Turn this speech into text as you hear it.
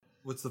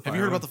What's the Have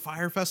you heard about the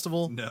Fire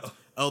Festival? No.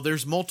 Oh,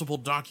 there's multiple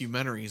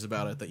documentaries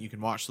about it that you can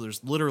watch. So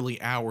there's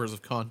literally hours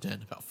of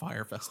content about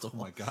Fire Festival.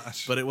 Oh my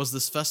gosh. But it was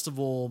this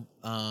festival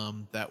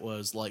that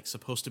was like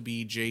supposed to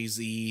be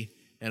Jay-Z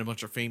and a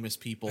bunch of famous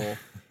people,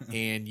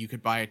 and you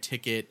could buy a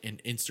ticket,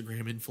 and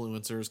Instagram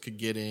influencers could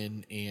get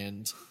in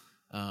and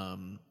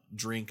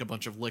drink a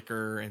bunch of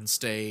liquor and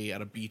stay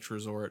at a beach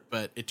resort.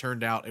 But it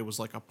turned out it was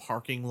like a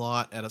parking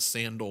lot at a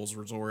Sandals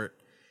resort,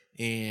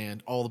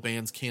 and all the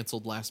bands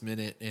canceled last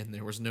minute, and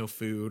there was no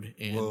food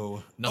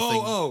and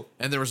nothing.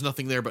 And there was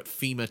nothing there but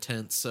FEMA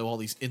tents. So all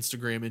these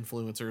Instagram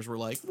influencers were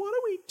like, "What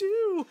do we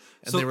do?"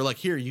 And they were like,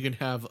 "Here, you can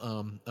have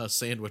a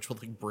sandwich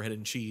with like bread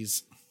and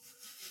cheese."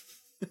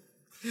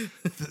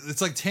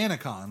 It's like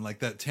TanaCon, like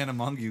that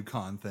Tanamongu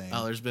Con thing.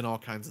 Oh, there's been all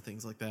kinds of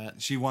things like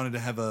that. She wanted to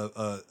have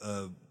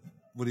a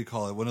what do you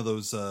call it? One of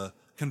those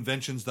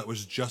conventions that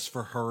was just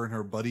for her and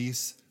her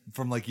buddies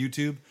from like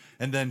YouTube.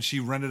 And then she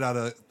rented out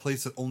a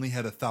place that only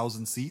had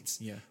 1,000 seats.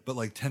 Yeah. But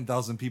like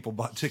 10,000 people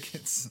bought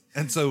tickets.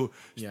 And so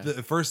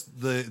at first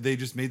they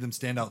just made them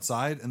stand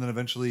outside. And then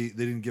eventually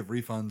they didn't give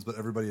refunds, but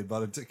everybody had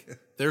bought a ticket.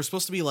 There was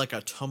supposed to be like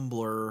a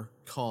Tumblr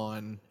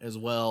con as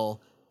well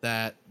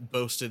that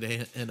boasted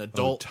an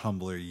adult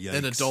Tumblr, yikes.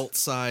 an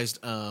adult-sized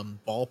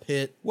ball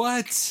pit.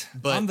 What?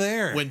 But I'm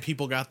there. when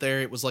people got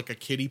there, it was like a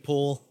kiddie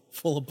pool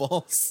full of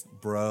balls.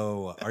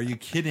 Bro, are you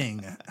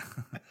kidding?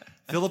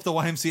 Fill up the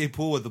YMCA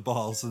pool with the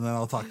balls, and then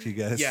I'll talk to you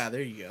guys. Yeah,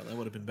 there you go. That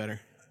would have been better.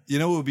 You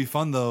know what would be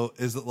fun, though,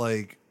 is that,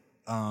 like,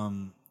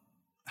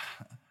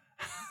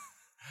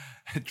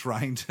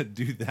 trying to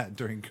do that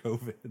during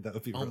COVID. That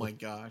would be Oh, my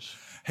gosh.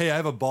 Hey, I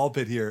have a ball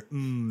pit here.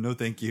 No,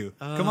 thank you.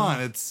 Come on,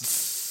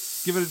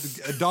 give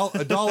it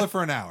a dollar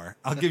for an hour.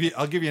 I'll give you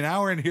an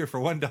hour in here for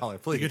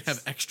 $1, please. You could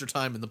have extra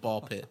time in the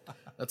ball pit.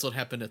 That's what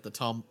happened at the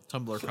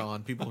Tumblr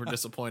con. People were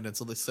disappointed,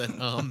 so they said,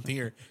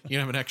 here, you can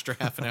have an extra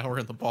half an hour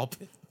in the ball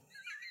pit.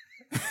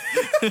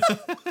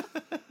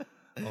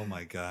 Oh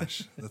my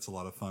gosh, that's a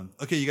lot of fun.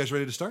 Okay, you guys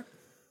ready to start?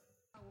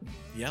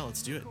 Yeah,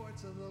 let's do it.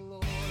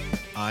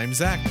 I'm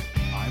Zach.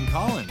 I'm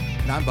Colin.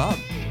 And I'm Bob.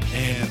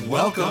 And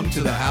welcome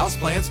to the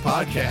Houseplants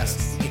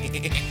Podcast.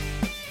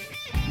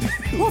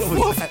 Woof,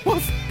 woof,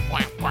 woof.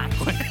 I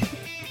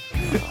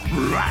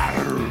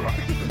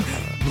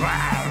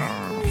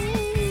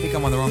think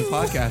I'm on the wrong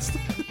podcast.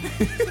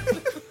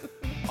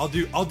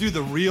 I'll do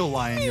the real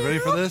lion. You ready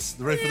for this?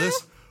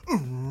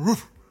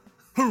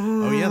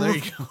 Oh, yeah, there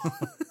you go.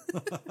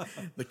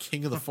 The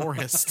king of the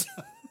forest.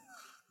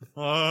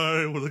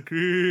 I was the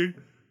king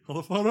of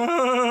the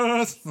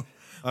forest.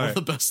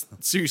 The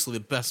best, seriously,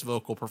 the best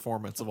vocal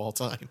performance of all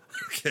time.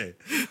 Okay.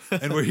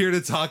 And we're here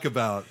to talk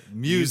about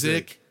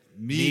music,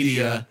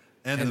 media,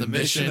 and the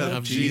mission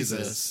of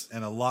Jesus.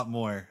 And a lot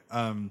more.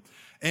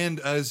 And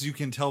as you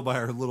can tell by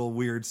our little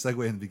weird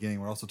segue in the beginning,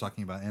 we're also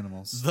talking about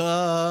animals.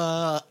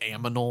 The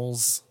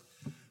Aminals.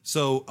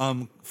 So,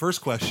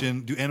 first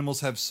question, do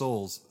animals have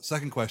souls?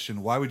 Second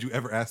question, why would you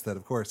ever ask that?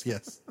 Of course,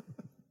 yes.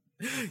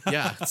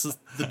 Yeah,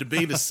 the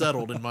debate is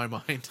settled in my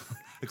mind.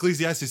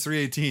 Ecclesiastes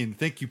 3:18.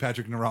 Thank you,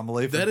 Patrick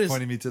Naramale, for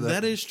pointing me to that.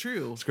 That is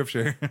true.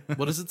 Scripture.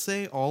 What does it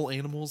say? All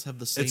animals have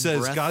the same breath?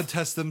 It says, God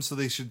tests them so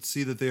they should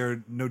see that they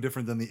are no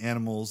different than the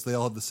animals. They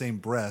all have the same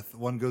breath.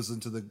 One goes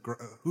into the...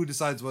 who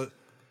decides what...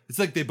 It's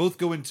like they both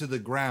go into the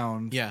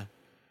ground. Yeah.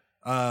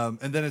 And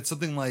then it's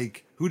something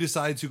like, who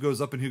decides who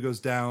goes up and who goes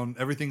down?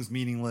 Everything's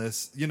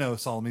meaningless. You know,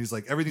 Solomon's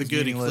like, everything's the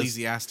good meaningless.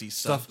 Ecclesiastes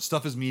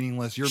Stuff is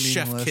meaningless. You're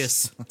Chef meaningless.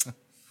 kiss.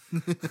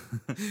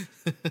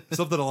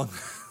 Something along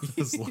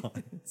those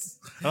lines.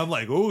 And I'm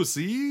like, oh,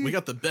 see? We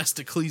got the best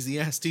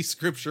Ecclesiastes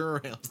scripture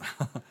around.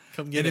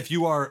 Come get And it. if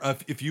you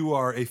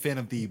are a fan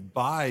of the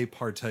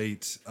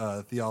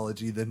bipartite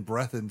theology, then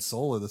breath and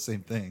soul are the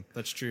same thing.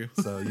 That's true.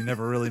 So you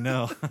never really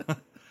know.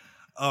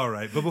 All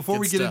right, but before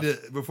we get into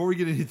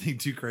anything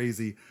too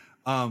crazy,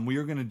 we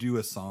are going to do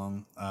a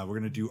song. We're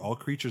going to do "All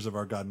Creatures of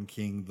Our God and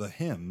King," the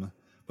hymn,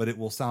 but it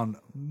will sound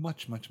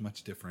much, much,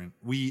 much different.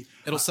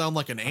 It'll sound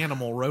like an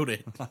animal wrote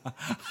it.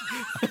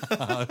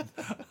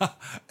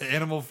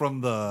 Animal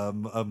from the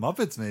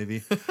Muppets,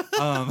 maybe.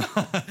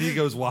 He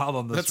goes wild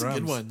on the That's drums. a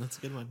good one. That's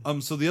a good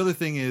one. So the other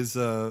thing is,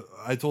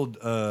 I told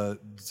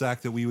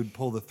Zach that we would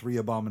pull the 3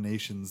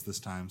 abominations this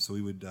time. So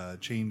we would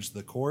change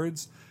the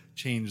chords,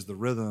 change the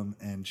rhythm,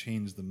 and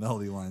change the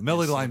melody line.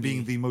 Melody line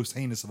being the most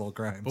heinous of all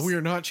crimes. But we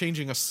are not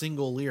changing a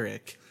single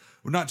lyric.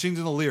 We're not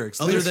changing the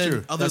lyrics. Other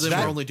than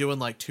we're only doing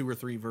like 2 or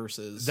 3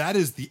 verses. That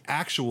is the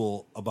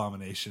actual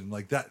abomination.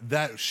 Like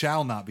that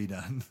shall not be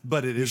done.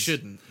 But it is.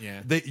 Shouldn't.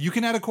 Yeah. You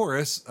can add a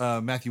chorus,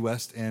 Matthew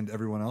West and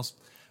everyone else.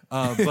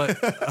 But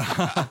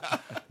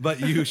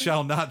you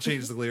shall not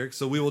change the lyrics.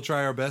 So we will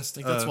try our best.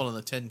 I think that's one of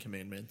the 10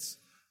 commandments.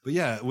 But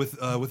yeah,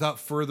 without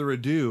further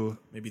ado,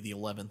 maybe the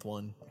 11th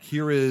one.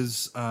 Here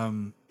is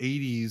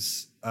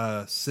 80s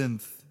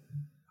synth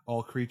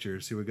All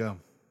Creatures. Here we go.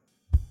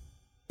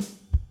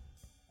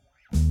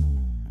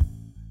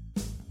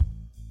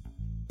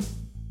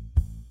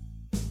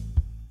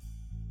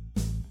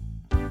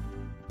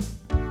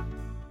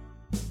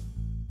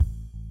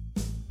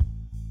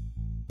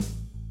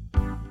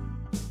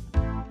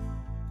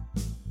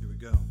 Here we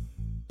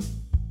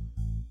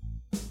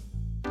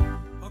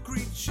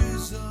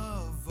creatures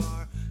of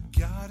our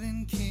God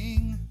and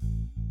King.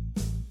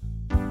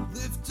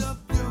 Lift up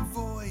your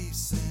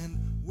voice and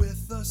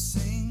with us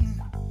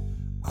sing.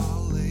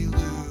 Alleluia.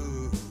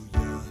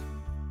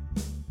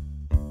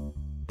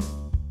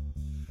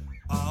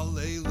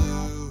 Alleluia.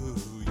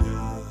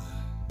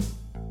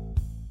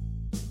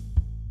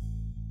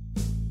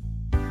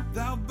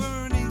 Thou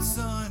burning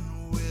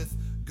sun with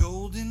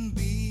golden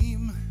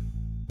beam,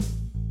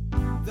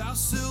 thou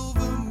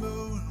silver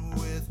moon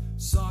with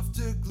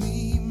softer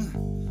gleam.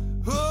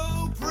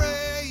 Oh,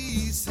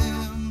 praise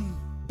him.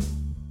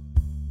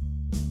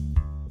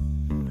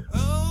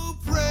 Oh,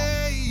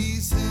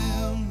 praise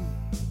him.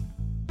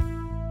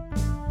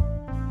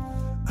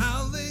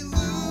 Alleluia.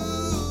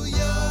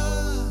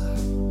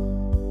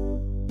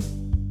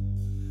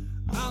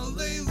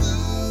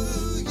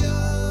 Alleluia.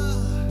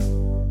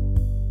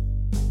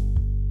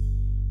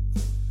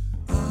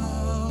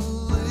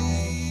 Alleluia.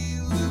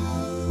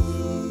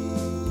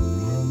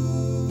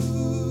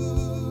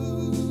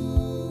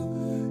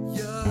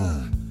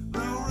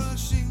 Thou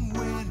rushing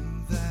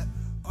wind that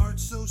art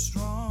so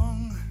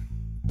strong,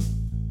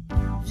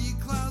 ye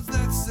clouds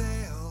that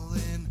sail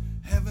in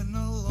heaven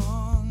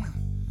along.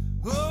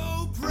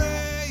 Oh,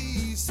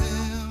 praise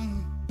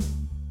him.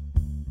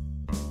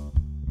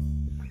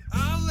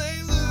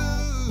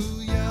 Alleluia.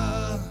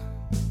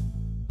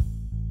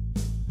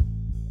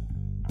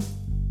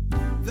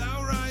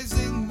 Thou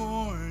rising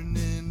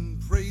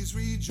morning, praise,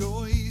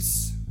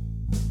 rejoice.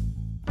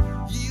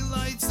 Ye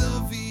lights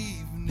of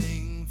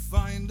evening,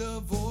 find a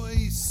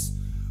voice.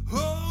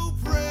 Oh,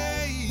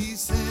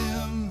 praise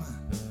him.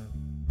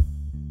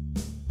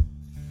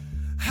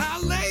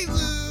 Hallelujah.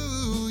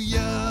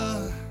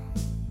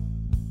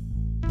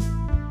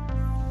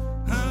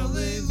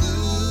 Hallelujah.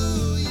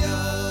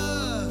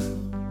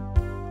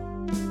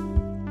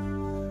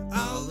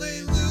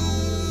 Hallelujah.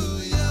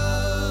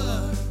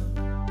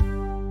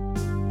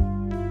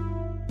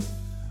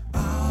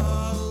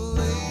 Hallelujah.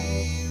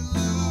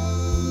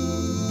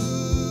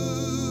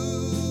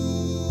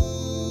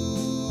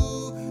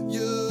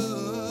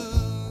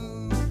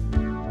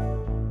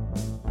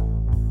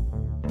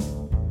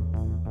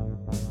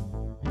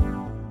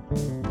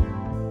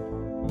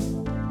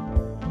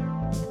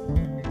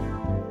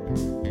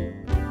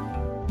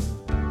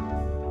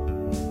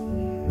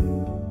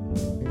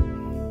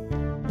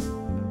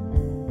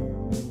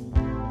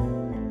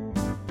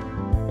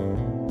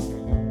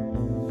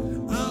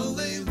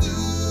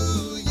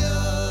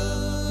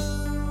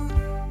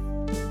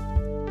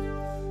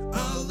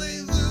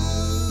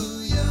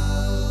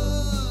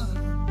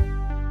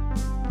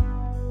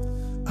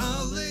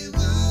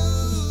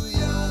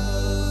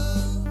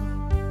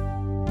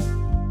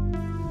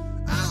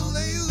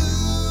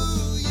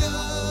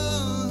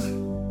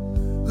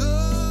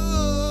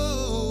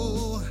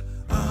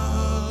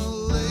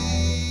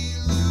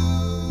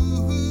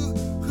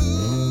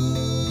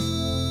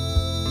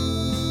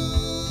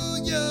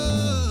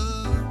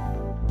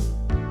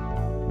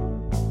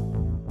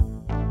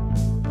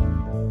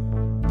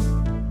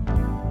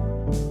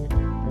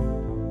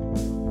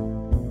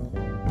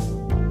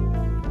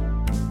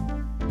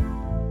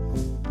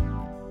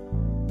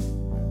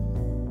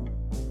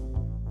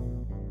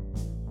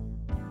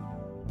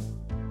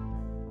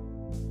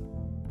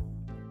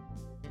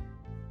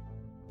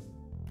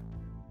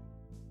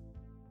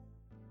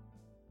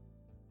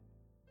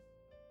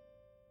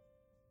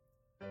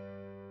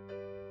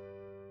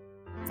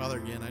 Father,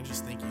 again, I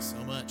just thank you so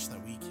much that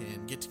we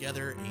can get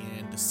together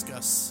and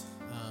discuss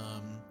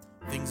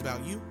things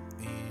about you.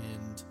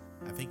 And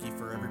I thank you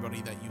for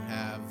everybody that you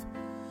have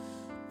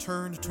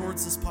turned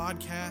towards this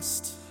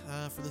podcast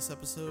for this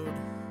episode.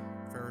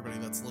 For everybody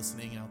that's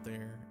listening out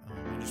there,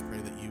 I just pray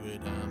that you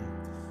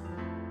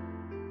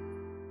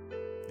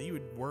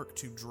would work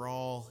to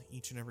draw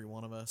each and every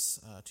one of us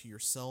to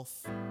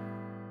yourself.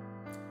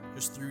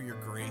 Just through your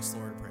grace,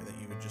 Lord, I pray that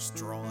you would just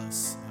draw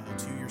us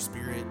to your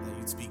spirit, that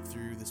you'd speak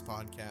through this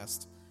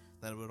podcast,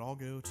 that it would all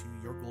go to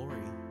your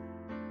glory.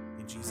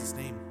 In Jesus'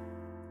 name,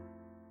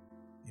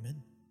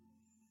 amen.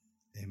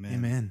 Amen.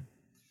 Amen.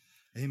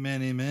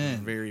 Amen.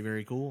 Amen. Very,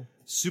 very cool.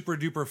 Super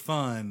duper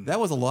fun.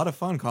 That was a lot of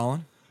fun,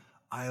 Colin.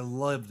 I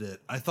loved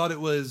it. I thought it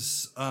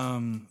was,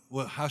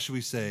 how should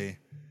we say,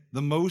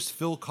 the most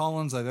Phil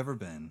Collins I've ever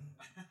been.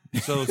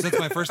 So since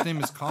my first name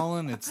is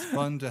Colin, it's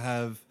fun to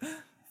have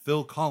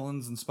Phil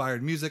Collins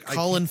inspired music.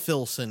 Colin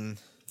Filson.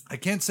 I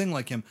can't sing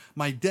like him.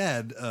 My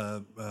dad,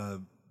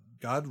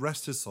 God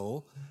rest his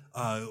soul,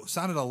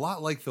 sounded a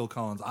lot like Phil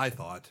Collins, I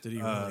thought. Did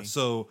he really?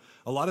 So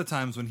a lot of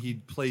times when he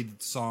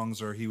played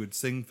songs or he would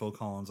sing Phil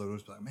Collins, I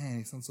was like, man,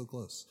 he sounds so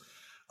close.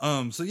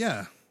 So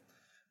yeah.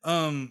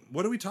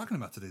 What are we talking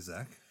about today,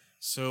 Zach?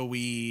 So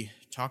we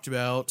talked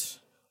about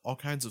all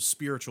kinds of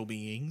spiritual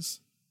beings.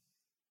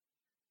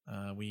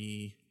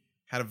 We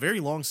had a very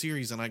long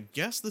series, and I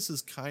guess this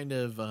is kind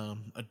of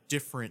a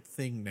different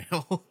thing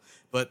now,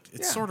 but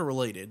it's sort of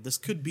related. This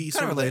could be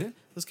Kind of related.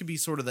 This could be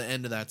sort of the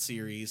end of that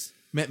series.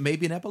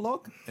 Maybe an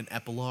epilogue? An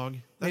epilogue.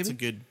 That's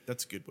Maybe.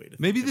 That's a good way to.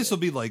 Maybe think of this it.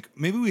 will be like,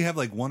 maybe we have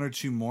like one or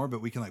two more, but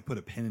we can like put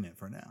a pin in it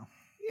for now.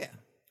 Yeah.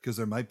 because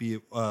there might be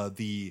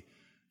the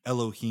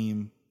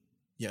Elohim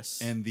Yes.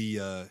 and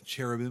the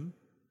cherubim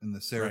and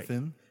the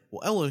seraphim.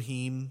 Well,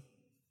 Elohim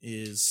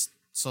is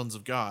sons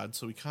of God,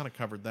 so we kind of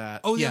covered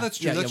that. Oh yeah, Yeah, that's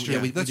true. yeah, That's yeah, true.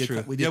 yeah, we That's did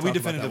true. co- we did Yeah, we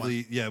talk about that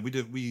definitively. Yeah, we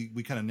did.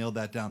 We kind of nailed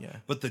that down. Yeah.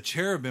 But the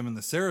cherubim and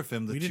the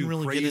seraphim, the We two didn't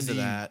really get crazy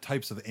into that.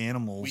 types of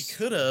animals. We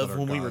could that have are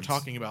when we were gods.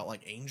 talking about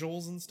like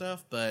angels and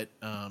stuff, but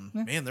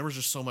man, there was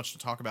just so much to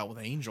talk about with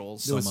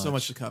angels. There was so much.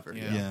 much to cover.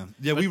 Yeah.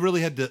 Yeah, we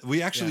really had to.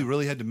 We actually Yeah.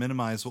 really had to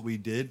minimize what we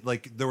did.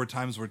 Like there were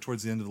times where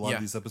towards the end of a lot Yeah.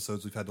 of these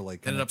episodes, we've had to like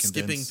Ended kinda up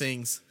skipping condense.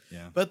 things.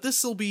 Yeah. But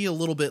this will be a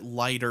little bit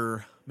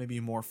lighter, maybe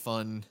a more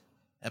fun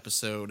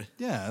episode.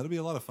 Yeah, it'll be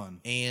a lot of fun.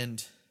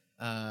 And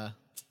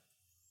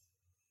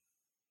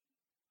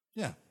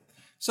Yeah.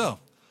 So,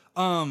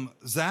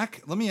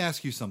 Zach, let me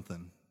ask you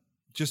something,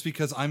 just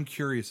because I'm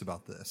curious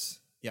about this.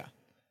 yeah.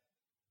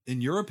 In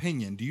your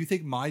opinion, do you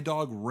think my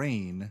dog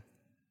Rain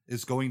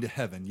is going to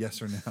heaven?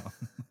 Yes or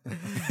no?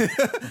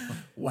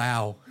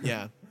 Wow.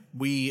 Yeah.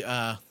 We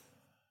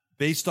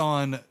Based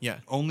on Yeah.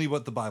 only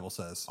what the Bible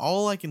says.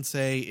 all I can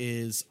say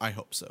is I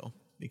hope so,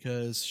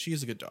 because she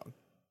is a good dog.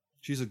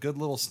 She's a good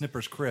little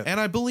Snippers Crip. And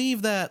I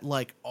believe that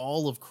like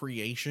all of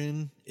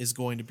creation is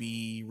going to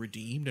be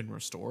redeemed and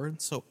restored.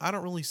 So I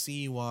don't really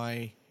see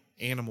why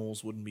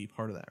animals wouldn't be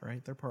part of that,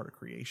 right? They're part of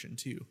creation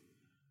too.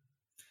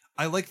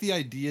 I like the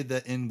idea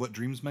that in What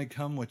Dreams Might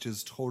Come, which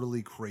is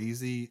totally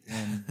crazy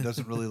and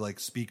doesn't really like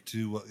speak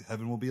to what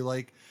heaven will be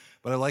like.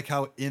 But I like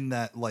how in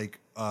that like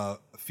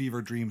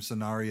fever dream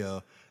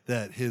scenario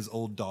that his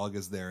old dog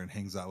is there and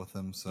hangs out with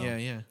him. So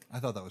Yeah. I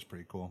thought that was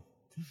pretty cool.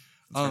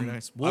 Very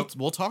nice.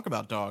 We'll talk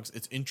about dogs.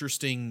 It's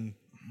interesting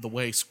the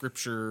way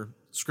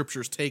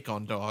scripture's take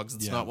on dogs.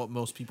 It's Yeah. not what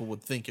most people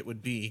would think it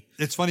would be.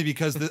 It's funny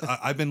because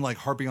I've been like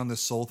harping on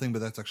this soul thing, but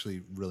that's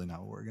actually really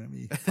not what we're going to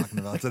be talking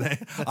about today.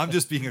 I'm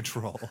just being a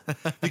troll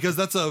because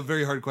that's a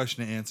very hard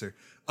question to answer.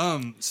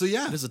 So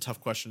yeah, It is a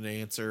tough question to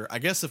answer. I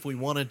guess if we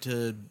wanted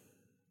to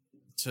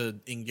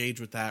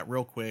engage with that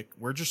real quick,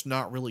 we're just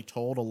not really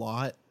told a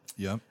lot.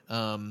 yeah,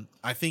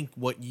 I think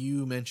what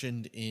you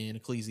mentioned in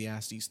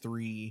Ecclesiastes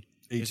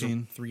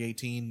 3:18,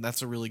 3:18,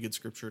 that's a really good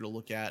scripture to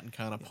look at and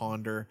kind of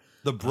ponder.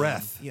 the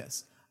breath.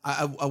 Yes.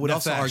 I would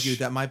also Nefesh. argue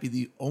that might be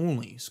the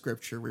only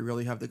scripture we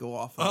really have to go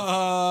off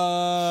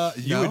of.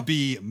 You No? would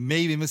be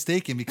maybe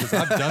mistaken because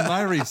I've done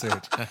my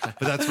research, but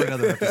that's for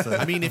another episode.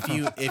 I mean, if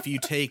you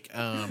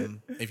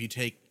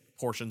take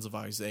portions of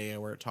Isaiah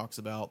where it talks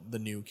about the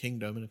new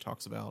kingdom and it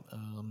talks about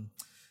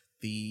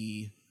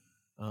the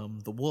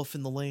wolf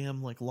and the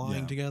lamb like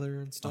lying Yeah.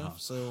 together and stuff.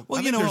 So Well,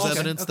 I you think know, there's okay,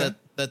 evidence okay.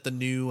 that the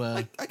new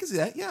I can see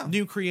that. Yeah.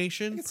 new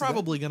creation see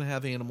probably going to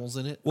have animals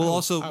in it. Well,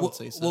 I would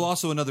say so. well,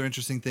 also another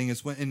interesting thing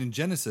is in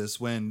Genesis,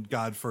 when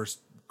God first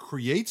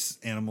creates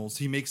animals,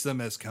 He makes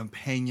them as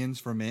companions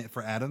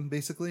for Adam,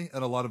 basically.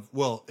 And a lot of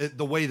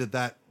the way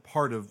that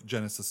part of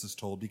Genesis is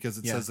told, because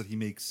it Yeah. says that He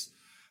makes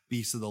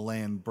beasts of the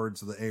land,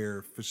 birds of the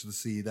air, fish of the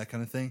sea, that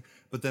kind of thing.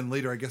 But then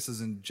later, I guess, is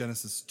in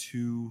Genesis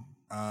 2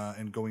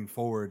 and going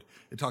forward,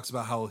 it talks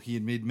about how He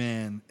had made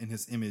man in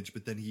His image,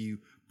 but then He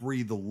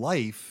breathed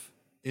life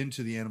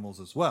into the animals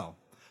as well.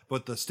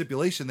 But the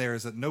stipulation there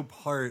is that no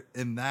part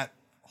in that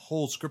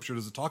whole scripture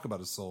does it talk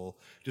about a soul.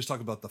 Just talk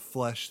about the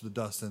flesh, the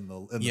dust, and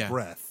the Yeah.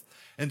 breath.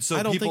 And so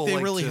I don't people think they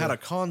like really to- had a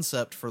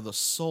concept for the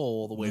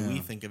soul the way we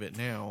Yeah. think of it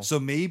now. So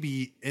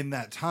maybe in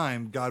that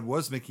time, God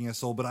was making a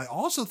soul. But I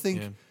also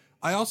think,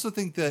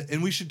 that,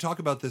 and we should talk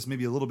about this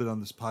maybe a little bit on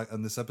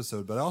this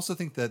episode. But I also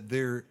think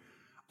that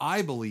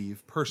I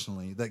believe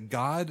personally that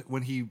God,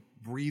 when He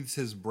breathes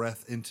His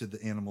breath into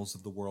the animals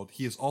of the world,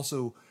 He is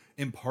also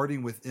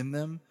imparting within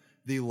them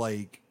the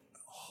like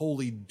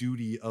holy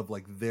duty of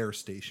like their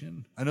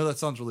station. I know that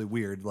sounds really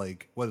weird.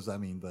 Like, what does that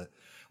mean? But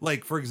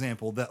like, for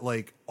example, that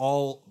like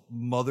all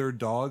mother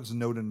dogs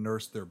know to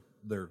nurse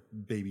their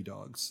baby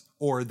dogs,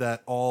 or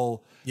that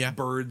all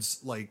birds,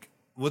 like,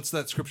 what's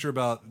that scripture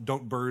about?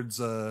 Don't worry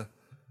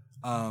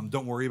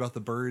about the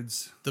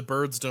birds. The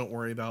birds don't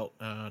worry about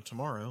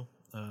tomorrow.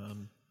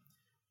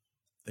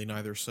 They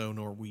neither sow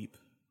nor weep,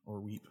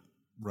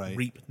 Right.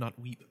 reap, not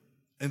weep.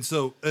 And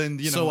so,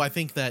 and So I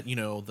think that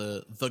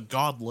the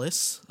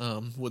godless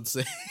would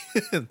say,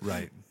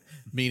 right.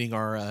 meaning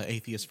our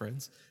atheist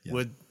friends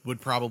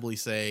would probably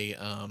say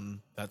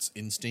that's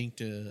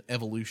instinct,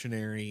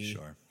 evolutionary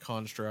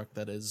construct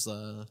that has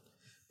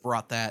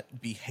brought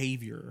that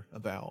behavior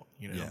about.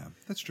 Yeah,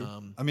 that's true.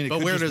 I mean, it but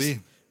could where just does be.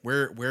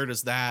 where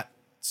does that?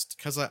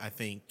 Because I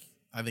think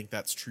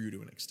that's true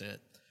to an extent.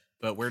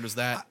 But where does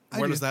that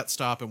does that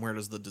stop, and where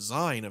does the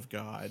design of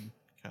God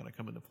kind of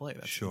come into play?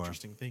 That's an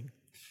interesting thing.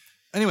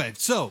 Anyway,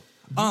 so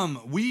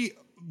we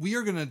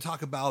are going to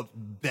talk about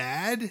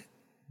bad,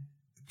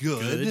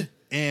 good,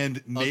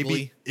 and maybe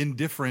ugly,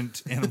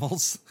 indifferent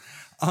animals.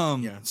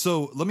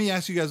 So let me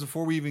ask you guys,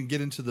 before we even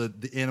get into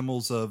the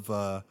animals of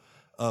what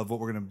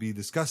we're going to be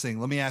discussing,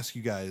 let me ask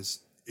you guys,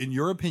 in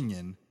your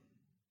opinion,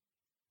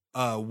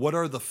 what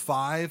are the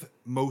 5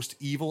 most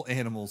evil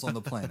animals on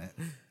the planet?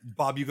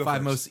 Bob, you go 5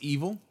 first. most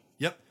evil.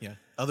 Yep. Yeah.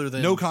 Other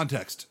than No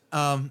context.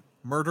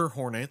 murder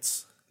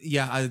hornets.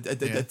 Yeah, right?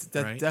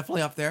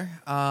 definitely up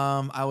there.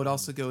 I would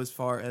also go as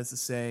far as to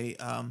say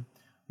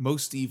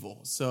most evil.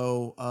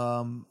 So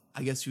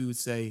I guess you would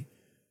say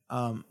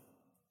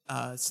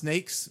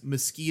snakes,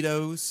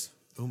 mosquitoes.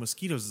 Oh,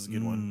 mosquitoes is a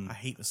good one. I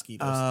hate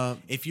mosquitoes.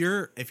 If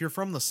you're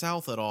from the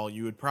South at all,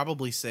 you would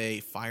probably say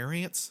fire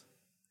ants.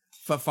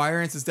 Fire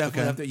ants is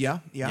definitely up there. Yeah.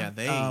 Yeah,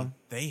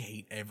 they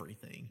hate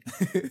everything.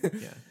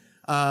 Yeah.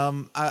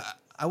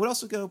 I would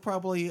also go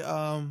probably.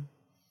 I'm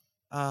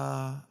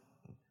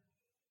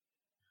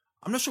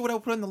not sure what I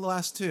would put in the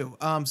last two.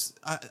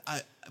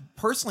 I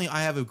personally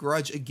I have a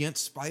grudge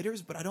against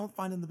spiders, but I don't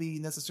find them to be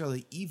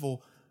necessarily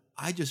evil.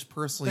 I just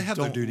personally They have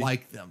their don't duty.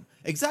 like them.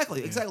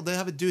 Exactly. They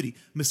have a duty.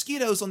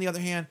 Mosquitoes, on the other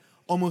hand,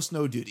 almost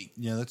no duty.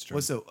 Yeah, that's true.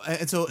 So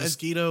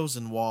Mosquitoes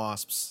and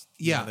wasps.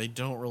 Yeah. They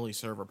don't really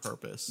serve a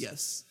purpose.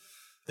 yes.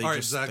 They All right,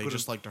 just Zach, they what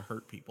just ab- like to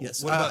hurt people.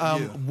 Yes. What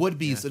about you? Wood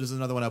bees. That is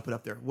another one I put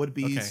up there. Wood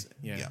bees.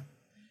 Okay, yeah.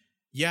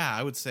 Yeah,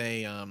 I would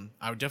say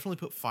I would definitely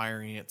put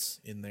fire ants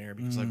in there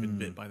because I've been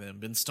bit by them,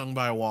 been stung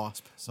by a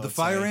wasp. So The I'd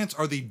fire say ants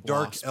are the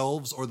dark wasp.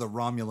 elves or the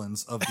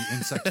Romulans of the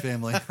insect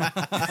family.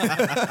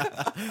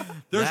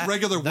 There's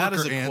regular worker that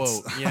is a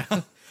ants. quote.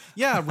 Yeah,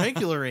 yeah.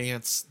 Regular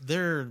ants.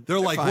 They're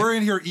Like, fine. we're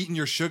in here eating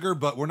your sugar,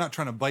 but we're not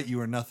trying to bite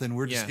you or nothing.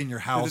 We're just Yeah. in your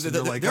house. And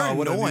They're- they're like, they're oh,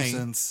 what a annoying.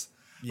 nuisance.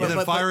 Yeah. And then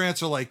But- fire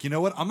ants are like, you know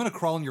what? I'm going to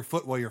crawl in your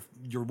foot while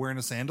you're wearing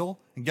a sandal.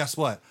 And guess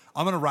what?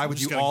 I'm going to ride with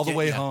just you gonna all the get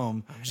way ya.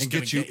 home I'm just and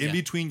gonna get you get in ya.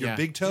 between your Yeah.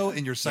 big toe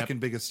and your second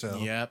biggest toe.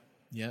 Yep.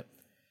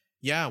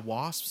 Yeah,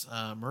 wasps,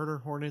 murder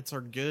hornets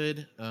are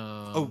good.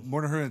 Oh,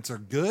 murder hornets are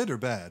good or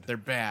bad? They're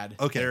bad.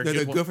 Okay. They're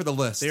They're good for the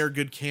list. They are a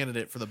good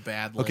candidate for the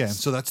bad list. Okay,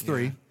 so that's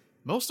 3. Yeah.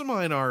 Most of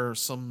mine are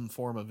some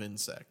form of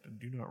insect. I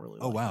do not really.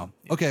 Oh, like wow. them.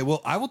 Okay,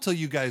 well, I will tell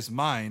you guys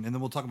mine, and then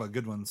we'll talk about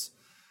good ones.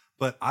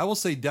 But I will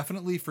say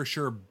definitely for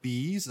sure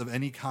bees of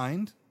any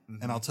kind,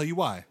 and I'll tell you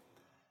why.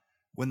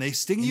 When they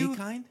sting you, Any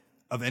kind?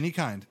 of any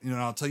kind, and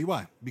I'll tell you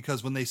why.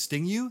 Because when they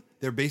sting you,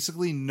 they're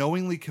basically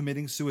knowingly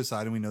committing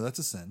suicide, and we know that's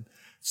a sin.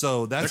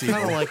 So that's They're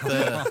kind evil. of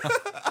like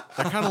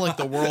they're kind of like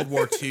the World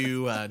War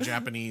II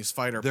Japanese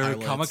fighter They're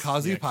pilots.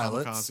 kamikaze Yeah,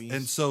 pilots, kamikazes.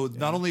 and so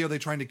not only are they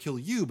trying to kill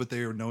you, but they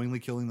are knowingly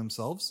killing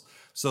themselves.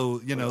 So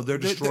they're they're-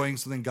 destroying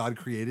something God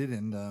created,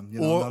 and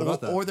not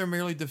about that. Or they're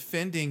merely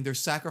defending. They're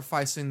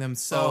sacrificing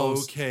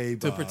themselves Okay,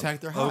 to Bob.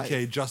 protect their hive.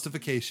 Okay,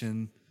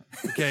 justification.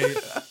 Okay,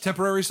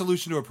 temporary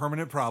solution to a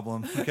permanent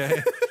problem.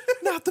 Okay.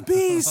 Not the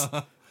bees.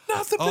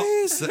 Not the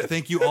bees.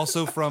 Thank you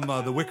also from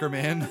The Wicker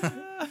Man.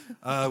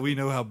 We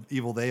know how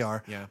evil they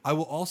are. Yeah. I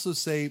will also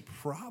say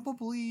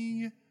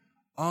probably,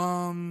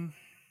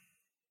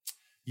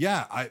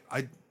 yeah,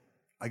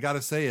 I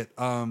gotta say it.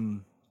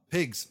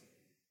 Pigs,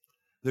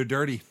 they're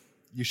dirty.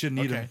 You shouldn't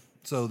eat Okay. them.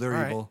 So they're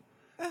All right. evil.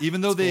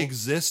 Even though they cool.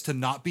 exist to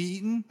not be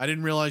eaten. I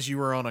didn't realize you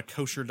were on a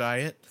kosher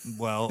diet.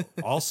 Well,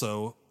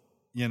 also,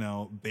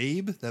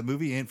 Babe, that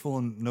movie ain't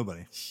fooling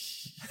nobody.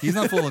 He's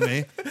not fooling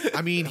me.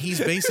 I mean, he's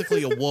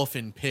basically a wolf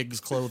in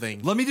pig's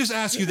clothing. Let me just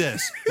ask you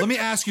this. Let me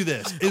ask you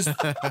this.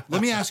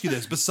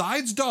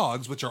 Besides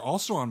dogs, which are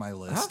also on my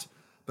list,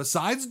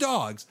 besides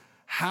dogs,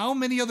 how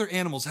many other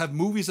animals have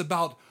movies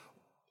about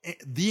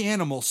the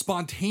animal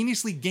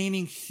spontaneously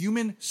gaining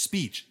human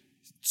speech?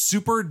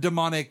 Super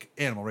demonic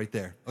animal right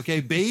there.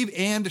 Okay, Babe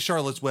and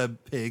Charlotte's Web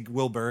pig,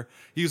 Wilbur.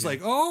 He was like,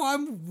 oh,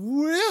 I'm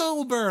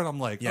Wilbur. And I'm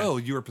like, Yeah. oh,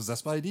 you were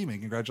possessed by a demon.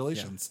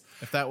 Congratulations.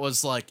 If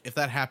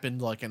that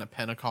happened like in a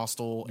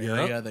Pentecostal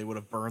area, they would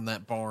have burned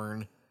that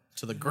barn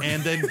to the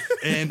ground.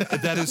 And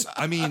that is,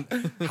 I mean,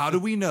 how do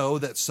we know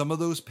that some of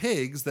those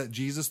pigs that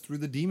Jesus threw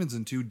the demons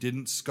into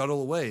didn't scuttle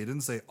away? It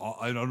didn't say,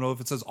 I don't know if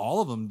it says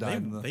all of them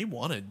died. they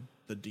wanted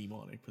the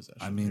demonic possession.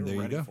 I mean, They were there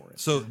you ready go. for it.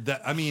 So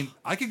that, I mean,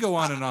 I could go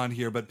on and on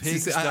here, but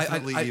pigs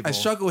definitely evil. I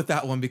struggle with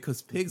that one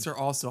because pigs are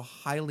also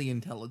highly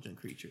intelligent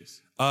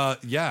creatures. So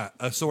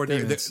are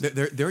demons.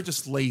 They're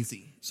just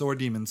lazy. So are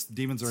demons.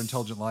 Demons are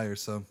intelligent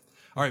liars. So,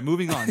 all right,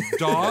 moving on.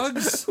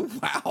 Dogs.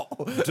 Wow.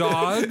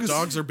 Dogs.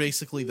 Dogs are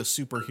basically the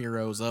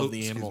superheroes of the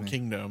excuse animal me.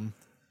 kingdom.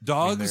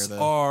 Dogs they're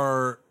the-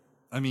 are.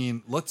 I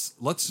mean, let's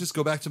just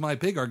go back to my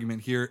pig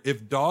argument here.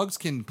 If dogs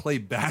can play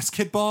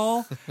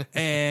basketball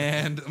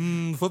and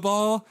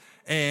football,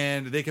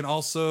 and they can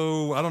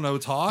also, I don't know,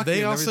 talk. They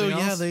and also,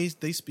 everything else.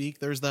 they speak.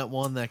 There's that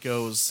one that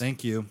goes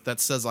Thank you. that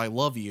says "I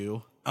love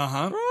you." Uh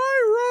huh.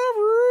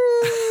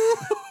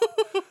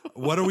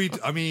 What are we?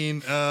 I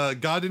mean,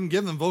 God didn't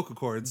give them vocal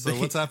cords, so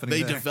what's happening?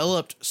 They there?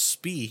 developed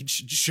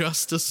speech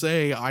just to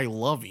say "I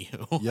love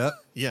you." Yep.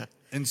 Yeah.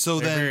 And so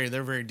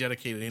They're very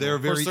dedicated. they're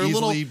Of course, very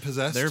easily little,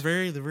 possessed. They're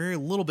very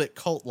little bit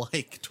cult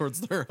like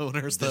towards their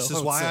owners. This though, is I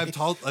would why say. I've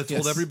told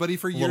Yes. everybody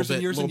for A little years bit,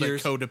 and years and little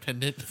years. bit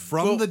codependent.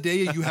 From the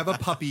day you have a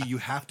puppy, you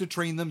have to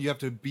train them. You have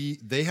to be.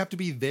 They have to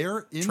be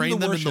there in Train the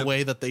them worship. in the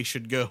way that they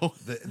should go.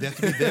 They have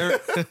to be there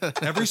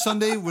every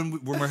Sunday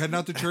when we're heading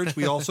out to church.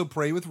 We also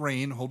pray with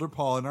Rain, hold her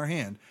paw in our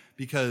hand.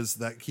 because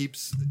that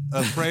keeps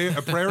a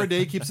prayer a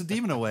day keeps a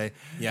demon away.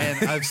 Yeah.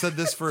 And I've said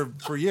this for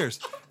years.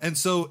 And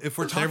so if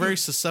we're talking, They're very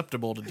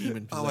susceptible to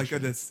demon possession. Oh my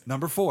goodness.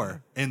 number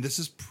 4, and this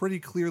is pretty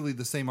clearly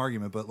the same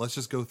argument, but let's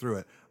just go through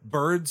it.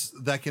 Birds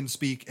that can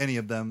speak, any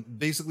of them,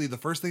 basically the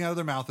first thing out of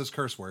their mouth is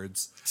curse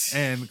words.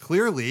 And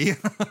clearly,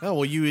 Oh,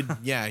 well, you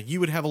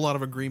would have a lot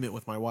of agreement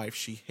with my wife.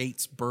 She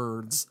hates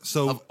birds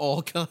of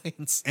all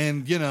kinds.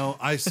 and you know,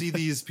 I see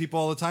these people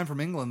all the time from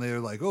England. They're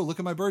like, "Oh, look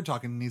at my bird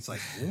talking," and he's like,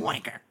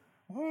 "Wanker."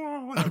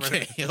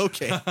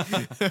 Okay.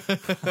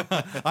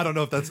 I don't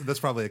know if that's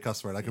probably a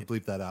cuss word. I could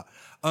bleep that out.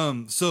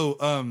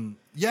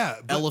 Yeah.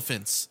 But,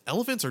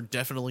 Elephants are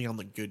definitely on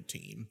the good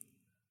team.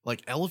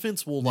 Like,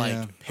 elephants will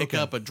pick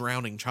up a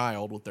drowning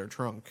child with their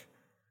trunk.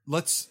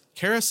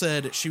 Kara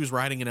said she was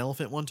riding an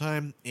elephant one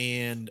time,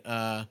 and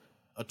a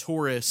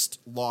tourist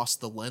lost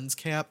the lens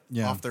cap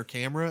off their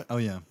camera. Oh,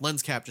 yeah.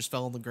 Lens cap just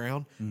fell on the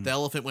ground. The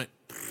elephant went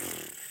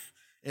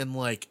and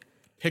like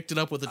picked it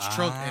up with its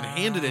trunk and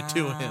handed it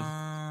to him.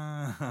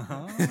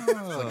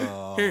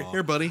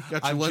 Here, buddy. Got your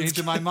I'm lens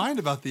changing my mind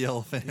about the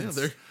elephants.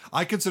 Yeah,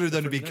 I considered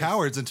them to be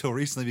cowards until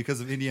recently because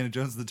of Indiana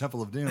Jones and the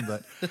Temple of Doom,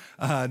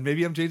 but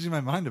maybe I'm changing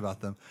my mind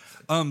about them.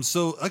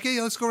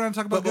 Okay, let's go around and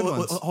talk about good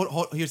ones.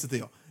 Hold, here's the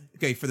deal.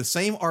 Okay, for the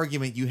same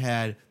argument you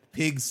had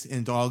pigs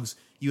and dogs,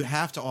 you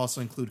have to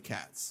also include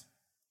cats.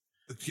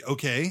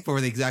 Okay. For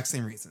the exact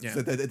same reasons. Yeah.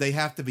 So they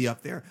have to be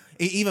up there.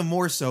 Even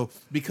more so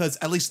because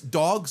at least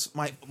dogs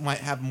might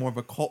have more of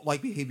a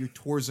cult-like behavior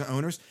towards their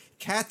owners.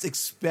 Cats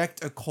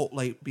expect a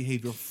cult-like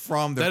behavior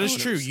from their owners. That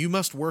is true. You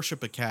must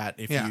worship a cat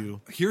if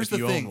you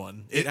thing. own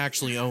one. It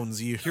actually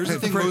owns you. Here's the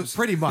thing.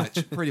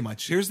 Pretty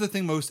much. Here's the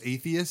thing most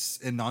atheists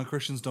and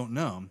non-Christians don't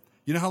know.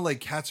 You know how like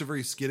cats are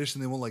very skittish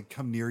and they won't like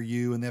come near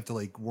you and they have to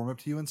like warm up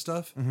to you and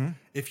stuff? Mm-hmm.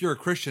 If you're a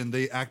Christian,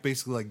 they act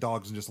basically like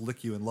dogs and just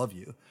lick you and love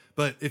you.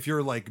 But if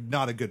you're like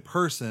not a good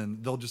person,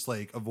 they'll just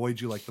like avoid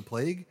you like the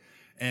plague.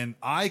 And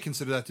I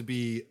consider that to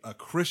be a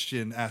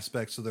Christian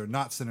aspect, so they're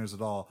not sinners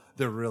at all.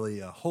 They're really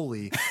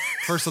holy,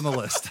 first on the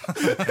list.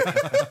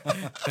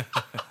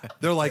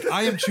 They're like,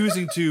 I am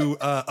choosing to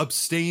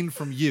abstain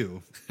from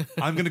you.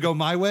 I'm going to go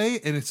my way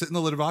and sit in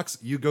the litter box.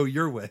 You go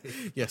your way.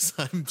 Yes,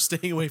 I'm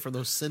staying away from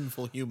those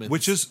sinful humans.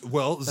 Which is,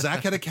 well,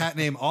 Zach had a cat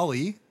named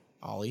Ollie.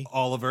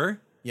 Oliver.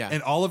 Yeah.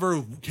 And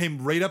Oliver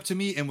came right up to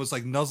me and was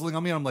like nuzzling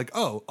on me. And I'm like,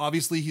 oh,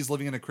 obviously he's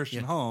living in a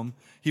Christian home.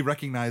 He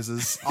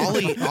recognizes.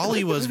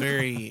 Ollie was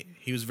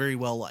very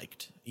well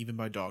liked, even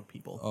by dog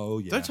people. Oh,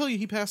 yeah. Did I tell you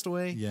he passed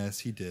away? Yes,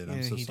 he did. I'm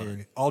Yeah, so he sorry.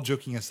 did. All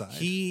joking aside.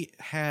 He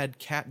had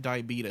cat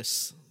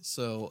diabetes,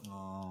 so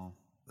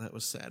that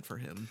was sad for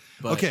him.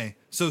 But Okay,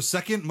 so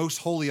second most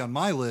holy on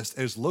my list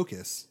is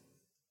locusts.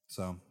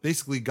 So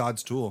basically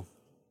God's tool.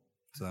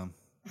 So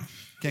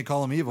can't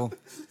call him evil.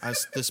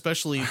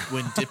 especially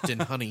when dipped in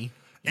honey.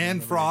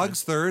 And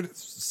frogs, third,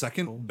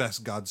 second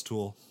best God's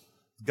tool.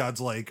 God's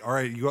like, all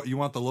right, you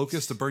want the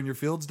locust to burn your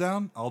fields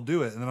down? I'll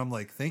do it. And then I'm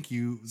like, thank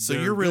you. So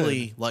They're you're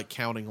really good. like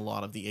counting a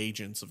lot of the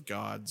agents of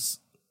God's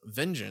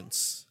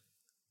vengeance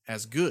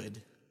as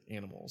good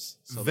animals.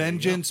 So there you go.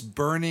 Vengeance,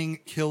 burning,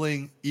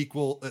 killing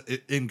equal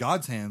in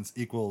God's hands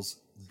equals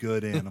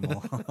good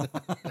animal.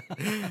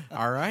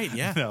 All right,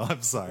 yeah. No,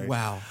 I'm sorry.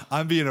 Wow.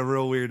 I'm being a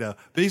real weirdo.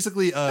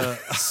 Basically,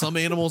 Some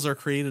animals are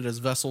created as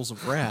vessels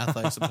of wrath,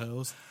 I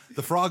suppose.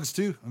 the frogs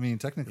too. I mean,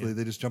 technically,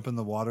 they just jump in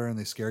the water and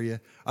they scare you.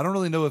 I don't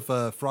really know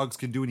if frogs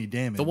can do any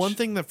damage. The one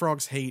thing that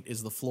frogs hate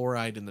is the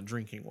fluoride in the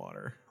drinking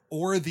water.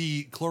 or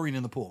the chlorine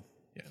in the pool,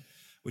 Yeah.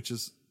 which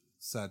is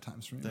sad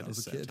times for me. When I was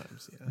a sad kid.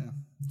 times, yeah.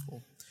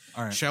 Cool.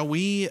 All right, Shall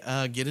we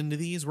get into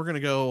these? We're gonna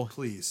go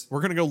please.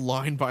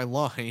 line by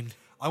line.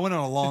 I went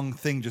on a long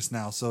thing just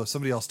now, so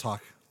somebody else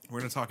talk. We're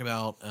gonna talk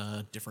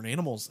about different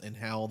animals and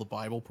how the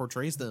Bible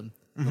portrays them.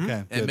 Okay,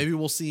 And good. maybe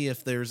we'll see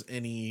if there's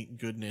any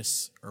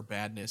goodness or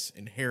badness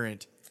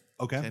inherent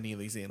Okay. to any of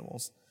these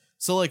animals.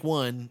 So, like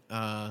one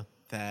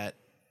that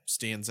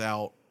stands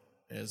out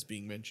as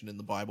being mentioned in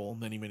the Bible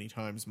many, many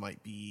times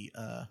might be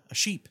a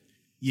sheep.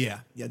 Yeah.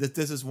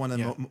 This is one of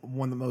Yeah.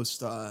 one of the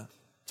most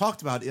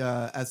talked about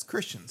as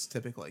Christians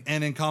typically.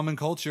 And in common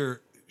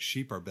culture,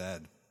 sheep are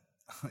bad.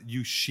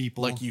 You sheeple.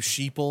 Like you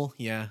sheeple,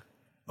 yeah.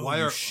 Why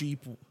you are-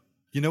 sheep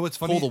You know what's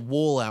funny? pull the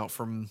wool out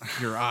from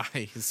your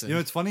eyes? You know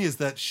what's funny is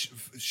that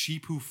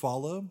sheep who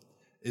follow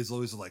is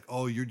always like,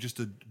 oh, you're just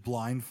a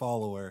blind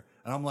follower.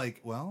 And I'm like,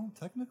 well,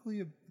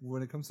 technically,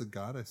 when it comes to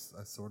God, I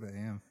sort of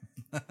am.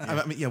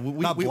 I mean, yeah,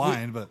 Not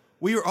blind, but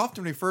we are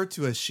often referred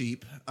to as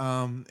sheep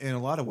in a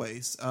lot of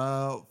ways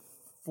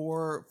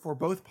for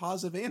both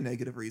positive and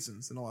negative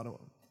reasons in a lot of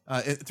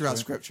throughout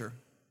Scripture.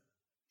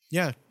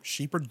 Yeah,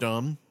 sheep are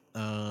dumb.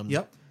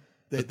 Yep.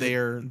 But They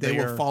they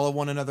will are- follow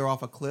one another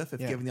off a cliff if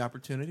Yeah. given the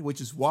opportunity, which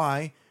is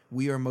why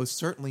we are most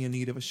certainly in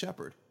need of a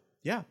shepherd.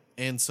 Yeah.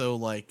 And so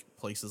like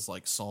places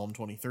like Psalm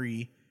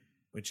 23,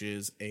 which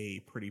is a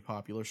pretty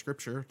popular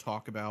scripture,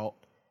 talk about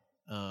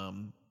our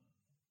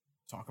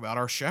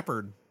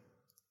shepherd.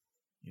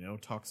 You know,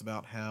 talks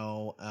about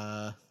how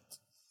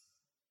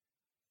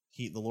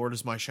the Lord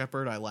is my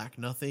shepherd, I lack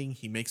nothing.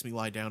 He makes me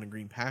lie down in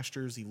green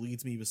pastures, he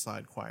leads me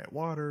beside quiet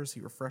waters,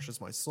 he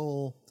refreshes my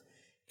soul.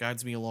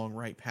 guides me along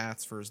right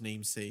paths for his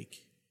name's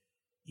sake.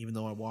 Even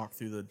though I walk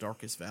through the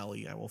darkest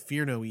valley, I will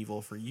fear no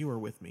evil, for you are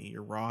with me.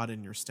 Your rod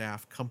and your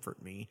staff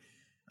comfort me.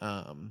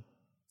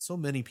 So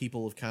many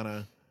people have kind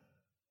of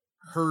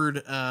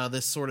heard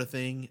this sort of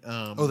thing.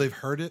 They've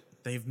heard it?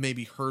 They've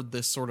maybe heard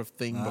this sort of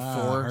thing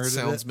before. Heard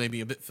Sounds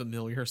maybe a bit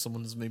familiar.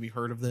 Someone's maybe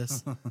heard of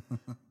this.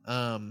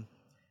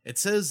 It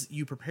says,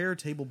 "You prepare a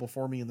table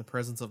before me in the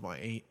presence of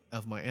my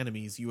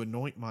enemies. You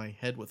anoint my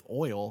head with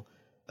oil."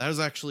 That is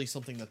actually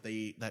something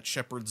that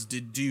shepherds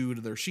did do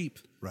to their sheep,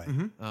 Right.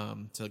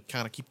 to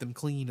kind of keep them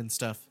clean and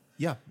stuff.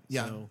 Yeah.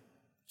 So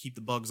keep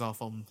the bugs off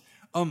them.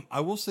 I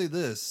will say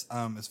this,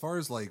 as far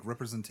as like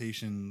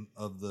representation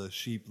of the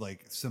sheep,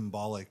 like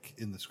symbolic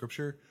in the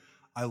scripture,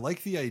 I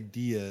like the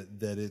idea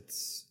that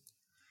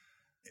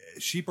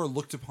sheep are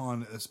looked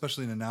upon,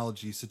 especially in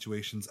analogy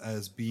situations,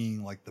 as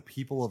being like the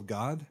people of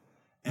God,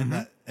 and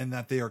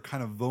that they are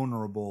kind of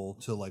vulnerable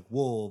to like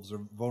wolves or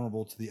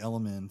vulnerable to the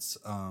elements.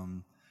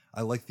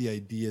 I like the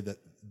idea that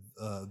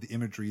the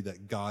imagery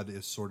that God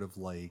is sort of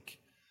like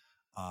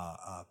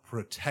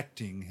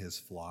protecting his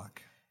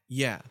flock.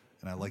 Yeah.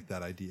 And I like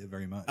that idea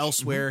very much.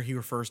 Elsewhere, he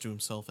refers to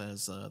himself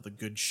as the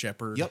Good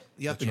Shepherd.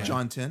 Yep. In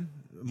John 10,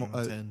 John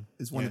 10.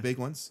 Is one of the big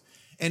ones.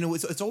 And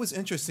it's always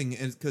interesting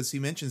because he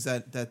mentions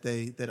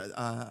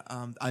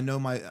that I know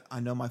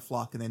my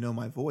flock and they know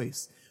my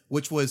voice,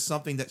 which was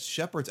something that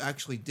shepherds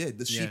actually did.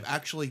 The sheep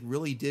actually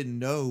really did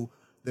know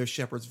their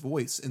shepherd's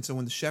voice, and so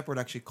when the shepherd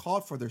actually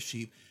called for their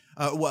sheep,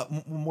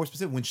 more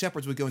specific, when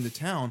shepherds would go into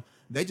town,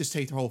 they just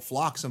take their whole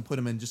flocks and put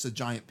them in just a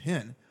giant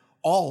pen.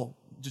 All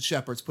the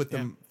shepherds put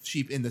them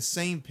sheep in the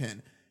same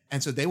pen,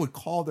 and so they would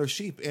call their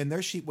sheep, and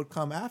their sheep would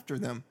come after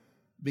them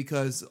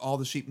because all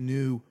the sheep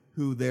knew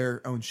who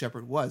their own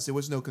shepherd was. There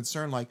was no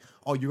concern like,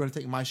 oh, you're going to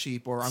take my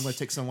sheep, or I'm going to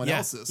take someone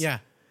else's. Yeah,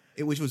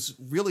 which was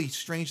really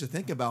strange to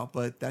think about,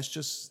 but that's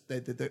just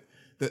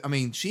I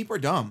mean, sheep are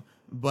dumb,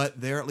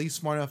 but they're at least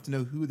smart enough to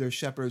know who their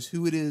shepherd is,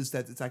 who it is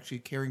that is actually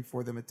caring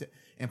for them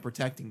and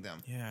protecting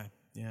them. Yeah.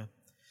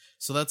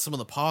 So that's some of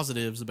the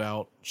positives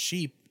about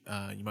sheep.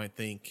 You might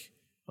think,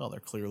 well, they're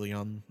clearly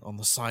on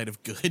the side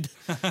of good.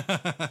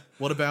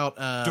 What about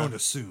don't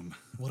assume.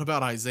 What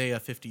about Isaiah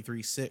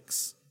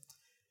 53:6?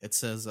 It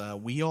says,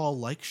 "We all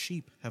like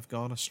sheep have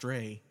gone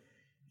astray.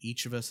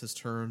 Each of us has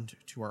turned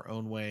to our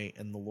own way,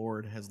 and the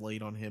Lord has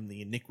laid on him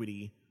the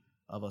iniquity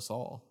of us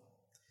all."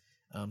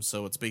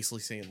 So it's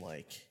basically saying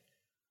like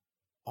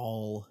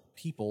all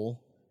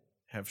people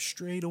have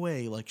strayed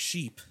away like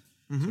sheep.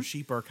 So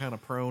sheep are kind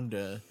of prone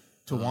to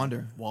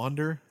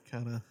wander.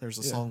 Kind of. There's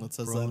a song that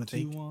says that. I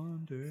think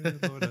wander,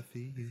 Lord, I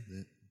feel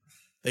it.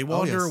 They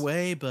wander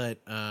away, but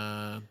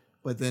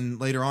then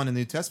later on in the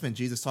New Testament,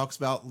 Jesus talks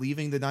about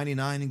leaving the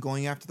 99 and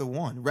going after the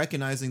one,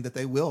 recognizing that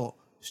they will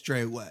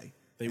stray away.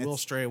 They will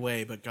stray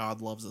away, but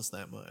God loves us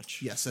that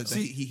much. Yes, so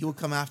he will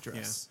come after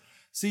us.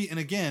 See, and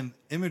again,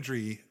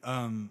 imagery.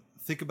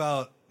 Think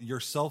about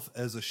yourself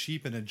as a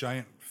sheep in a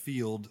giant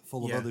field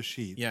full of other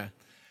sheep. Yeah.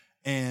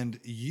 And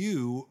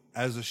you,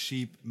 as a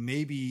sheep,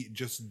 maybe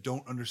just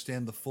don't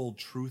understand the full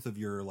truth of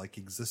your like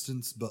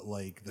existence, but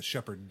like the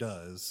shepherd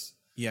does.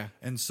 Yeah.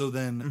 And so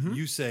then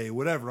you say,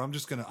 whatever, I'm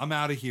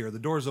out of here. The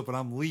door's open.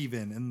 I'm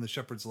leaving. And the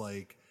shepherd's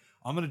like,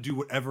 I'm going to do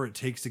whatever it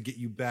takes to get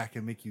you back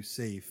and make you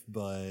safe.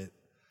 But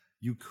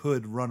you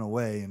could run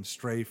away and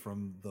stray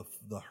from the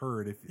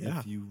herd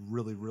if you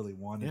really, really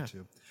wanted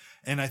to.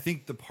 And I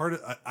think the part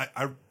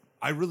of,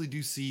 I really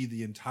do see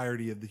the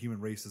entirety of the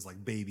human race as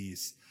like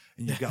babies.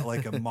 And you've got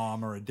like a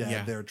mom or a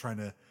dad there trying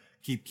to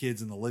keep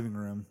kids in the living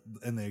room,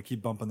 and they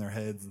keep bumping their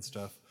heads and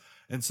stuff.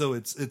 And so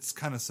it's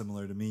kind of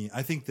similar to me.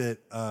 I think that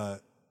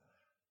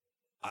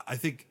I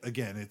think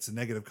again it's a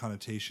negative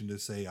connotation to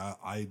say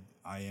I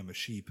am a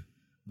sheep,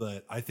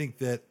 but I think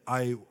that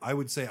I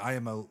would say I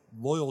am a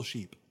loyal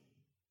sheep.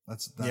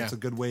 That's a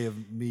good way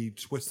of me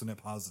twisting it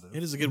positive.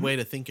 It is a good way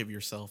to think of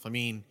yourself. I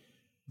mean,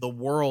 the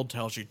world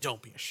tells you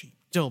don't be a sheep.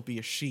 Don't be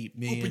a sheep,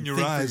 man. Open your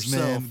eyes,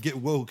 man. Get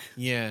woke.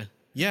 Yeah.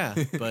 Yeah,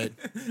 but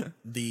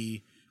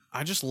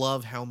I just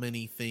love how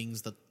many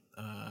things that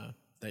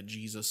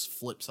Jesus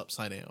flips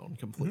upside down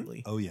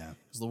completely. Oh yeah,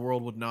 because the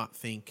world would not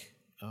think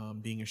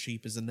being a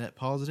sheep is a net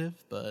positive,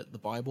 but the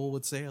Bible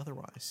would say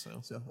otherwise.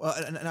 So well,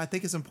 and I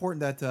think it's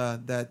important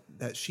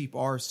that sheep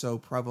are so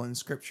prevalent in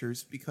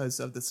scriptures because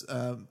of this.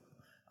 And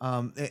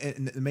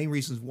the main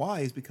reasons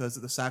why is because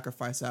of the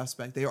sacrifice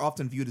aspect. They are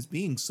often viewed as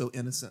being so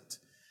innocent.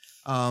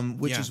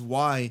 Which is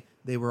why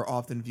they were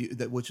often viewed.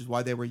 Which is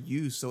why they were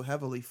used so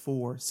heavily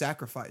for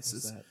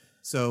sacrifices.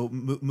 So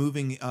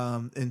moving,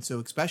 and so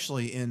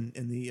especially in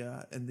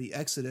the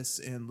Exodus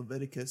and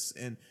Leviticus,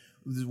 and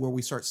this is where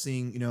we start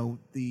seeing, at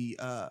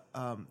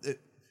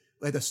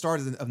the start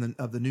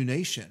of the new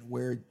nation,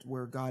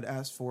 where God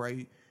asked for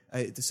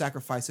to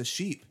sacrifice a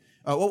sheep.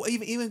 Well,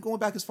 even going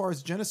back as far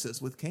as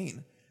Genesis with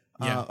Cain,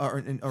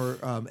 or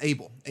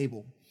Abel.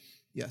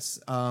 Yes,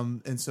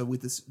 and so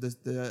with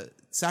the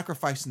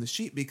sacrificing the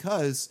sheep,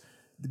 because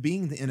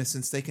being the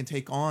innocents, they can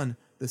take on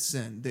the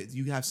sin. That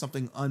you have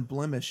something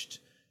unblemished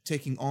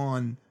taking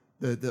on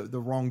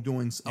the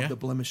wrongdoings of the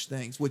blemished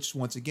things, which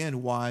once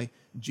again why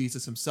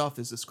Jesus himself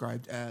is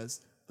described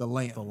as the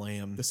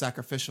lamb, the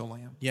sacrificial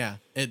lamb. Yeah,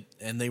 and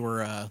they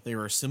were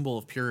a symbol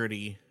of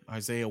purity.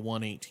 Isaiah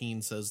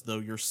 1:18 says, "Though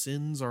your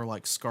sins are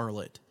like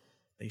scarlet,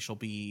 they shall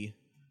be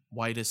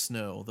white as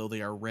snow. Though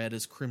they are red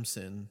as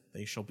crimson,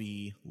 they shall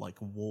be like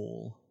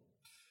wool."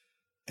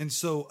 And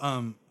so,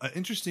 an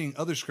interesting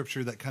other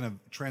scripture that kind of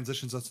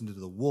transitions us into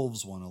the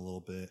wolves one a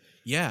little bit.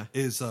 Yeah.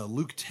 Is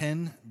Luke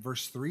 10,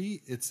 verse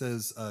 3. It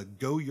says,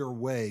 "Go your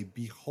way.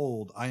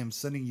 Behold, I am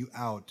sending you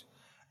out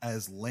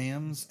as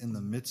lambs in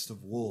the midst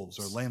of wolves,"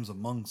 or lambs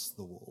amongst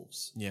the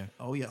wolves. Yeah.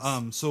 Oh, yes.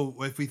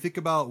 So if we think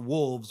about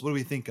wolves, what do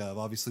we think of?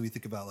 Obviously, we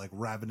think about like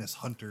ravenous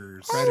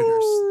hunters.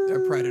 Predators.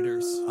 They're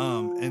predators.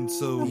 And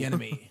so the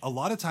enemy. A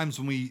lot of times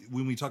when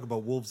we talk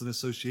about wolves in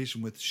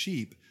association with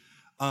sheep,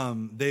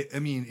 and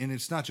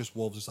it's not just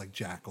wolves, it's like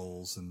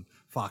jackals and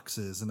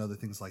foxes and other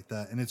things like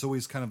that. And it's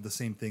always kind of the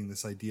same thing,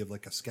 this idea of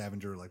like a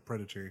scavenger, like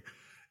predator.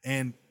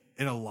 And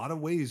in a lot of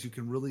ways, you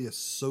can really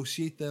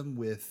associate them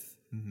with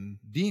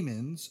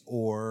demons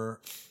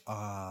or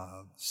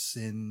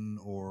sin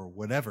or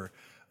whatever,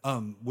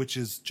 which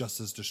is just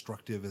as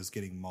destructive as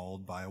getting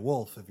mauled by a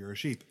wolf if you're a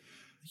sheep.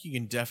 You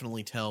can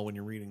definitely tell when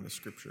you're reading the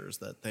scriptures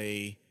that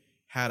they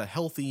had a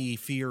healthy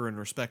fear and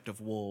respect of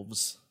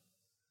wolves.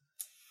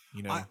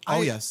 You know,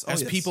 yes.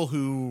 People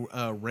who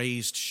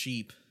raised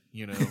sheep,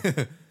 you know.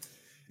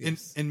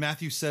 In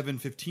Matthew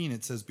 7:15,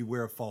 it says,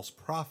 "Beware of false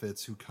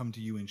prophets who come to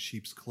you in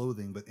sheep's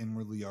clothing, but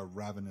inwardly are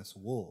ravenous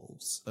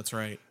wolves." That's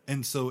right.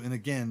 And so, and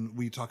again,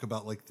 we talk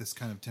about like this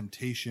kind of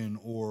temptation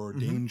or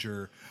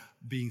danger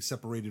being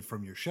separated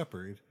from your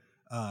shepherd.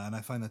 And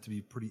I find that to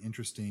be pretty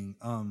interesting.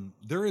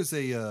 There is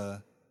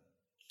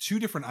two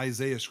different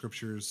Isaiah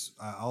scriptures.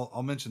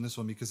 I'll mention this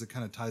one because it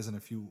kind of ties in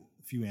a few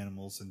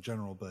animals in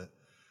general, but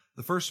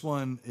the first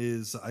one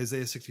is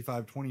Isaiah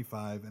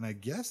 65:25, and I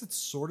guess it's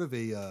sort of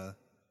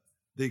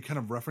they kind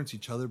of reference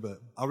each other, but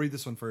I'll read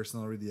this one first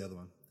and I'll read the other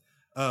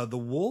one. "The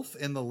wolf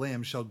and the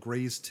lamb shall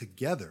graze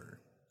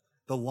together.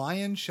 The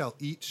lion shall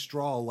eat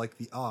straw like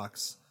the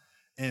ox,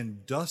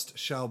 and dust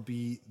shall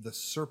be the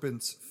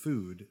serpent's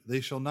food. They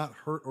shall not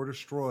hurt or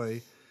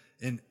destroy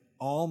in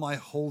all my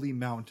holy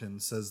mountain,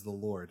 says the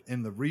Lord."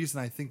 And the reason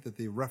I think that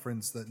they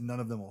reference that none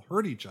of them will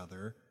hurt each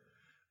other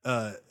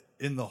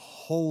in the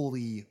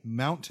holy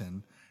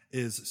mountain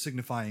is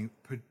signifying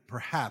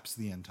perhaps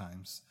the end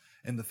times.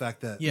 And the fact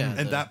that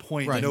at that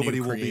point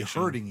nobody will be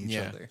hurting each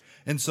other.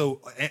 And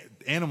so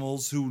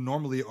animals who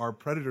normally are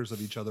predators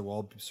of each other will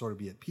all sort of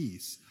be at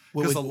peace.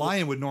 Because a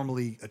lion would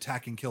normally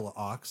attack and kill an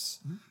ox.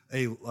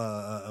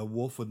 A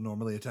wolf would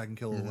normally attack and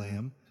kill a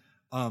lamb.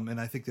 And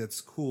I think that's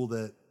cool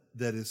that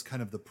is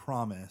kind of the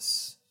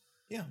promise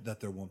that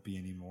there won't be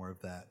any more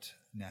of that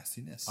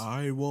nastiness.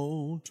 I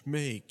won't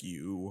make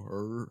you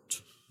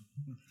hurt.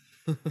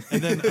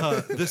 And then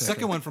the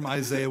second one from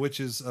Isaiah,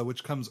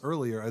 which comes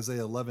earlier,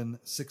 Isaiah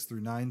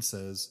 11:6-9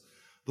 says,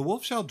 "The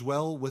wolf shall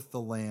dwell with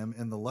the lamb,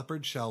 and the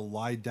leopard shall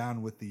lie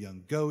down with the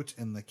young goat,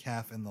 and the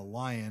calf and the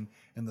lion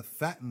and the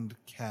fattened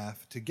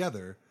calf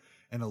together,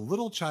 and a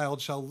little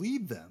child shall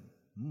lead them."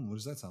 What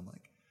does that sound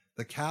like?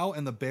 "The cow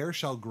and the bear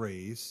shall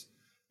graze,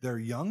 their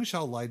young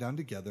shall lie down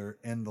together,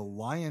 and the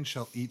lion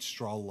shall eat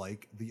straw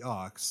like the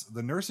ox.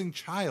 The nursing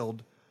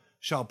child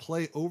shall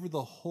play over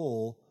the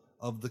hole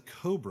of the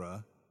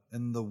cobra,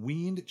 and the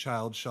weaned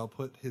child shall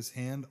put his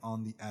hand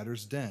on the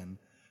adder's den.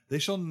 They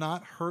shall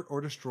not hurt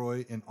or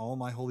destroy in all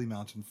my holy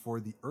mountain,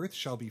 for the earth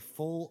shall be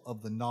full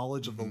of the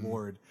knowledge of the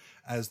Lord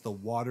as the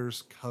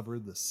waters cover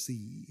the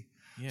sea."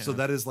 Yeah. So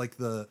that is like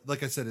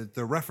I said,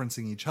 they're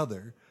referencing each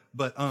other.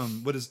 But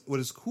what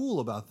is cool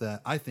about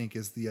that, I think,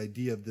 is the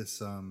idea of this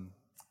the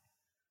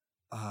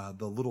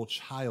little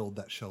child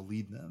that shall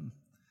lead them.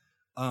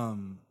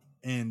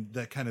 And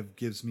that kind of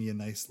gives me a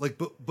nice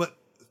but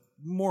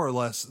more or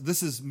less,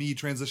 this is me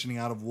transitioning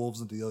out of wolves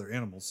into the other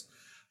animals.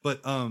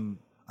 But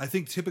I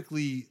think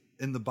typically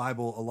in the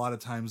Bible, a lot of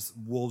times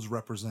wolves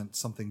represent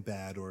something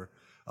bad, or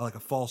like a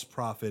false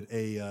prophet,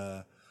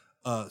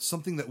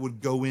 something that would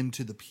go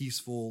into the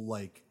peaceful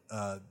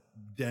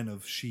den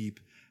of sheep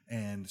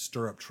and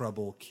stir up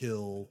trouble,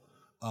 kill,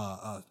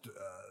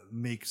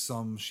 make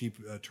some sheep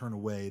turn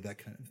away, that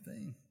kind of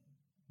thing.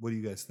 What do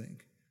you guys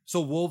think? So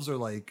wolves are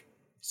like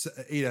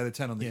 8 out of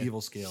 10 on the evil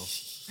scale.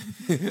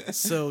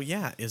 So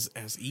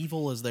as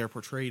evil as they're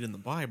portrayed in the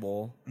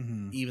Bible,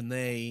 even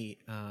they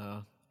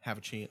have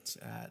a chance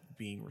at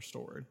being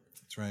restored.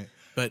 That's right.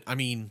 But I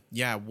mean,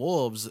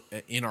 wolves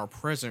in our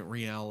present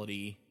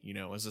reality,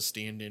 as a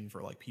stand-in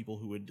for like people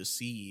who would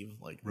deceive,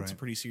 it's a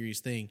pretty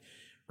serious thing.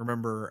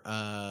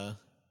 Remember,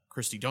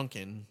 Christy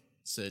Duncan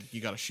said you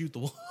got to shoot the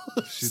wolves.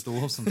 Shoot the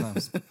wolves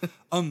sometimes.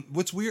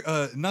 What's weird,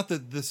 not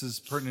that this is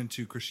pertinent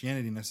to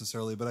Christianity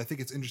necessarily, but I think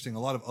it's interesting. A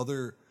lot of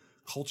other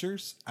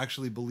cultures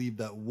actually believe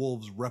that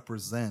wolves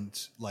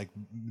represent like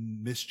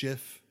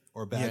mischief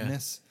or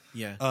badness.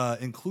 Yeah.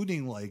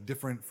 Including like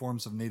different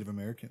forms of Native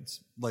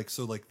Americans. I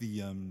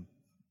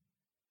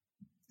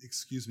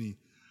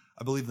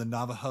believe the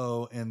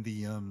Navajo and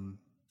the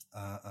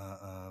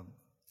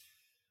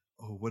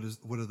what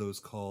are those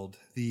called?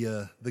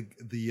 The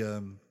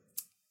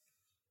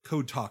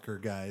code talker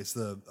guys,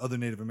 the other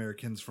Native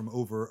Americans from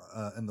over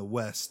in the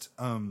West.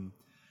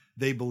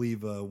 They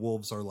believe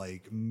wolves are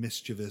like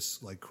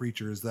mischievous like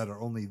creatures that are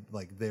only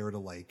like there to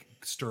like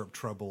stir up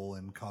trouble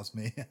and cause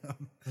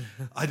mayhem.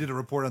 I did a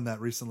report on that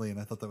recently, and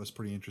I thought that was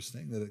pretty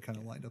interesting that it kind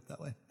of lined up that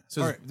way.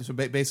 So,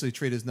 basically,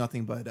 treat as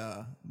nothing but.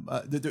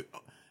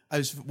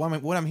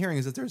 What I'm hearing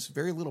is that there's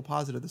very little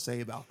positive to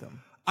say about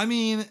them. I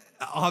mean,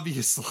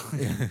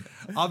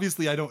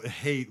 obviously, I don't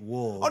hate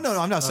wolves. Oh no,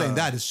 I'm not saying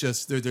that. It's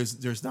just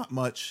there's not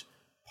much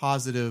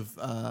positive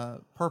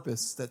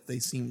purpose that they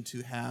seem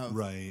to have,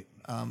 right?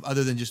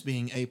 Other than just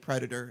being a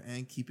predator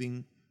and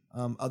keeping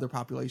other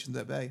populations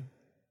at bay.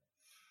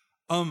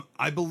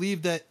 I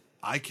believe that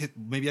I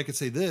could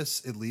say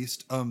this at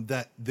least,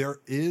 that there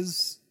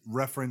is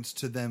reference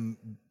to them.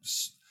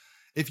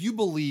 If you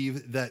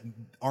believe that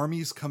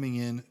armies coming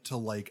in to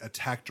like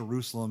attack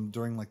Jerusalem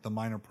during like the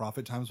minor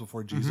prophet times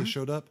before Jesus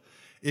showed up,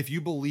 if you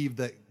believe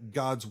that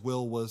God's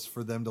will was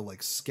for them to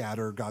like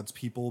scatter God's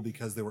people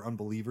because they were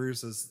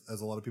unbelievers, as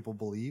a lot of people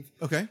believe,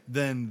 okay,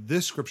 then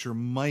this scripture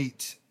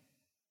might,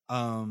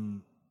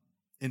 in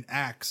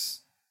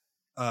Acts,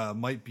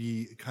 might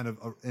be kind of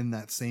in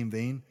that same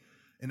vein.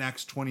 In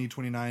Acts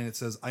 20:29, it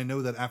says, "I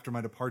know that after my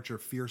departure,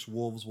 fierce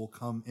wolves will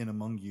come in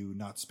among you,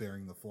 not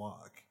sparing the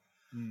flock."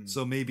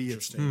 So maybe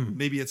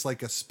it's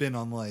like a spin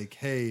on like,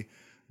 hey,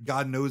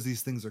 God knows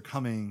these things are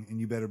coming, and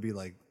you better be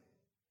like,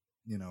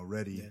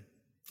 ready. Yeah.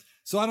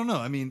 So I don't know.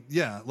 I mean,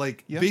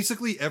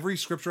 basically every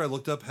scripture I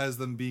looked up has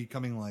them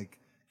becoming like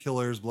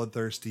killers,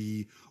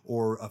 bloodthirsty,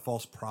 or a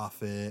false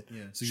prophet.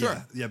 Yeah. So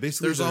sure. Yeah.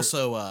 Basically, there's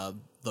also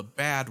the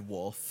Bad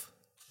Wolf.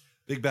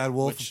 Big Bad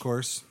Wolf, of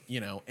course.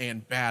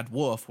 And Bad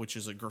Wolf, which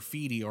is a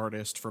graffiti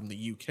artist from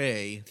the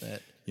UK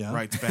that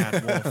writes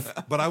Bad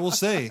Wolf. But I will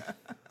say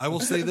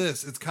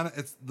this: it's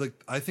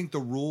like I think the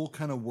rule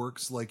kind of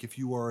works like if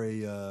you are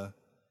a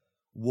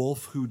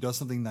wolf who does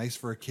something nice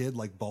for a kid,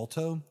 like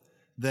Balto,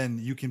 then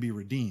you can be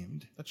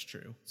redeemed. That's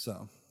true.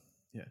 So,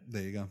 yeah,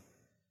 there you go.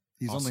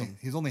 He's awesome.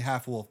 he's only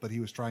half wolf, but he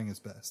was trying his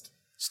best.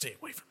 Stay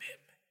away from him.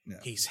 Yeah.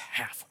 He's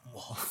half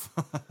wolf.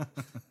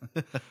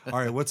 All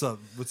right, what's up?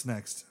 What's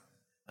next?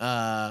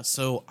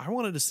 So I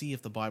wanted to see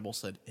if the Bible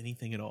said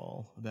anything at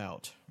all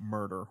about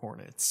murder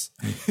hornets.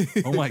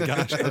 Oh my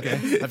gosh.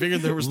 Okay. I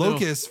figured there was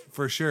locusts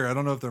for sure. I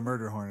don't know if they're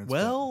murder hornets.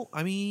 Well,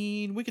 I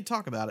mean, we could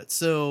talk about it.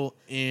 So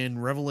in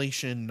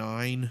Revelation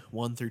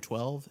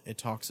 9:1-12, it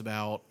talks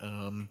about,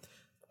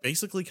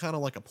 basically kind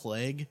of like a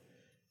plague.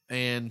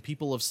 And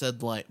people have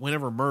said like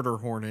whenever murder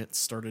hornets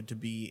started to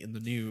be in the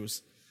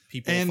news,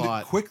 people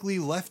thought quickly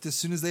left as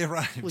soon as they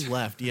arrived. Quickly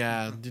left,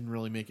 yeah. Didn't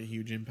really make a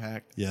huge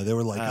impact. Yeah, they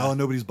were like, "Oh,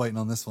 nobody's biting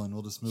on this one.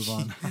 We'll just move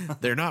on."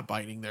 They're not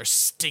biting; they're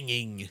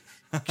stinging.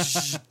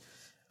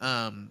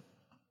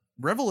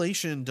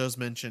 Revelation does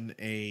mention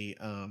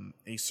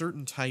a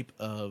certain type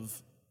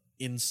of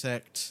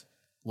insect,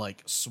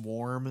 like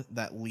swarm,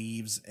 that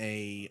leaves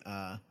a.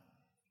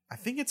 I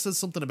think it says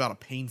something about a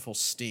painful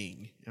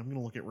sting. I'm going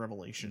to look at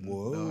Revelation.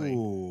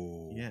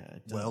 Whoa. 9. Yeah,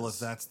 it does. Well, if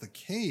that's the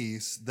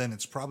case, then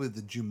it's probably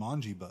the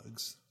Jumanji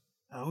bugs.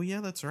 Oh,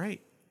 yeah, that's right.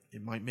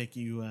 It might make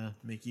you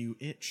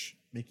itch,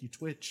 make you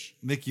twitch.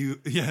 Make you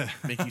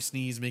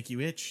sneeze, make you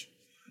itch.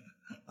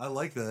 I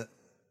like that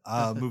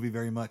movie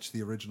very much,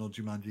 the original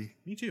Jumanji.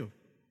 Me too.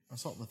 I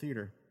saw it in the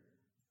theater.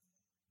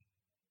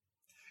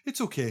 It's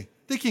okay.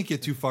 They can't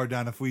get too far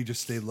down if we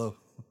just stay low.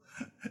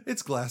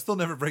 It's glass. They'll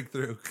never break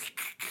through.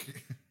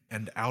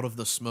 And out of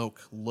the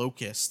smoke,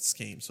 locusts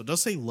came. So it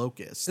does say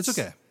locusts. It's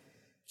okay.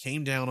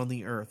 Came down on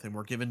the earth and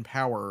were given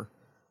power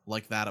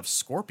like that of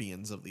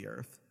scorpions of the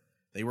earth.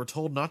 They were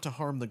told not to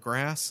harm the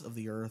grass of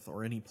the earth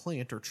or any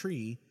plant or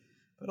tree,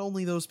 but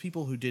only those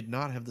people who did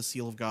not have the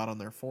seal of God on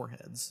their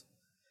foreheads.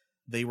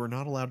 They were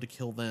not allowed to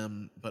kill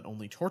them, but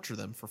only torture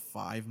them for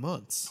 5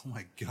 months. Oh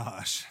my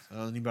gosh.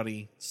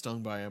 Anybody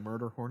stung by a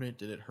murder hornet?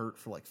 Did it hurt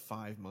for like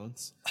 5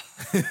 months?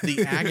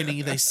 The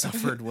agony they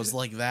suffered was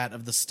like that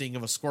of the sting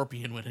of a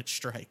scorpion when it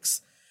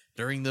strikes.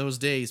 During those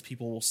days,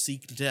 people will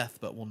seek death,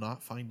 but will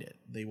not find it.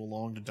 They will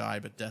long to die,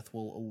 but death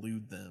will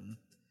elude them.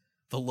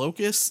 The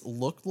locusts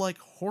looked like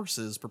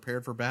horses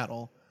prepared for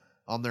battle.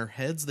 On their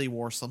heads, they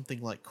wore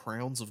something like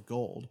crowns of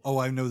gold. Oh,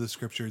 I know the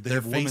scripture. They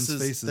have women's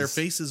faces. Their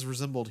faces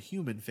resembled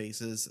human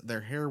faces.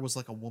 Their hair was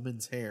like a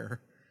woman's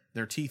hair.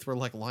 Their teeth were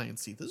like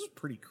lion's teeth. This is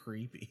pretty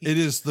creepy. It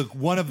is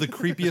one of the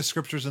creepiest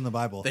scriptures in the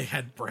Bible. They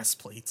had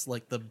breastplates,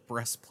 like the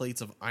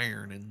breastplates of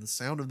iron, and the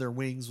sound of their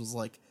wings was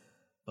like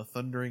the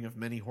thundering of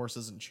many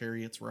horses and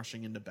chariots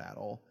rushing into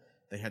battle.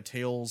 They had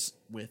tails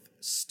with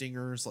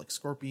stingers like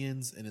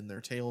scorpions, and in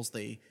their tails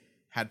they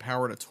had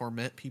power to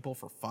torment people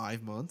for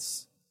 5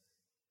 months.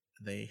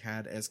 They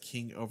had as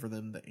king over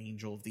them the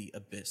angel of the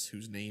abyss,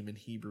 whose name in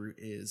Hebrew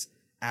is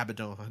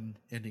Abaddon,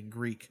 and in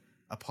Greek,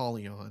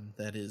 Apollyon,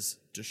 that is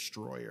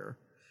destroyer.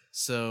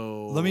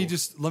 So let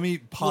me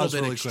pause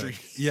really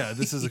quick. Yeah,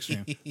 this is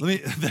extreme.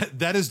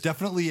 That is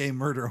definitely a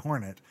murder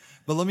hornet.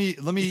 But let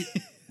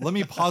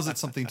me posit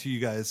something to you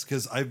guys,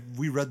 because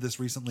we read this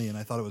recently and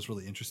I thought it was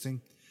really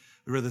interesting.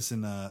 We read this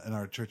in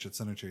our church at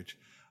Center Church.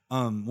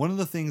 One of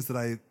the things that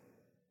I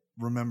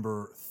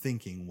remember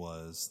thinking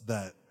was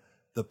that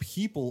the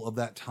people of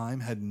that time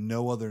had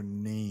no other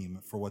name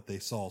for what they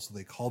saw, so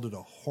they called it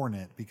a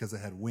hornet because it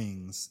had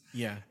wings.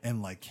 Yeah.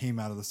 And like came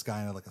out of the sky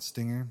and had like a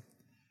stinger.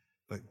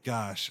 But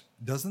gosh,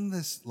 doesn't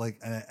this like?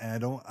 And I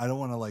don't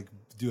want to like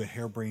do a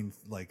harebrained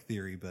like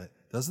theory, but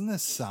doesn't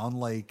this sound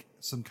like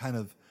some kind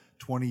of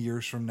 20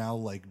 years from now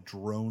like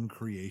drone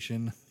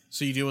creation?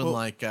 So you doing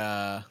like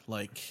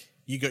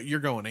you're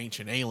going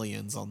ancient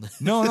aliens on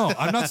this? No,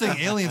 I'm not saying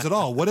aliens at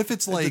all. What if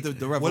it's like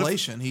the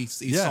Revelation? He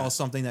saw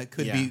something that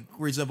could be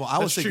reasonable. I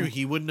was thinking true.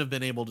 He wouldn't have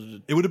been able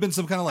to. It would have been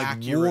some kind of like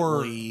war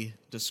accurately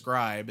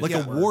describe, like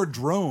a war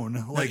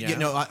drone. Like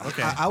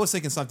I was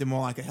thinking something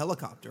more like a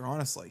helicopter.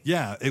 Honestly,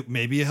 yeah, it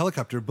may be a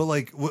helicopter, but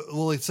like,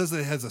 well, it says that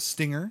it has a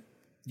stinger.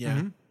 Yeah.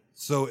 Mm-hmm.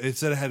 So it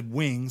said it had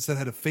wings, that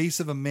had a face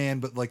of a man,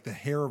 but like the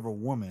hair of a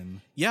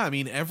woman. Yeah, I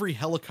mean, every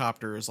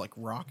helicopter is like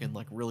rocking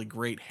like really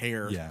great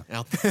hair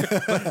out there.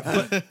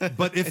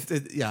 but if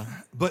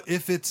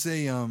it's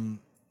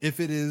if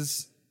it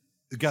is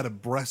got a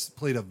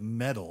breastplate of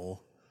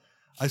metal,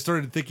 I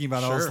started thinking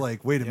about it. I was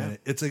like, wait a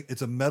minute.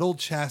 It's a metal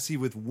chassis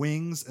with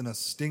wings and a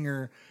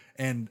stinger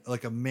and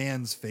like a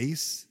man's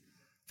face.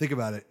 Think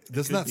about it.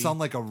 Doesn't that sound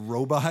like a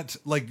robot,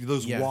 like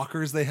those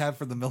walkers they have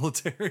for the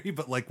military,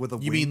 but like with a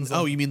wings?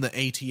 You mean the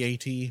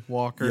AT-AT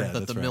walker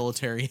that the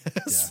military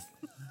has?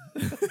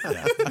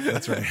 Yeah,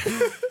 that's right.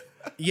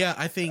 Yeah,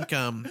 I think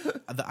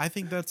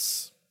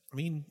that's. I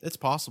mean, it's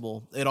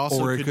possible. It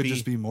also or it could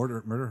just be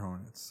murder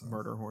hornets.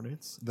 Murder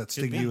hornets that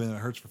sting you and it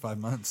hurts for 5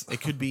 months.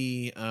 It could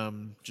be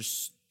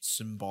just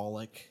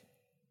symbolic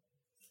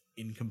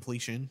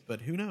incompletion,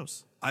 but who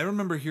knows? I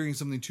remember hearing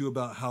something too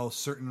about how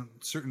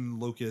certain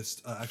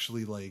locusts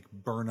actually like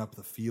burn up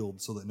the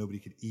field so that nobody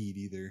could eat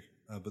either.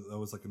 But that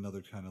was like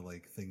another kind of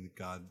like thing that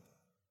God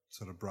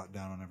sort of brought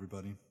down on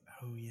everybody.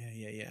 Oh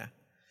yeah.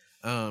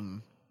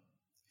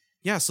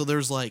 Yeah. So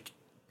there's like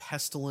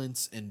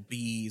pestilence and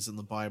bees in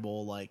the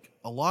Bible. Like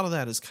a lot of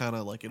that is kind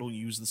of like it'll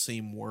use the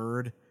same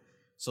word,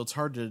 so it's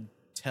hard to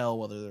tell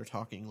whether they're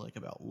talking like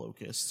about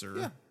locusts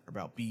or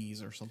about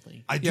bees or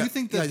something. I do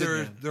think that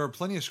there are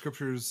plenty of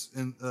scriptures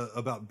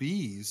about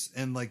bees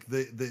and like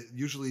the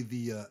usually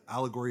the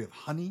allegory of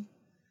honey.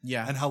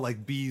 Yeah. And how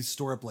like bees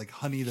store up like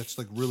honey that's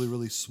like really,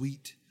 really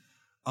sweet.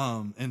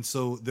 And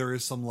so there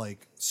is some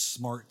like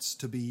smarts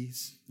to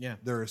bees. Yeah.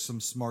 There are some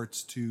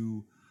smarts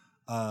to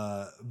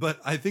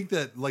but I think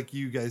that like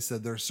you guys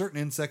said, there are certain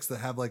insects that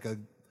have like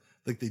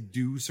they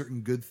do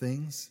certain good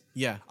things.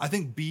 Yeah. I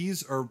think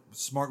bees are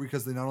smart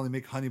because they not only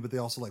make honey, but they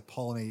also like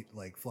pollinate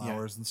like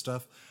flowers and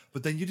stuff.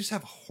 But then you just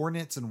have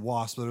hornets and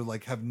wasps that are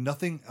like have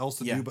nothing else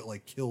to do but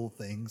like kill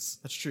things.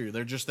 That's true.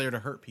 They're just there to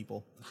hurt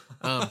people.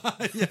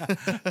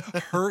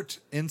 Hurt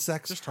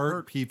insects, just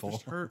hurt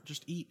people.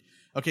 Just eat.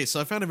 Okay, so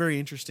I found it very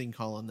interesting,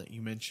 Colin, that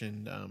you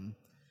mentioned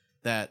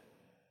that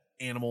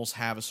animals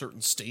have a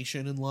certain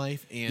station in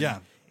life,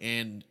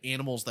 and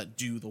animals that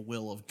do the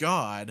will of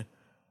God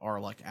are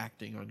like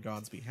acting on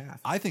God's behalf.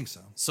 I think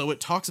so. So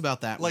it talks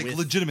about that like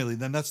legitimately.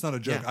 Then that's not a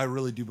joke. I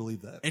really do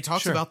believe that. It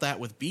talks about that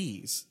with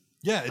bees.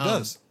 Yeah, it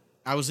does.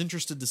 I was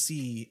interested to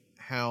see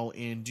how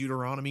in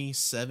Deuteronomy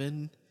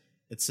 7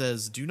 it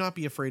says, "Do not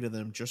be afraid of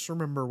them. Just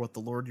remember what the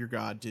Lord your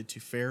God did to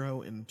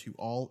Pharaoh and to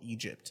all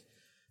Egypt.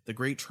 The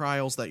great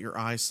trials that your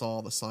eyes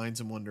saw, the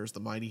signs and wonders, the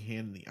mighty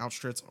hand and the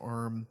outstretched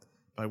arm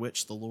by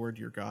which the Lord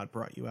your God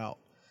brought you out.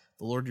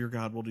 The Lord your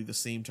God will do the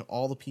same to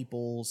all the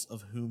peoples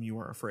of whom you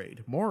are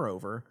afraid.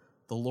 Moreover,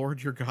 the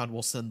Lord your God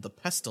will send the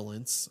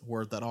pestilence,"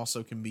 word that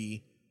also can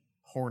be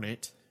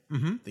hornet.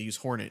 Mm-hmm. They use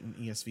hornet in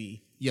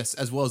ESV. Yes,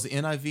 as well as the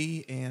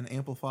NIV and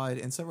Amplified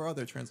and several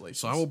other translations.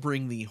 "So I will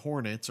bring the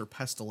hornets or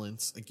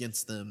pestilence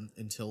against them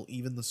until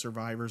even the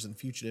survivors and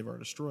fugitive are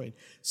destroyed."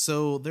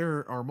 So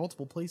there are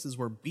multiple places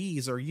where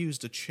bees are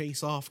used to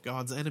chase off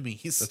God's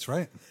enemies. That's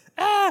right.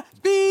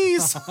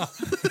 Bees!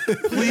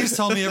 Please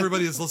tell me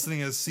everybody that's listening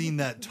has seen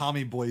that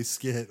Tommy Boy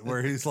skit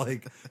where he's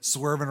like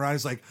swerving around.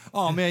 He's like,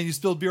 "Oh man, you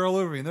spilled beer all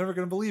over me. They're never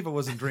going to believe I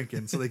wasn't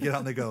drinking." So they get out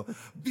and they go,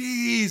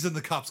 "Bees!" And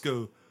the cops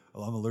go,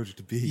 "Oh, I'm allergic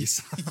to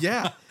bees."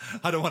 Yeah.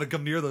 I don't want to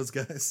come near those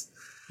guys.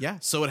 Yeah.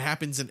 So it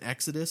happens in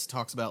Exodus,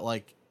 talks about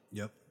like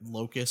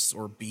locusts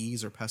or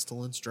bees or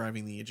pestilence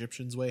driving the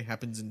Egyptians away.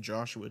 Happens in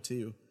Joshua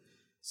too.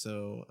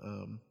 So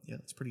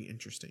it's pretty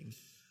interesting.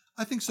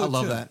 I think so. I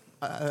love that.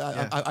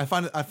 I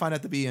find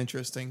it to be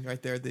interesting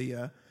right there.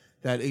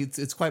 That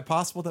it's quite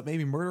possible that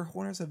maybe murder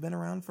hornets have been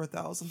around for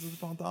thousands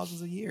upon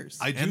thousands of years.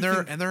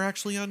 They're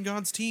actually on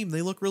God's team.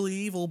 They look really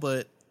evil,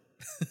 but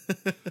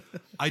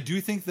I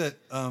do think that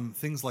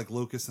things like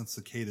locusts and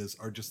cicadas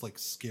are just like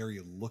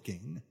scary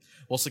looking.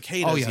 Well,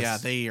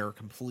 cicadas, they are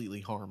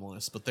completely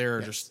harmless, but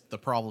they're just the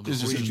problem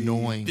is just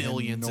annoying.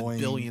 Billions and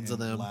billions of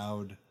them.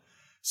 Loud.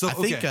 So I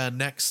think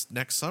next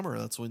summer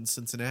that's when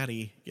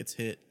Cincinnati gets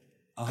hit.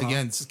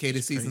 Again,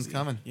 cicada season's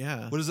coming.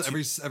 Yeah. What is it?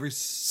 Every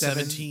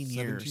 17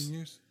 years. 17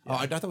 years? Oh,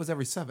 I thought it was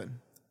every 7.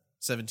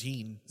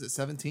 17. Is it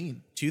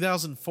 17?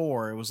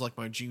 2004. It was like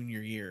my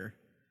junior year.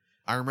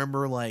 I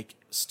remember like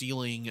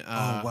stealing.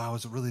 Oh wow,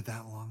 was it really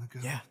that long ago?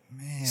 Yeah,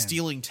 man.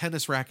 Stealing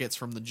tennis rackets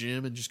from the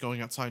gym and just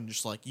going outside and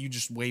just like you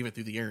just wave it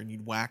through the air and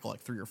you'd whack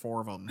like 3 or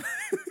 4 of them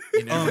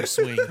in every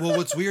swing. Well,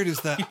 what's weird is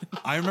that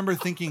I remember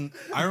thinking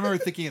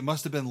it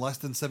must have been less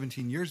than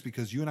 17 years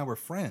because you and I were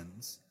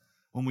friends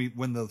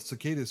when the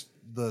cicadas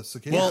Well,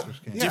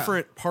 came. Yeah.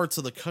 different parts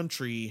of the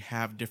country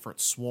have different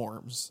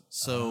swarms.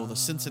 So the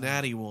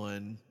Cincinnati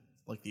one,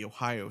 like the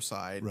Ohio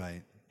side,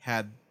 Right.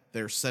 had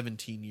their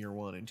 17-year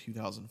one in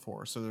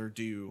 2004. So they're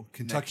due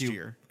Kentucky next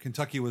year.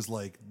 Kentucky was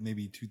like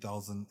maybe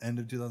 2000, end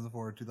of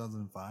 2004 or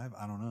 2005.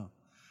 I don't know.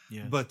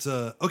 Yeah. But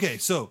okay,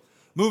 so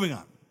moving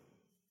on.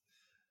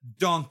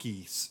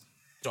 Donkeys.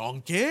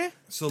 Donkey?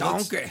 So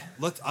Donkey.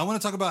 let's I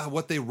want to talk about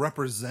what they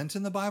represent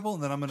in the Bible,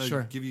 and then I'm going to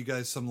Sure. give you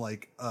guys some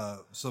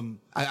some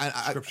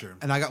scripture.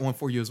 And I got one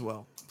for you as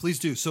well. Please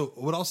do. So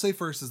what I'll say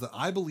first is that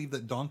I believe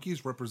that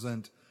donkeys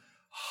represent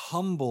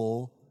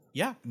humble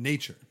Yeah.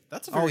 nature.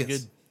 That's a very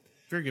yes.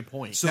 very good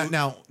point. So-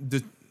 Now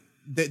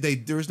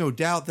there's no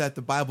doubt that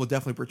the Bible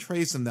definitely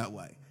portrays them that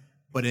way.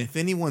 But if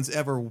anyone's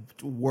ever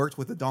worked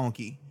with a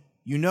donkey,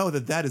 you know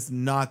that is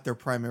not their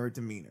primary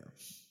demeanor.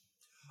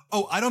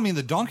 Oh, I don't mean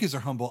the donkeys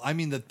are humble. I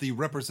mean that the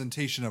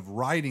representation of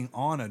riding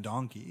on a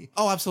donkey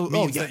Oh, absolutely.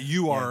 means yeah. that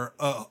you are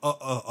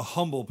a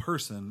humble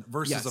person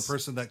versus Yes. a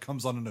person that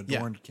comes on an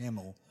adorned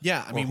camel.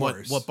 yeah, I or mean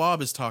horse. what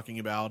Bob is talking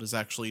about is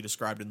actually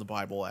described in the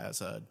Bible as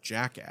a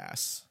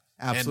jackass.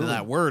 Absolutely. And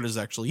that word is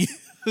actually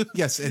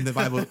Yes, in the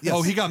Bible. Yes.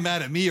 Oh, he got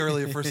mad at me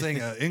earlier for saying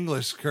an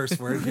English curse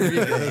word. Here he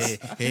is.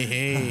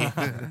 hey.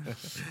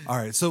 All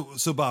right, so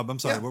Bob, I'm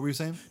sorry. Yeah. What were you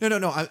saying? No.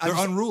 They're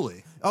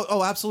unruly.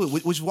 Oh, absolutely.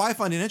 Which is why I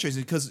find it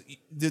interesting because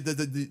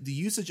the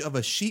usage of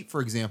a sheep,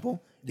 for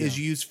example, is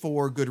used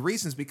for good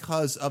reasons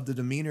because of the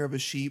demeanor of a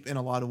sheep in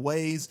a lot of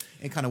ways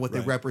and kind of what they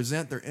Right.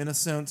 represent, their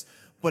innocence.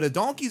 But a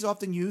donkey is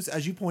often used,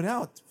 as you point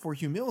out, for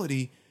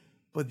humility.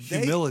 But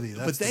Humility,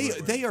 that's But the right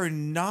word. they are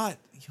not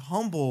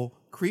humble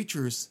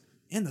creatures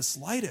in the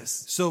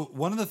slightest. So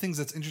one of the things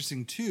that's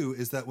interesting too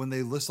is that when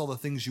they list all the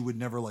things you would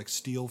never like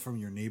steal from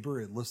your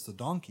neighbor, it lists a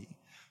donkey.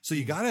 So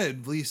you gotta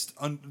at least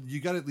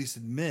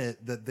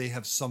admit that they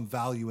have some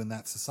value in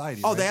that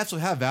society. Oh, right? they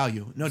absolutely have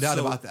value, no doubt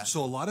about that.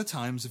 So a lot of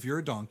times, if you're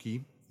a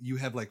donkey, you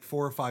have like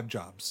 4 or 5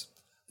 jobs.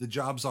 The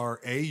jobs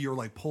are you're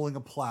like pulling a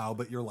plow,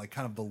 but you're like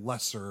kind of the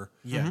lesser.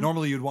 Yeah.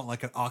 Normally, you'd want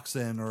like an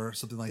oxen or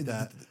something like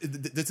that.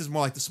 This is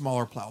more like the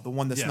smaller plow, the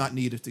one that's Yeah. not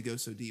needed to go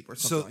so deep or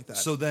something like that.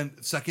 So then,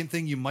 second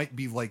thing, you might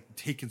be like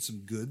taking some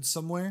goods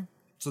somewhere.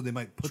 So they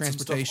might put some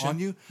stuff Transportation. on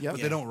you, Yep. but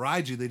Yeah. they don't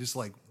ride you. They just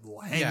like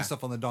hang Yeah.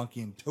 stuff on the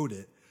donkey and tote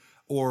it,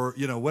 or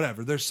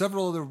whatever. There's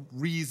several other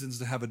reasons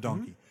to have a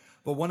donkey,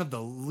 but one of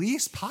the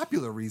least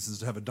popular reasons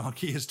to have a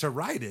donkey is to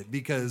ride it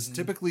because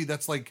typically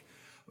that's like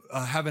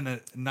having a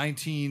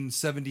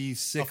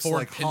 1976 A Ford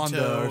like Honda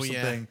Pinto, or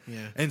yeah, something,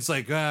 yeah. and it's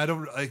like I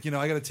don't, I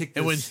got to take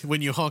this. And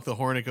when you honk the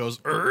horn, it goes.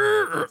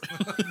 "Rrr."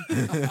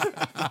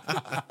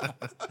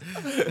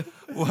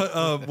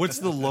 What's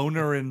the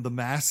loner in The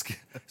Mask?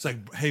 It's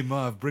like, hey,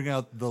 Mav, bring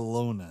out the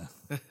Lona.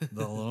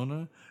 The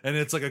Lona? And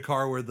it's like a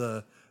car where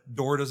the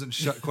door doesn't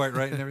shut quite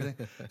right and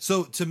everything.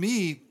 So to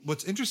me,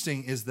 what's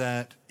interesting is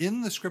that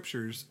in the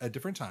scriptures at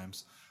different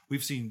times,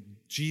 we've seen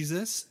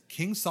Jesus,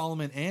 King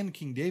Solomon, and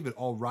King David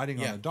all riding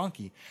on Yeah. a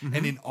donkey.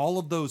 And in all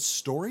of those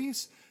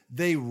stories,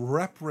 they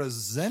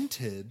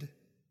represented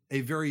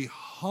a very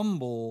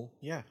humble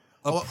Yeah.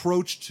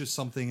 approach to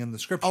something in the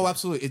scripture. Oh,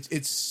 absolutely.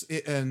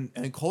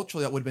 And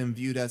culturally that would have been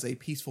viewed as a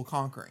peaceful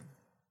conquering.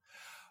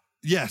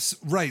 Yes,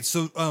 right.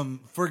 So,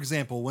 for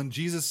example, when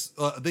Jesus,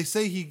 they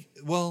say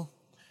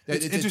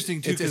it's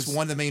interesting too It's because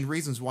one of the main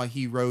reasons why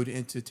he rode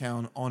into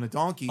town on a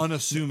donkey.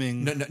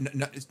 unassuming.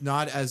 No, it's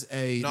not as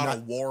a Not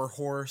a war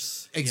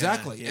horse.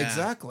 exactly, Yeah.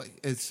 exactly.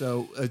 It's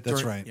so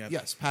during, right. Yep.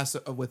 Yes, past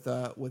with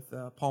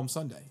Palm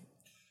Sunday.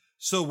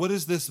 So, what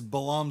is this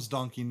Balaam's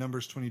donkey?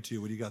 Numbers 22.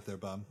 What do you got there,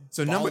 Bob?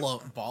 So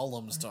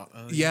Balaam's talk.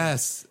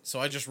 yes, So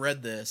I just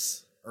read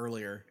this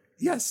earlier.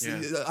 yes, Yeah.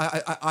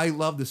 I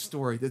love this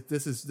story.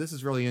 This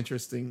is really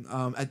interesting.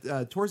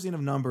 Towards the end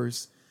of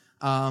Numbers,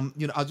 I'll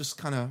just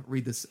kind of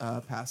read this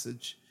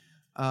passage.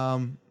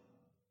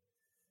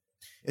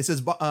 It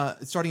says,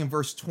 starting in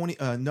verse 20,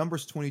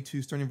 Numbers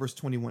 22, starting in verse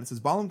 21. It says,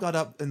 Balaam got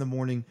up in the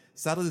morning,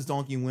 saddled his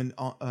donkey, and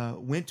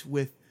went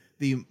with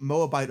the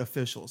Moabite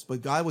officials.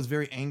 But God was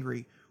very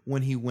angry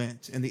when he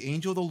went, and the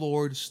angel of the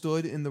Lord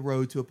stood in the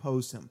road to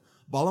oppose him.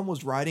 Balaam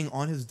was riding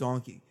on his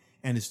donkey,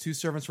 and his 2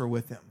 servants were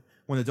with him.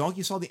 When the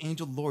donkey saw the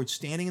angel of the Lord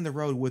standing in the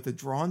road with a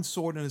drawn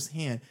sword in his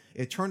hand,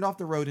 it turned off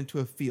the road into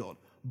a field.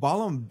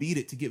 Balaam beat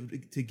it to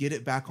get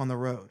it back on the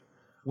road.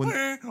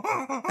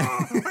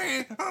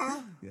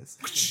 Yes.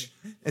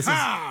 It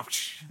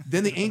says,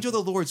 then the angel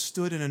of the Lord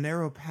stood in a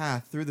narrow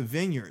path through the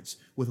vineyards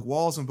with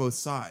walls on both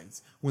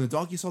sides. When the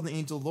donkey saw the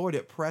angel of the Lord,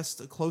 it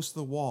pressed close to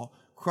the wall,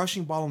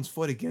 crushing Balaam's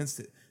foot against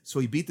it. So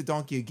he beat the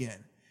donkey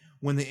again.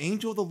 When the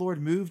angel of the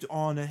Lord moved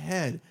on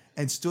ahead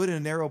and stood in a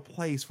narrow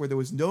place where there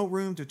was no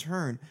room to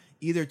turn,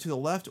 either to the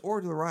left or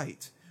to the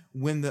right,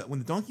 when the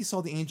donkey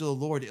saw the angel of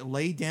the Lord, it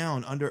lay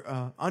down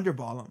under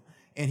Balaam,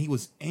 and he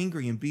was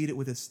angry and beat it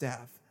with his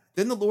staff.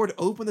 Then the Lord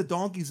opened the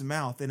donkey's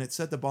mouth, and it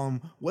said to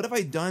Balaam, "What have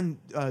I done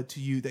to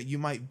you that you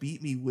might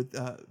beat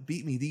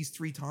me these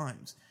 3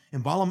 times?"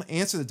 And Balaam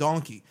answered the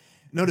donkey.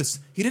 Notice,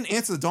 he didn't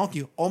answer the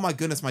donkey, "Oh my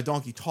goodness, my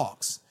donkey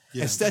talks."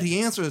 Yeah. Instead, he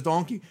answered the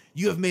donkey,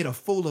 "You have made a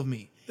fool of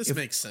me. This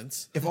makes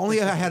sense. If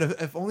only I had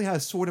a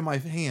sword in my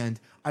hand,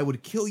 I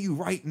would kill you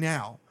right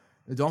now."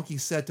 The donkey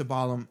said to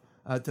Balaam,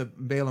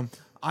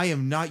 "I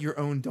am not your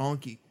own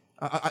donkey.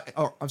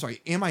 I'm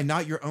sorry. Am I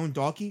not your own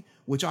donkey,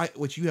 which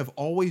you have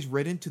always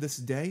ridden to this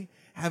day?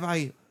 Have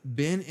I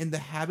been in the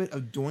habit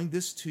of doing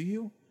this to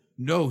you?"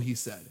 "No," he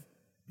said.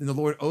 Then the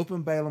Lord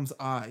opened Balaam's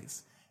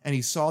eyes, and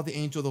he saw the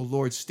angel of the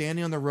Lord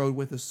standing on the road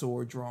with a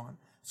sword drawn.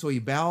 So he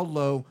bowed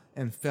low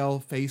and fell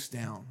face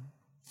down.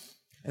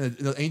 And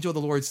the angel of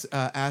the Lord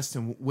asked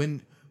him,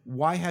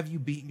 "Why have you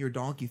beaten your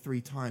donkey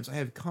 3 times? I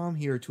have come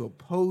here to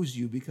oppose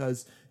you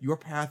because your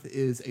path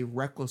is a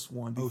reckless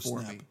one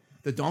before me.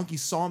 The donkey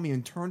saw me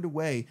and turned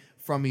away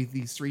from me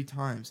these 3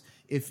 times.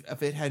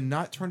 If it had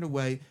not turned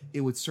away,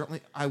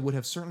 I would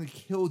have certainly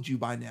killed you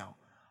by now.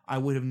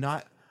 But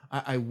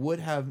I would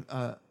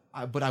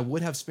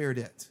have spared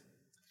it."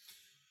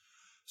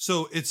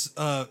 So it's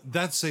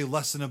that's a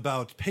lesson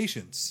about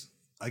patience,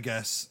 I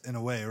guess, in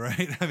a way,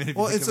 right? I mean,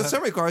 it's in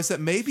some regards that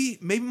maybe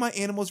my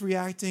animal's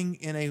reacting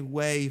in a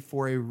way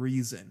for a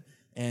reason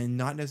and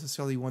not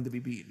necessarily one to be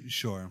beaten.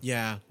 Sure.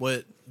 Yeah.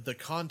 What the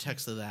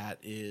context of that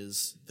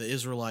is, the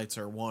Israelites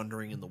are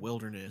wandering in the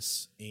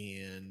wilderness,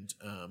 and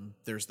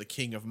there's the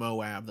king of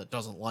Moab that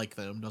doesn't like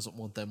them, doesn't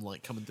want them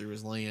like coming through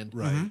his land.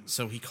 Right. Mm-hmm.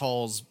 So he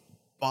calls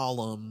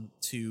Balaam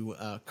to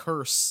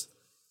curse,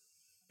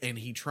 and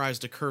he tries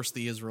to curse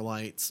the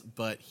Israelites,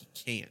 but he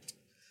can't.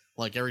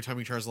 Like, every time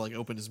he tries to like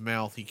open his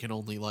mouth, he can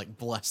only like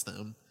bless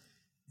them.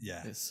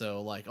 Yeah.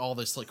 So like all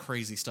this like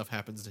crazy stuff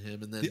happens to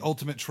him, and then The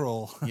ultimate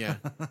troll. yeah.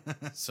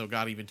 So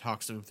God even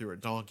talks to him through a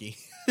donkey.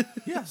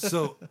 Yeah.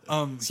 So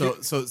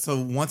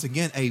So once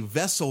again, a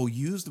vessel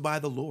used by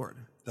the Lord.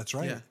 that's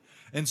right. Yeah.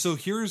 And so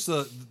here's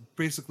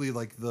basically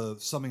like the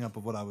summing up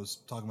of what I was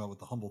talking about with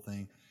the humble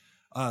thing.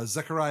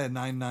 Zechariah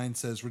 9:9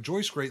 says,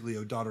 "Rejoice greatly,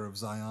 O daughter of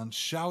Zion.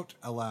 Shout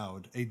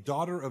aloud, O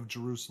daughter of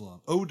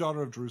Jerusalem.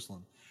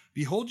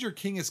 Behold, your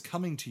king is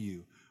coming to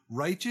you.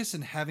 Righteous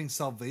and having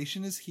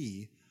salvation is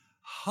he,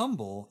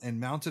 humble and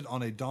mounted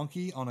on a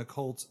donkey, on a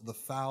colt, the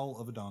foal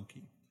of a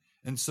donkey."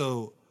 And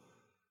so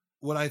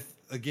what I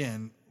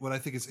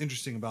think is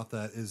interesting about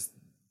that is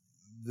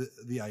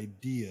the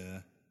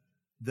idea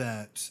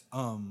that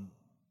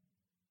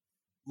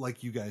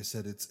like you guys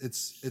said,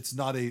 it's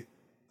not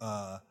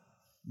a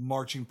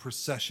marching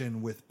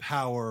procession with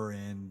power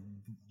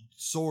and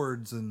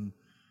swords, and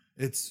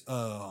it's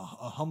a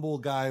humble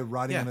guy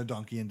riding on a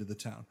donkey into the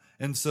town.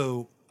 And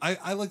so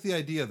I like the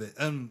idea of it.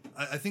 And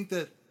I think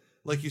that,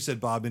 like you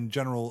said, Bob, in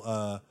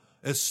general,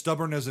 as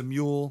stubborn as a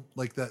mule,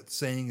 like that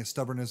saying, as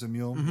stubborn as a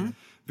mule,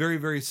 very,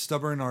 very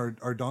stubborn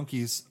are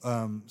donkeys.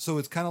 So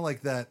it's kind of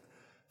like that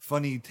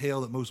funny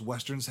tale that most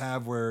Westerns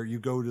have, where you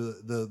go to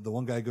the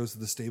one guy goes to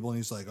the stable and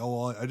he's like, "Oh,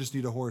 well, I just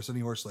need a horse." Any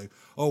horse, like,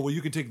 "Oh, well,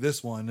 you can take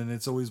this one." And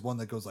it's always one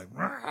that goes like,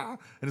 "Rah!"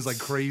 And is like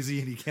crazy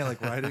and he can't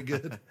like ride it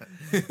good.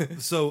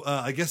 So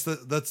I guess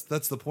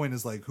that's the point,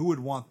 is like, who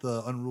would want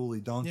the unruly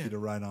donkey to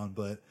ride on?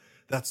 But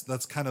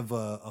that's kind of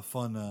a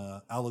fun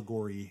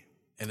allegory.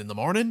 And in the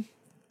morning,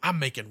 I'm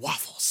making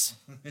waffles.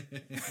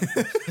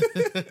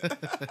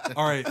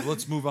 All right,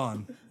 let's move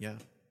on. Yeah.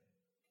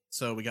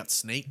 So we got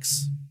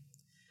snakes.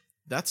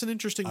 That's an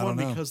interesting I one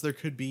don't know. because there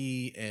could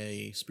be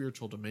a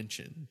spiritual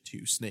dimension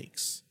to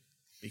snakes,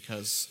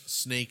 because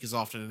snake is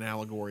often an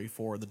allegory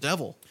for the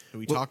devil, who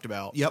we talked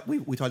about. Yep,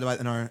 we talked about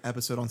it in our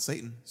episode on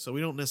Satan. So we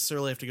don't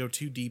necessarily have to go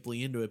too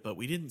deeply into it, but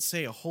we didn't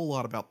say a whole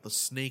lot about the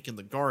snake in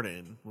the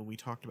garden when we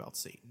talked about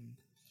Satan.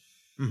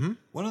 Mm-hmm.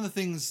 One of the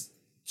things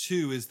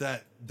too is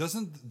that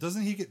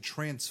doesn't he get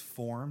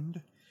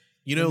transformed?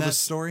 You know, in that the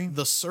story,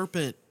 the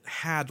serpent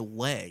had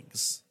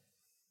legs.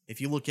 If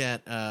you look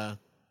at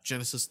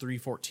Genesis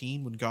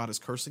 3:14, when God is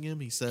cursing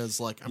him, he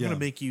says, like, "I'm going to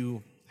make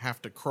you have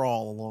to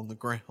crawl along the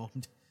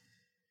ground."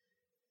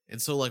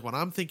 And so, like, when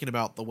I'm thinking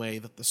about the way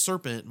that the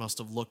serpent must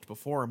have looked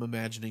before, I'm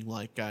imagining,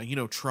 like,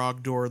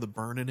 Trogdor the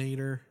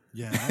Burninator.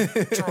 Yeah.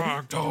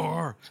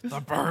 Trogdor the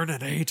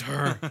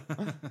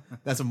Burninator.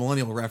 That's a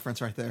millennial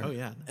reference right there. Oh,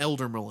 yeah.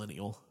 Elder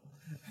millennial.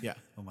 Yeah.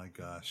 Oh my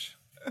gosh.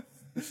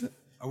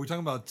 Are we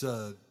talking about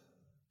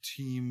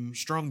Team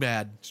Strong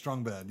Bad.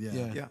 Strong Bad? Yeah.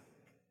 Yeah.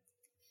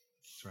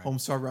 That's right.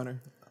 Homestar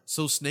Runner.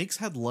 So snakes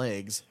had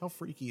legs. How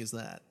freaky is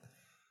that?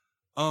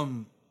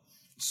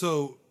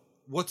 So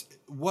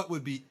what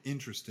would be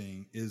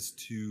interesting is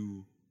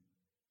to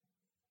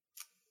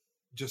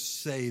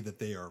just say that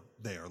they are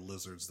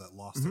lizards that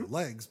lost their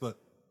legs,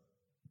 but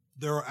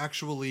there are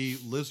actually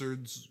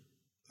lizards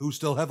who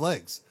still have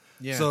legs.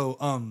 Yeah. So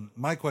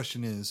my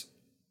question is,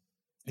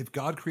 if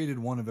God created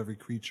one of every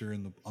creature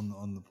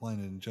on the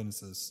planet in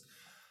Genesis,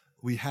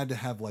 we had to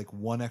have like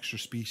one extra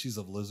species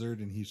of lizard,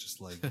 and he's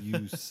just like,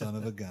 "You son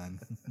of a gun.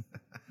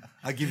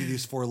 I give you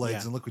these 4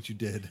 legs and look what you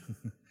did.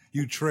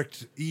 You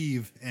tricked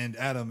Eve and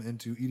Adam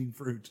into eating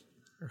fruit."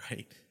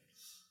 Right.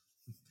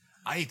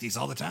 I eat these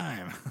all the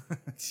time.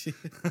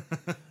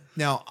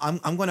 Now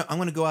I'm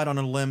gonna go out on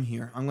a limb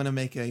here. I'm gonna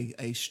make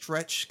a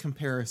stretch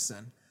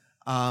comparison,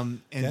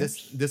 and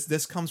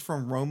this comes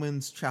from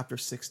Romans chapter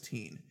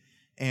 16,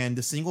 and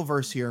the single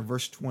verse here,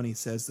 verse 20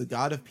 says, "The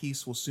God of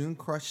peace will soon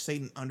crush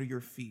Satan under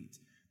your feet.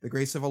 The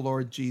grace of our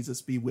Lord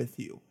Jesus be with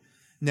you."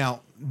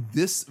 Now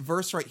this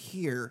verse right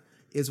here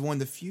is one of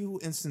the few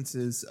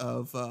instances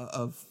of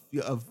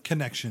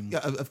Connection. Yeah,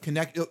 of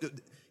connect.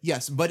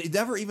 Yes, but it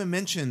never even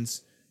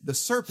mentions the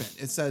serpent.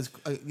 It says,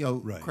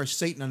 Right. crush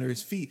Satan under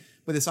his feet.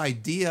 But this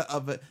idea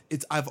of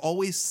I've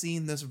always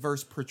seen this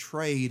verse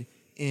portrayed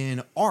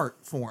in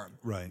art form,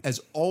 Right.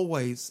 as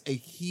always a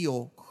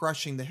heel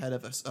crushing the head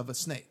of a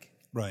snake.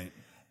 Right.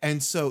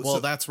 And so,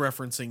 Well, that's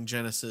referencing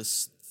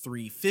Genesis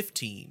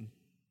 3:15,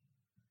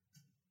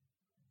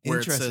 where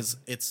Interesting.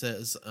 it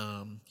says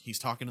he's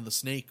talking to the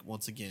snake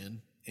once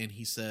again, and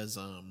he says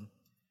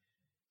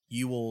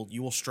you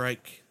will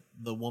strike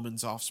the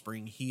woman's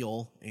offspring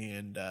heel,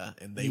 and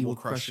they he will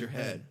crush your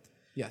head.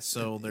 Yes.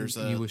 So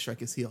he will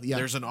strike his heel. Yeah.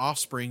 There's an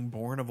offspring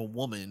born of a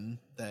woman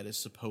that is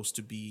supposed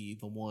to be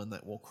the one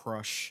that will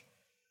crush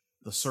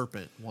the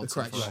serpent once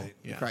and Christ. for all. Right.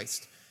 Yeah.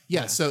 Christ.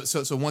 Yeah.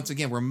 So once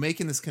again, we're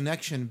making this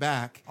connection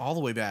back. All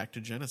the way back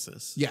to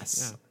Genesis.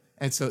 Yes. Yeah.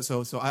 And so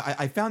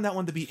I found that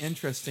one to be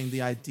interesting.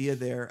 The idea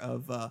there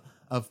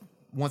of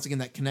once again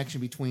that connection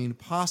between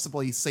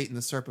possibly Satan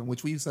the serpent,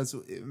 which we says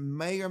it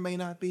may or may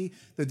not be.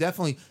 There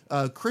definitely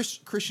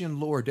Christian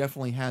lore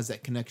definitely has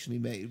that connection to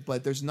be made,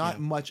 but there's not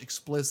much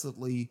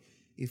explicitly.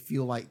 You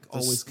feel like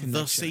always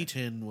connection. The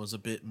Satan was a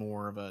bit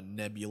more of a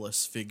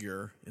nebulous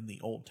figure in the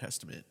Old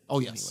Testament. Oh,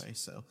 yes. Anyway,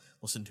 so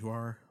listen to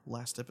our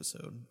last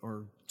episode,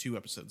 or 2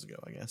 episodes ago,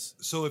 I guess.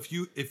 So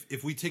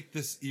if we take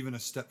this even a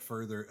step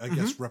further, I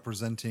guess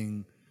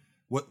representing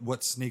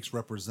what snakes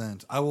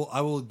represent, I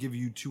will give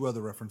you 2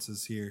 other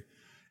references here.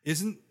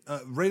 Isn't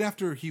right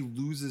after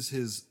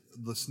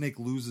the snake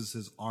loses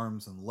his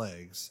arms and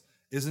legs?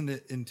 Isn't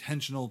it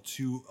intentional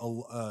to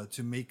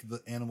make the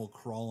animal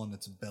crawl on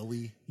its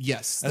belly?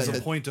 Yes, As a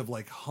point of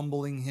like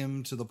humbling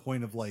him to the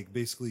point of like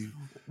basically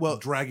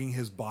dragging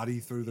his body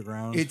through the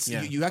ground. It's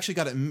you actually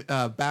got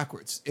it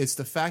backwards. It's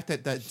the fact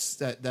that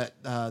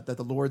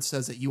the Lord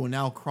says that you will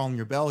now crawl on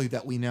your belly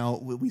that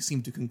we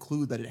seem to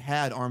conclude that it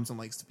had arms and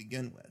legs to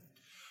begin with.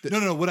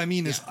 No. What I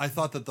mean is, I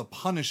thought that the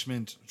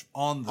punishment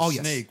on the yes.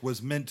 snake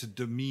was meant to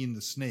demean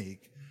the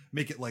snake,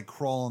 make it like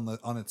crawl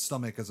on its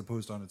stomach as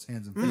opposed to on its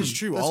hands and feet. It's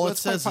true. That's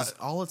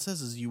All it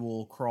says is you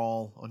will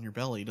crawl on your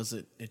belly.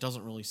 It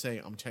doesn't really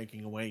say I'm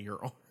taking away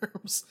your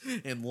arms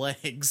and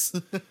legs.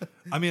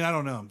 I mean, I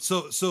don't know.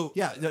 So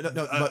Yeah, no,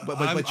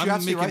 but you're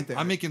absolutely right there.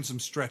 I'm making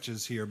some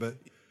stretches here, but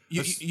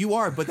You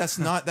are, but that's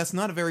not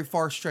a very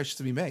far stretch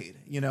to be made.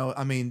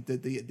 I mean,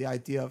 the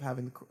idea of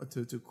having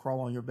to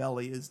crawl on your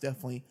belly is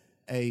definitely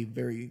a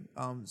very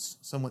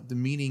somewhat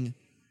demeaning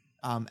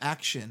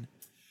action.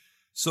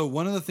 So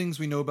one of the things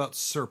we know about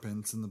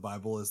serpents in the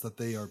Bible is that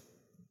they are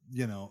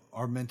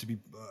meant to be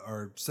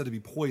are said to be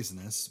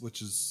poisonous,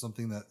 which is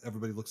something that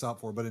everybody looks out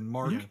for. But in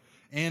Mark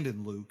and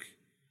in Luke,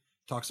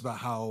 talks about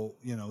how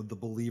the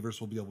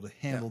believers will be able to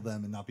handle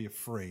them and not be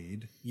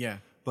afraid. Yeah,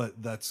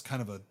 but that's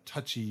kind of a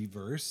touchy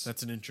verse.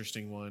 that's an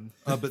interesting one.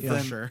 But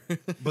then, sure.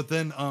 but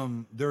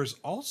then, there's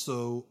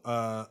also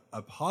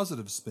a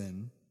positive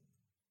spin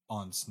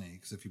on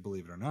snakes, if you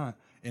believe it or not.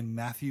 In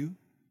Matthew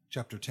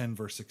chapter 10,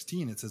 verse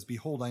 16, it says,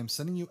 "Behold, I am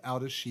sending you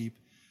out as sheep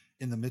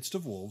in the midst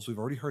of wolves." We've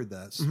already heard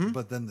that.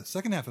 But then the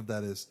second half of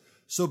that is,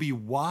 "So be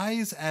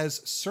wise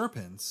as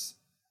serpents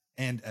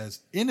and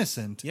as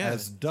innocent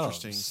as doves."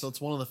 Interesting. So it's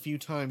one of the few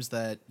times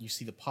that you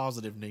see the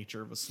positive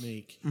nature of a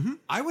snake.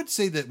 I would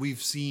say that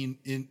we've seen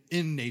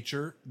in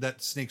nature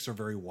that snakes are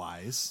very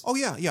wise. Oh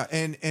yeah,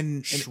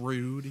 and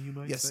Shrewd, you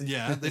might Yes. say.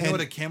 Yeah, they know how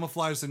to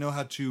camouflage. They know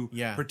how to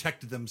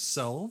protect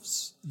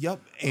themselves.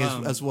 yep,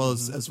 as well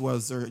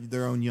as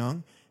their own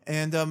young.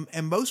 And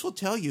most will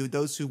tell you,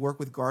 those who work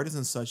with gardens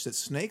and such, that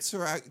snakes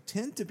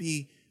tend to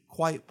be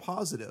quite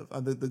positive.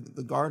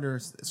 The gardener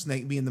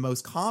snake being the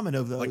most common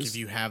of those. Like if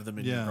you have them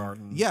in your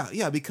garden.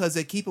 Yeah, because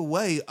they keep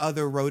away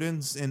other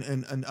rodents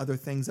and other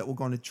things that will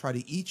going to try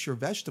to eat your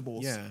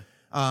vegetables. Yeah.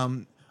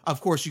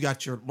 Of course, you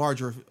got your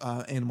larger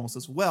animals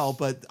as well,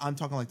 but I'm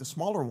talking like the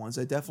smaller ones.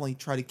 They definitely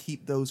try to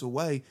keep those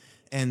away,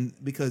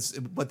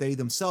 but they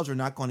themselves are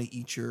not going to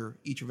eat your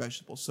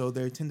vegetables. So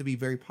they tend to be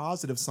very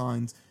positive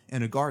signs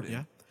in a garden.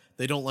 Yeah.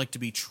 They don't like to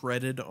be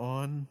treaded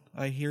on,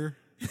 I hear.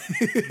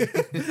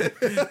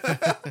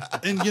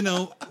 And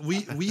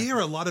we hear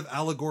a lot of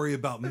allegory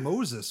about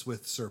Moses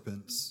with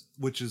serpents,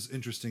 which is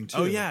interesting too.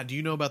 Oh yeah, do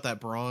you know about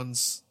that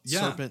bronze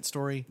serpent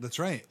story? That's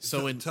right.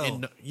 So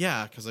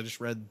because I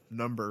just read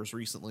Numbers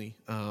recently.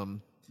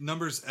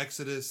 Numbers,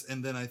 Exodus,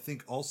 and then I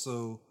think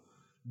also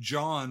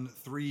John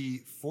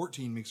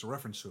 3:14 makes a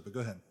reference to it. But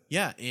go ahead.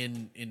 Yeah,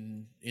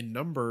 in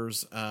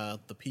Numbers,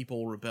 the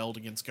people rebelled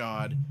against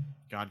God.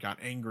 God got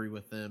angry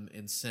with them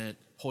and sent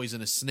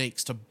poisonous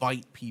snakes to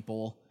bite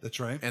people. That's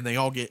right. And they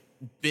all get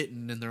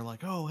bitten, and they're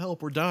like, "Oh,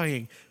 help, we're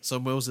dying." So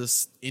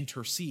Moses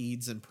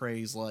intercedes and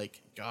prays,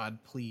 like,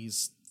 "God,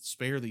 please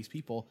spare these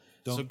people.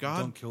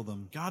 Don't kill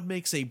them. God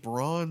makes a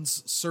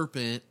bronze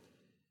serpent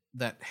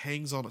that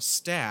hangs on a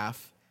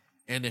staff,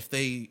 and if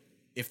they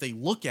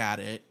look at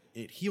it,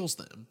 it heals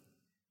them.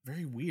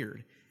 Very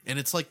weird. And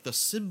it's like the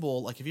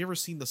symbol. Like, have you ever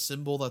seen the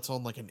symbol that's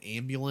on like an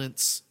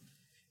ambulance?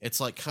 It's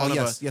like kind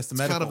of the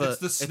medical. It's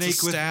the snake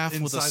it's a staff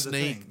with a inside the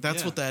snake. thing.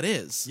 That's Yeah. what that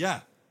is.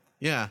 Yeah.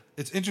 Yeah.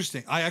 It's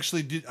interesting. I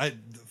actually did. I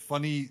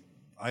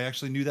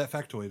actually knew that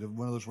factoid of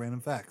one of those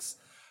random facts.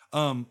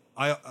 I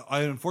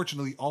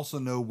unfortunately also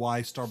know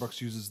why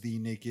Starbucks uses the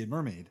naked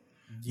mermaid,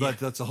 but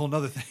that's a whole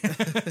nother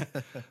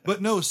thing.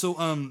 But no, so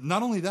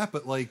not only that,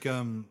 but like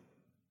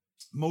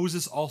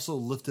Moses also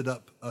lifted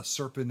up a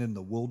serpent in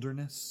the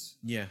wilderness.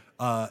 Yeah.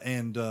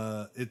 And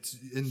it's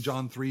in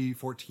John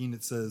 3:14.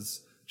 It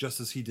says, "Just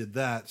as he did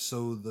that,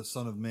 so the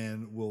Son of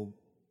Man will."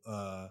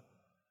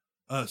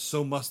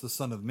 So must the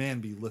Son of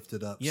Man be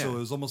lifted up. Yeah. So it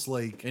was almost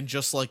like, And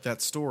just like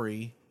that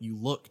story, you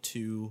look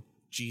to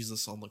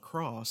Jesus on the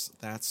cross.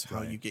 That's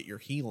how you get your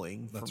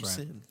healing from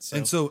sin. So,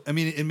 and so I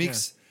mean, it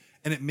makes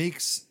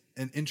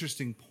an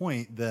interesting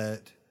point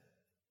that,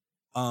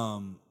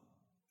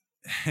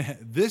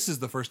 this is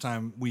the first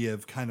time we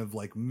have kind of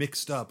like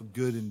mixed up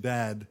good and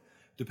bad,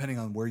 depending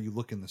on where you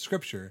look in the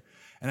scripture.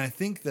 And I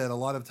think that a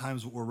lot of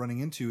times what we're running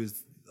into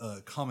is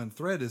a common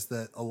thread is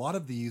that a lot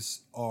of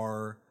these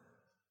are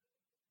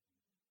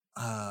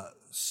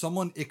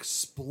someone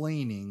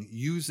explaining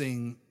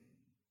using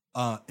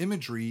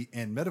imagery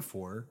and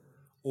metaphor,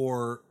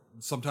 or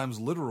sometimes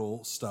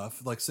literal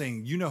stuff, like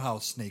saying, you know how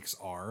snakes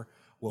are,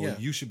 well,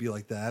 you should be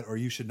like that, or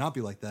you should not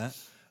be like that.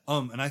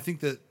 And I think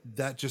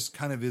that just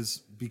kind of is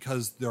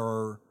because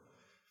the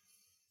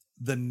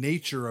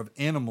nature of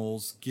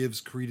animals gives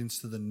credence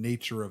to the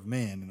nature of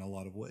man in a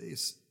lot of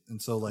ways.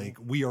 And so like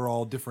we are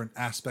all different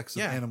aspects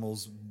of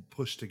animals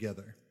pushed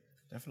together.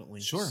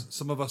 definitely. Sure.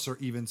 Some of us are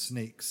even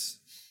snakes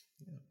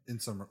in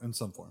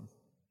some form.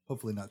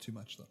 Hopefully not too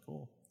much though.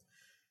 Cool.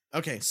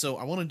 Okay, so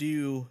I want to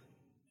do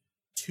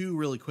two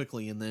really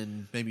quickly and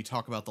then maybe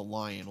talk about the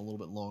lion a little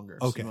bit longer.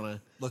 So Okay. you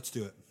wanna, Let's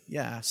do it.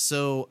 yeah,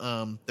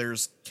 so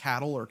there's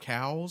cattle or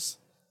cows.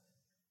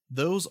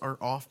 Those are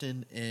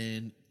often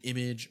an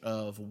image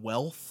of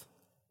wealth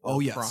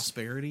or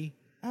prosperity.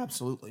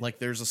 Absolutely. Like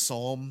there's a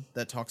psalm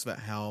that talks about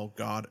how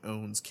God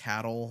owns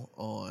cattle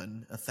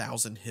on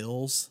 1,000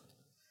 hills.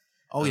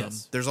 Oh,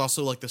 yes. There's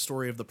also like the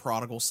story of the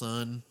prodigal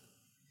son.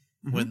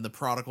 When the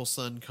prodigal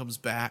son comes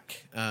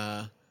back,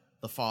 the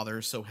father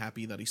is so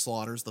happy that he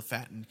slaughters the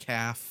fattened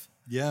calf.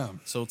 Yeah.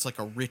 So it's like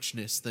a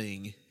richness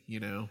thing, you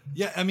know?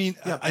 Yeah. I mean,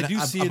 I do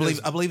see I it. believe,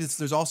 I believe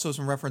there's also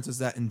some references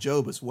that in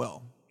Job as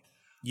well.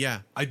 Yeah.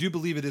 I do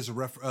believe it is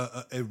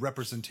a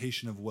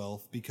representation of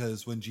wealth,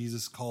 because when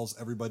Jesus calls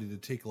everybody to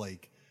take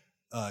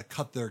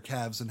cut their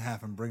calves in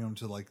half and bring them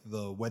to like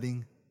the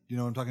wedding, you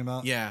know what I'm talking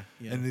about? Yeah.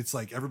 Yeah. And it's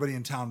like, everybody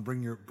in town,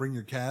 bring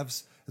your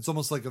calves. It's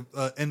almost like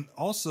and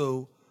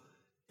also,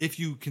 if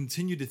you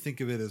continue to think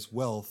of it as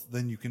wealth,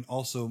 then you can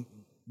also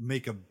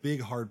make a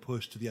big hard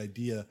push to the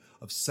idea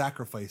of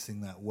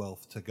sacrificing that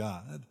wealth to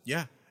God.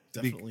 Yeah.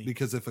 Definitely.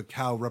 Because if a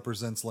cow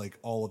represents like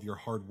all of your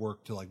hard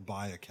work to like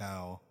buy a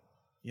cow,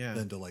 yeah.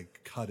 then to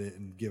like cut it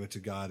and give it to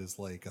God is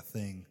like a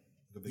thing,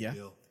 a big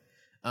deal.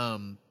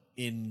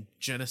 In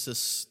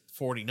Genesis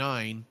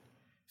 49,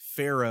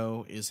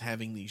 Pharaoh is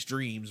having these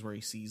dreams where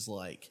he sees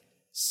like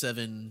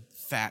 7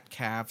 fat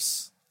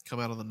calves come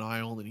out of the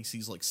Nile, and then he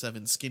sees like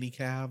 7 skinny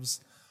calves.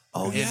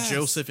 Oh, and yes,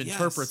 Joseph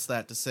interprets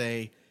that to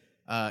say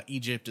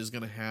Egypt is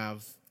going to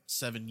have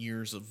 7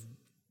 years of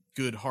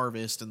good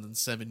harvest and then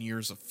 7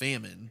 years of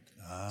famine.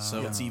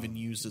 So it's even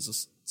used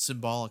as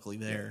symbolically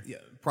there. Yeah,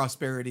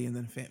 prosperity and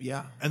then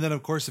And then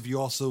of course, if you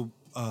also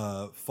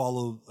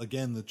follow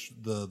again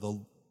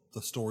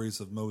the stories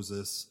of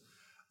Moses,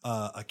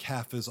 a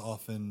calf is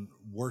often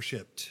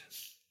worshipped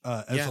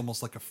as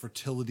almost like a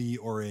fertility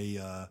or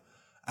a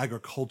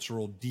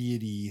agricultural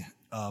deity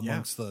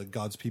amongst the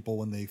God's people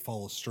when they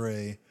fall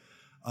astray.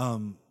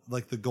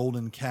 Like the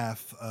golden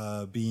calf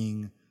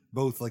being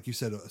both, like you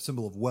said, a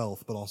symbol of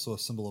wealth, but also a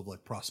symbol of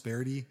like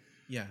prosperity.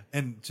 Yeah.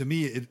 And to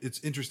me,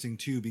 it's interesting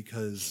too,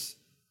 because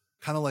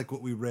kind of like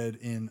what we read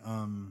in,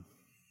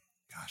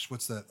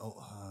 what's that?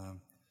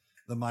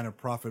 The Minor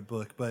Prophet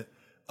book, but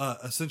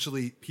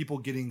essentially people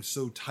getting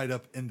so tied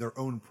up in their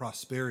own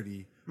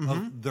prosperity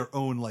of their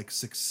own like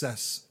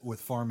success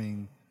with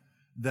farming,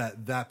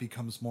 that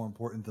becomes more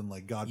important than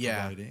like God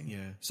providing.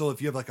 Yeah. So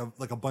if you have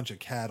like a bunch of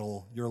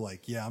cattle, you're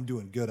like, yeah, I'm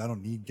doing good. I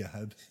don't need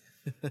God.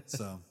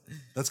 So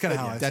that's kind of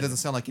how that doesn't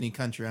sound like any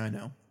country I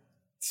know.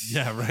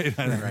 Yeah, right.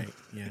 I know. Right.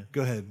 Yeah.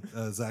 Go ahead,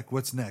 Zach.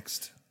 What's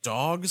next?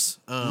 Dogs.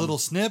 Little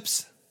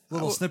Snips,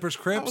 Snippers I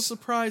Crips. was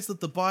surprised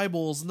that the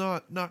Bible's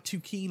not too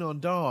keen on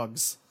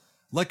dogs.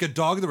 Like a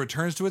dog that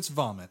returns to its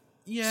vomit.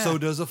 Yeah. So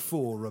does a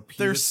fool repeat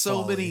There's its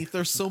so folly. many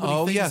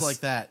things like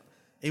that.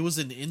 It was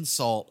an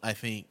insult, I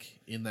think,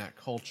 in that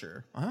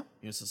culture.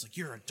 It was just like,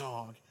 you're a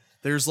dog.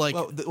 There's like,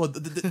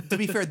 to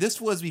be fair,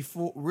 this was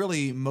before,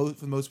 really, for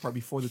the most part,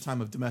 before the time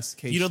of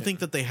domestication. you don't think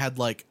that they had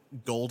like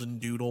golden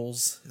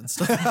doodles and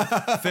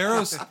stuff?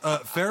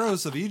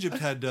 Pharaohs of Egypt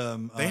had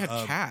They had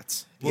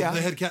cats. Well, Yeah.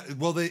 they had cat.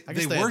 Well, they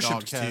guess they had worshipped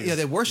dogs, too. cats. Yeah,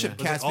 they worship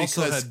but cats they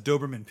also because. had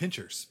Doberman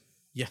pinchers.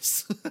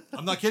 Yes.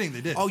 I'm not kidding.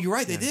 They did. Oh, you're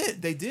right. They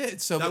did. They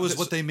did. So that was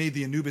what they made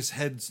the Anubis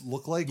heads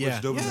look like. Yeah.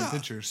 Was Doberman Yeah.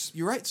 pinchers.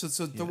 You're right.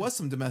 So there was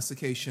some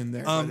domestication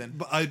there. by then.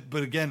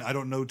 But again, I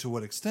don't know to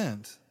what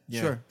extent.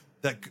 Sure.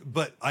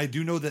 But I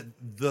do know that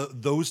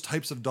those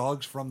types of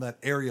dogs from that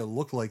area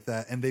look like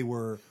that, and they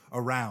were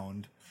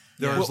around.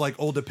 There's like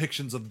old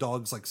depictions of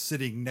dogs like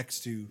sitting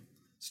next to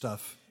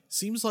stuff.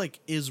 Seems like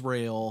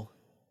Israel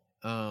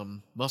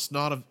must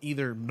not have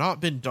either not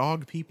been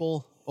dog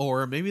people,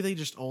 or maybe they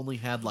just only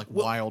had like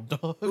wild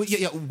dogs. Well,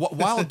 yeah.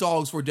 Wild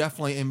dogs were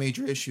definitely a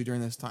major issue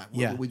during this time.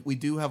 Yeah. We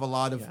do have a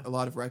lot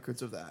of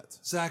records of that.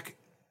 Zach,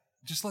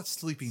 just let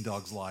sleeping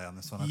dogs lie on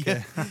this one,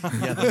 okay?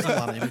 Yeah, there's a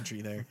lot of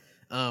imagery there.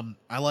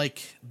 I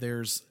like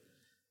there's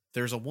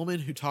a woman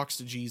who talks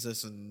to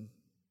Jesus and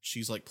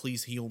she's like,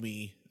 "Please heal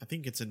me." I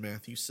think it's in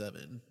Matthew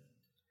 7.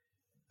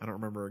 I don't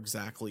remember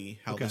exactly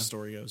how the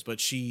story goes, but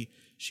she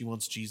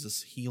wants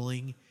Jesus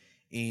healing,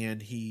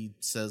 and he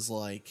says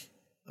like,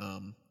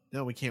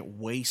 "No, we can't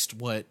waste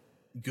what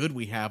good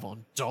we have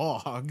on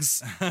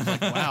dogs." I'm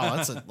like, wow,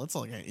 that's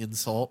like an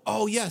insult.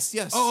 Oh yes.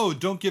 Oh,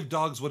 don't give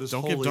dogs what is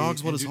Don't holy. give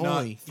dogs what and is do not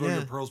holy. throw Yeah.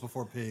 your pearls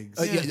before pigs.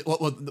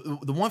 Well,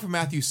 the one from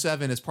Matthew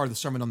 7 is part of the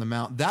Sermon on the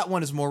Mount. That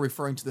one is more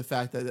referring to the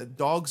fact that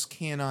dogs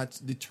cannot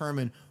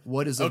determine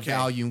what is of Okay.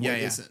 value and what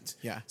Yeah. isn't.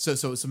 Yeah.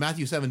 So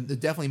Matthew 7 it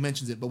definitely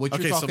mentions it. But what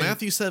Okay, you're talking so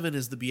Matthew 7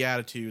 is the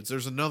Beatitudes.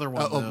 There's another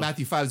one. though.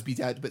 Matthew 5 is beat,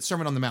 but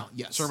Sermon on the Mount,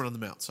 yes. Sermon on the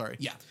Mount. Sorry.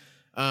 Yeah.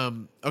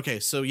 Okay,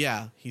 so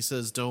yeah, he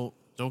says don't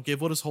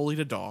give what is holy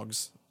to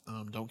dogs.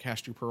 Don't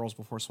cast your pearls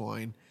before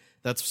swine.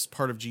 That's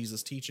part of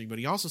Jesus' teaching. But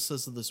he also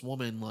says to this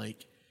woman,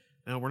 like,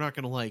 no, we're not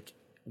going to like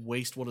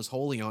waste what is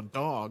holy on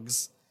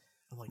dogs.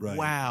 I'm like, Right.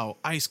 wow,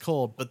 ice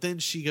cold. But then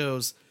she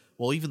goes,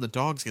 well, even the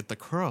dogs get the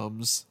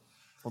crumbs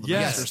on the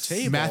Yes. master's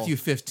table. Matthew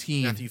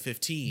 15. Matthew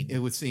 15. It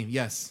would seem,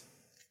 yes.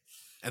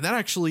 And that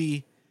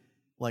actually,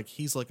 like,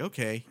 he's like,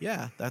 okay,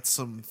 yeah, that's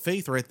some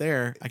faith right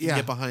there. I can Yeah.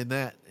 get behind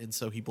that. And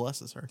so he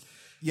blesses her.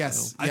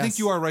 Yes. I think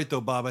you are right though,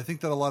 Bob. I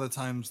think that a lot of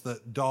times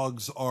that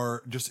dogs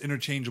are just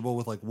interchangeable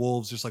with like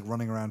wolves, just like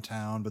running around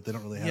town, but they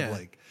don't really have Yeah.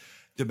 like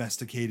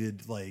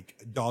domesticated like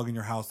dog in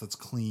your house that's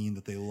clean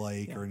that they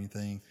like or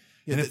anything.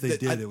 Yeah, and if they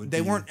did, it would. They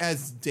be, weren't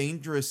as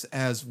dangerous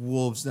as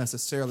wolves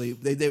necessarily.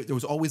 There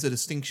was always a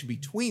distinction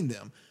between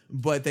them,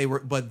 but they were.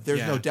 But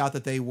there's no Yeah. doubt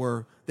that they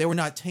were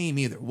not tame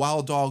either.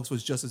 Wild dogs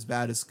was just as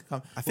bad as.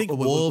 I think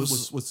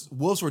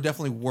wolves were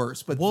definitely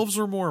worse. But Wolves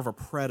were more of a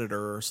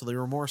predator, so they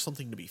were more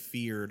something to be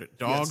feared.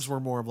 Dogs were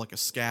more of like a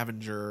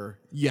scavenger.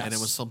 Yes. And it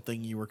was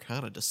something you were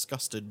kind of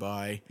disgusted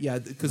by. yeah,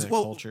 because that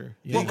culture.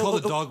 Being Yeah.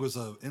 called a dog was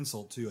an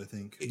insult too. I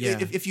think. Yeah.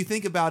 if you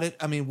think about it,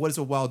 I mean, what is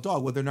a wild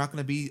dog? Well, they're not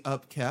going to be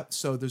upkept,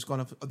 so there's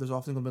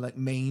often going to be like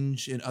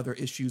mange and other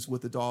issues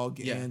with the dog,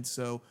 Yeah. and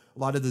so a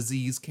lot of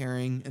disease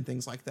carrying and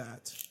things like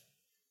that.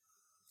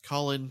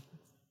 Colin,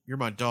 you're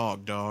my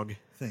dog.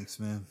 Thanks,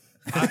 man.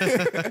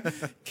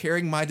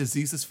 Carrying my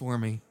diseases for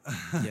me.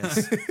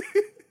 Yes.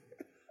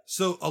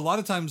 So a lot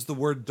of times the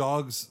word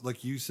dogs,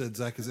 like you said,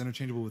 Zach, is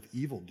interchangeable with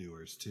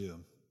evildoers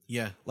too.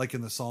 Yeah. Like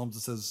in the Psalms,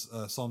 it says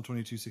Psalm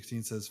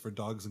 22:16 says, "For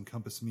dogs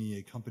encompass me,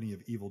 a company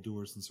of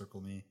evildoers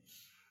encircle me."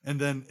 And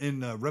then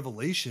in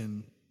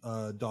Revelation,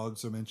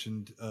 dogs are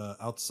mentioned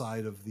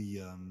outside of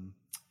the.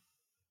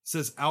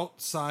 Says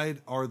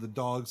outside are the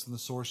dogs and the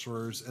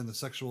sorcerers and the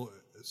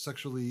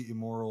sexually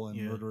immoral and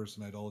murderers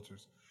and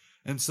idolaters.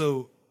 And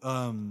so,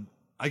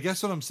 I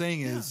guess what I'm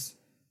saying is,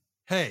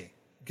 hey,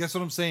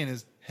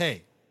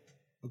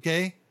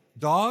 okay,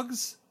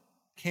 dogs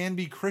can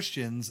be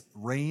Christians.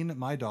 Rain,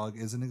 my dog,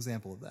 is an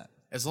example of that.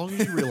 As long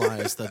as you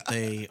realize that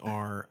they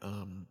are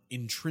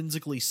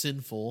intrinsically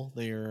sinful,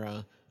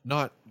 they're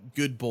not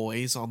good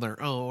boys on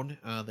their own.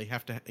 They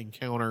have to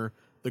encounter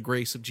the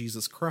grace of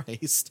Jesus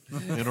Christ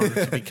in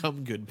order to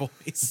become good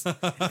boys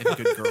and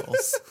good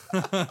girls.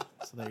 So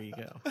there you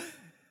go.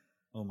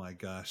 Oh my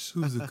gosh.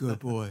 Who's a good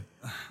boy?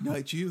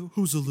 Not you.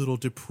 Who's a little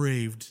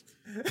depraved?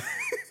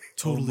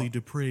 Totally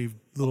depraved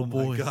little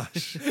boy. Oh my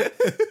gosh.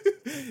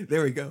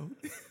 There we go.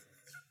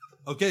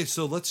 Okay,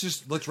 so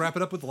let's wrap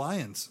it up with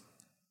lions.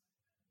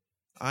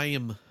 I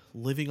am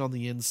living on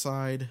the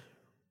inside,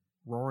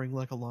 roaring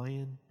like a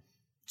lion.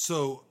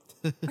 So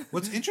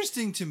what's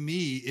interesting to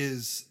me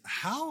is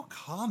how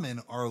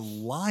common are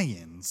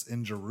lions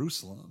in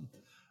Jerusalem?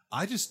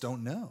 I just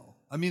don't know.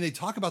 I mean, they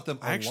talk about them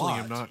a Actually, lot.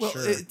 I'm not Well,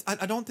 sure.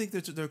 I don't think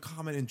they're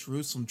common in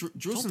Jerusalem. I don't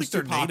Jerusalem's think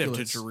they're too native to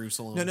populous.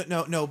 Jerusalem.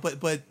 No. But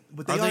they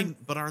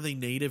Are they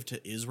native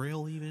to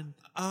Israel even?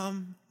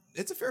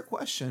 It's a fair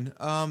question.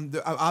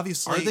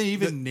 Obviously, Are they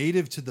even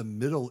native to the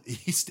Middle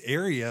East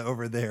area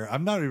over there?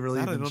 I'm not really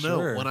I even don't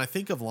sure. know. When I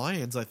think of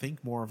lions, I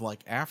think more of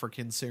like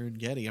African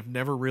Serengeti. I've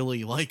never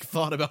really like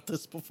thought about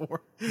this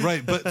before.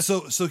 Right, but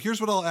so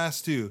here's what I'll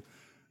ask too.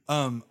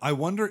 I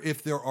wonder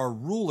if there are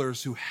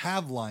rulers who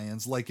have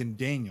lions, like in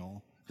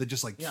Daniel, that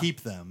just like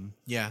keep them.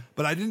 Yeah.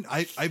 But I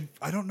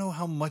don't know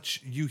how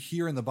much you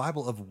hear in the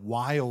Bible of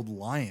wild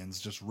lions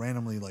just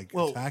randomly like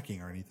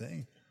attacking or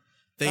anything.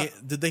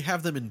 Did they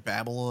have them in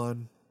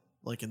Babylon,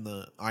 like in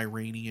the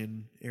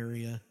Iranian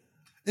area?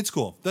 It's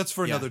cool. That's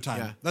for another time.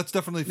 Yeah. That's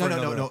definitely for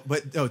another. No.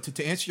 But no,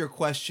 to answer your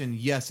question,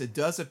 yes, it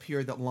does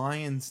appear that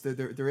lions.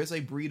 There is a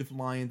breed of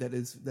lion that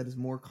is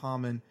more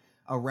common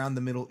around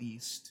the Middle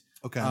East.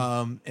 Okay.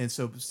 And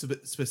so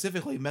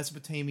specifically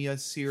Mesopotamia,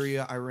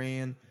 Syria,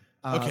 Iran.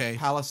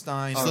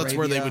 Palestine. So that's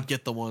where they would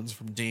get the ones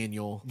from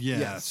Daniel. Yeah.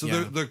 Yes. So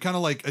they're kind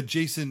of like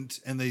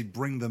adjacent, and they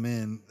bring them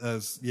in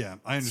as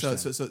I understand.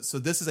 So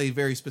this is a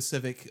very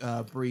specific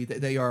breed.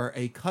 They are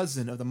a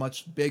cousin of the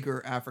much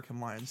bigger African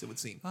lions, it would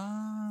seem.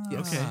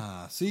 Okay.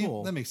 See,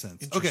 cool. That makes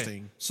sense.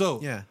 Interesting. Okay.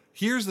 So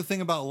here's the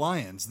thing about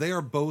lions: they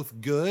are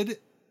both good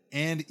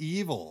and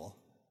evil.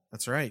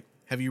 That's right.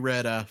 Have you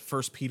read 1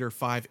 Peter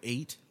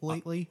 5:8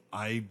 lately?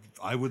 I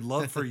would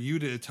love for you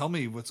to tell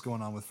me what's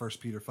going on with 1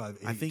 Peter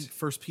 5:8. I think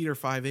 1 Peter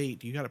 5:8.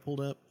 Do you got it pulled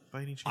up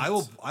by any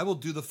chance? I will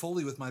do the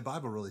Foley with my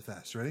Bible really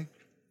fast. Ready?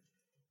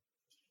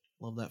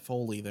 Love that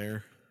Foley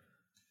there.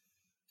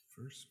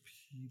 1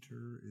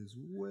 Peter is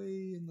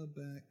way in the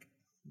back.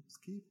 Let's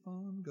keep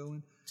on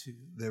going.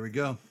 There we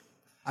go.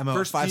 I'm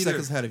about 5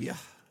 seconds ahead of you.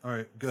 All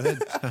right, go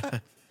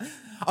ahead.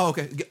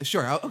 Okay.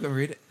 Sure. I'll go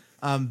read it.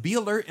 Be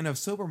alert and of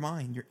sober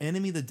mind. Your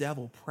enemy, the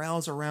devil,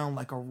 prowls around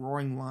like a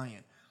roaring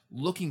lion,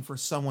 looking for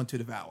someone to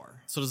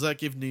devour. So does that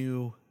give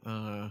new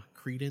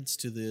credence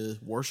to the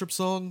worship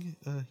song?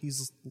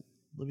 He's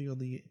living on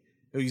the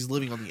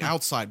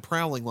outside,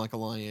 prowling like a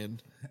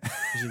lion.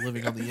 Is he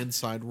living on the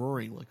inside,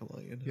 roaring like a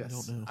lion? Yes.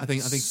 I don't know. I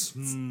think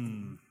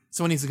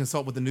someone needs to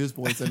consult with the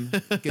Newsboys and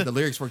get the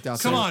lyrics worked out.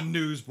 Come on,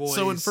 Newsboys.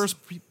 So in 1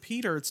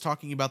 Peter, it's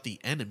talking about the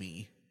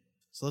enemy.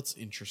 So that's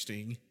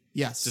interesting.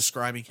 Yes.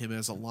 Describing him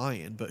as a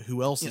lion, but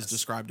who else is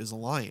described as a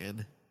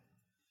lion?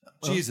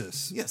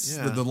 Jesus. Yes.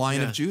 Yeah. The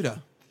Lion of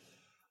Judah.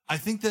 I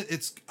think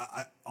that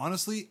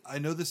honestly, I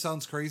know this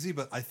sounds crazy,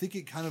 but I think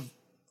it kind of,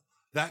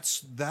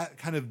 that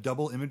kind of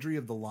double imagery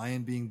of the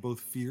lion being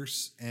both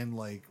fierce and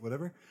like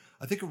whatever.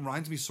 I think it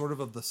reminds me sort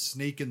of the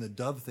snake and the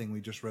dove thing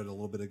we just read a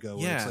little bit ago.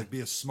 Where it's like,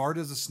 be as smart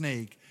as a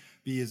snake,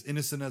 be as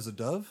innocent as a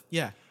dove.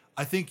 Yeah.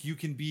 I think you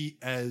can be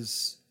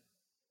as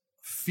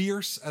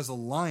fierce as a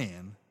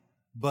lion,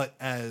 but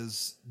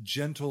as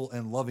gentle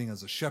and loving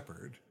as a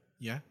shepherd.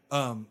 Yeah.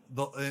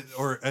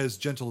 Or as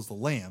gentle as the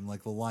lamb,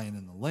 like the lion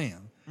and the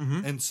lamb.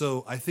 Mm-hmm. And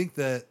so I think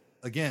that,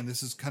 again,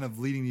 this is kind of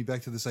leading me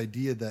back to this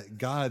idea that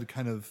God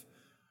kind of,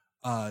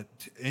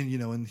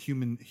 and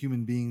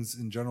human beings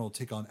in general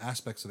take on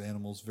aspects of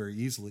animals very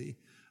easily,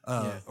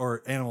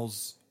 or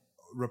animals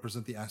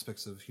represent the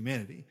aspects of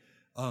humanity.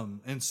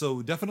 And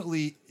so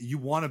definitely you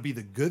want to be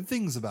the good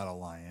things about a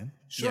lion.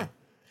 Sure. Yeah.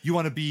 You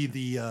want to be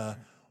the,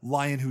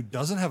 lion who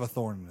doesn't have a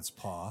thorn in its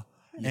paw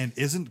and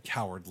isn't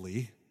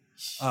cowardly.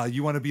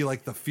 You want to be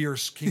like the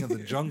fierce king of the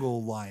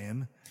jungle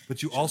lion,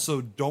 but you also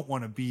don't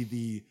want to be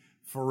the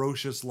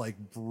ferocious, like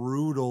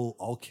brutal,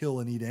 I'll kill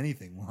and eat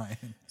anything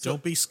lion.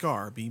 Don't be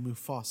Scar, be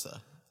Mufasa.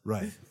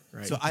 Right.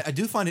 So I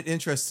do find it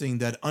interesting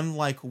that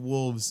unlike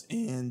wolves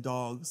and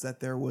dogs, that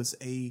there was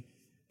a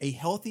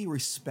healthy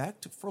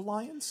respect for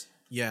lions.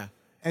 Yeah.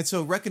 And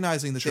so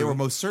recognizing that they were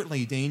most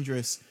certainly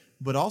dangerous,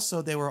 but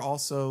also they were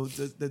also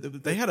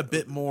they had a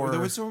bit more. There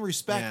was some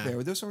respect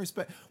there. There was some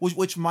respect,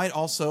 which might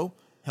also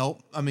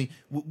help. I mean,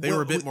 they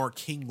were a bit more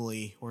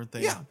kingly, weren't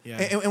they? Yeah.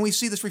 And we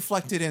see this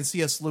reflected in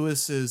C.S.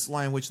 Lewis's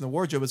Lion, Witch, and the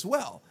Wardrobe as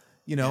well.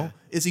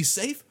 Is he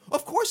safe?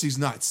 Of course, he's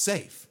not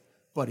safe,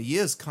 but he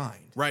is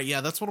kind. Right.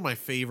 Yeah, that's one of my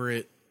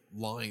favorite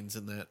lines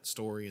in that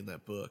story, in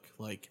that book.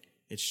 Like,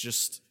 it's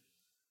just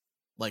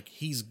like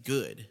he's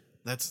good.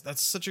 That's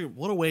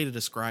what a way to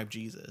describe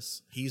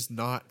Jesus. He's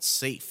not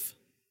safe.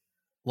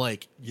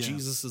 Like,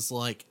 Jesus is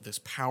like this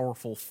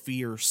powerful,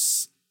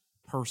 fierce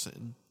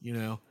person,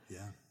 Yeah.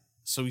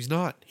 So he's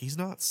not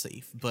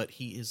safe, but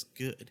he is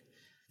good.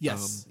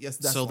 Yes.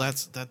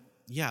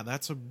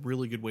 That's a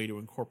really good way to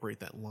incorporate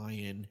that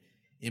lion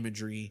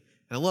imagery.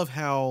 And I love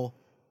how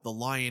the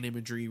lion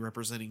imagery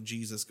representing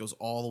Jesus goes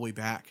all the way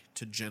back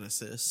to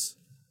Genesis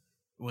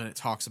when it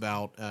talks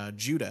about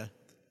Judah.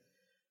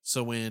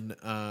 So when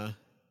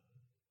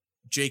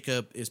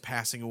Jacob is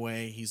passing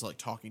away, he's like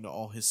talking to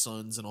all his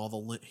sons and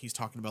he's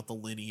talking about the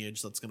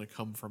lineage that's going to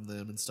come from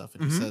them and stuff.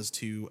 And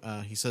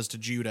he says to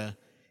Judah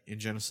in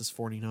Genesis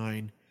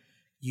 49,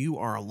 "You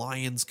are a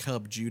lion's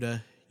cub,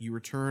 Judah. You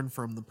return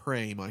from the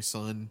prey, my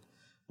son.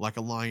 Like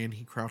a lion,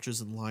 he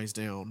crouches and lies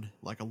down.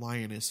 Like a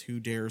lioness, who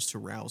dares to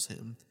rouse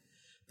him?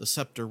 The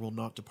scepter will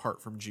not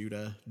depart from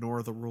Judah,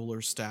 nor the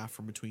ruler's staff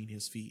from between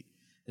his feet,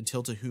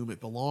 until to whom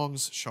it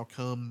belongs shall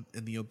come,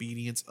 and the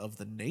obedience of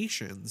the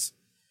nations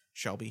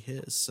shall be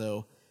his."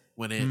 So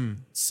when it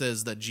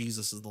says that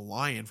Jesus is the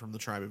lion from the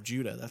tribe of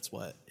Judah, that's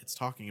what it's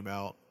talking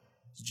about.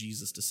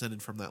 Jesus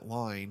descended from that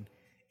line,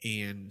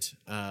 and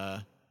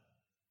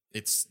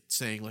it's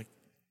saying like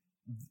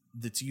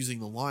that's using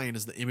the lion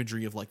as the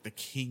imagery of like the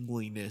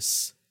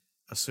kingliness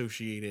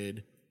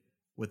associated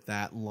with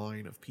that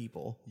line of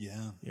people.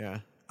 Yeah. Yeah.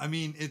 I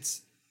mean,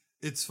 it's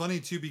it's funny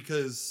too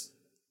because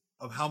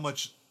of how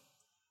much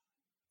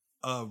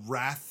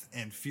wrath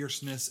and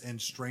fierceness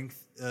and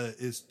strength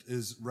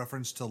is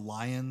referenced to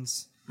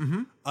lions.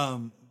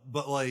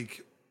 But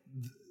like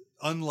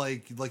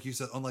unlike you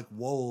said, unlike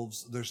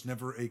wolves, there's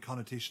never a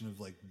connotation of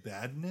like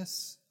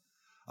badness.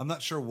 I'm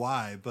not sure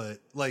why, but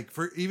like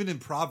for even in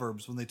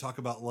Proverbs when they talk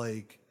about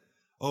like,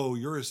 oh,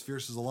 you're as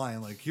fierce as a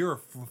lion, like here are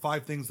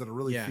 5 things that are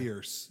really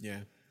fierce. Yeah.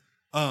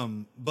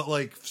 But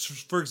like,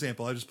 for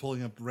example, I'm just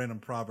pulling up random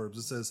Proverbs.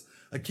 It says,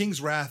 a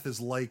king's wrath is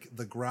like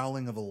the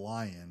growling of a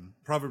lion.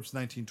 Proverbs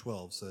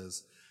 19:12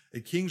 says, a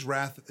king's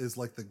wrath is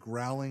like the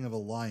growling of a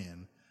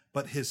lion,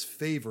 but his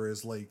favor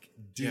is like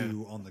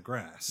dew on the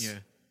grass. Yeah.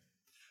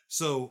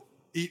 So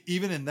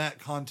even in that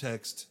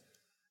context,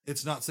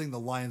 it's not saying the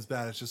lion's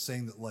bad. It's just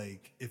saying that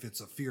like, if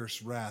it's a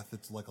fierce wrath,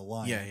 it's like a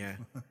lion. Yeah. Yeah.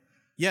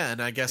 Yeah.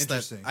 And I guess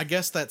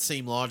that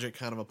same logic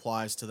kind of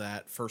applies to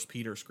that 1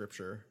 Peter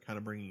scripture, kind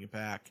of bringing it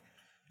back.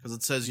 Because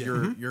it says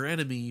your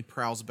enemy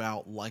prowls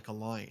about like a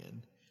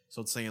lion.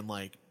 So it's saying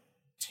like,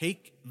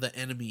 take the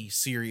enemy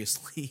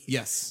seriously.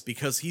 Yes.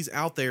 Because he's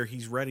out there,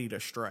 he's ready to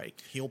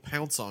strike. He'll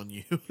pounce on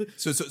you.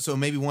 So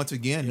maybe once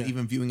again,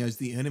 even viewing as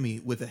the enemy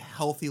with a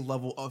healthy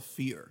level of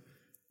fear.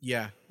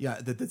 Yeah.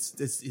 Yeah,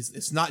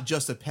 it's not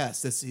just a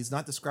pest. He's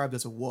not described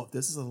as a wolf.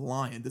 This is a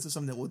lion. This is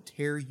something that will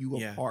tear you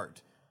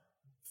apart.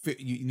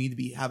 You need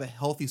to have a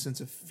healthy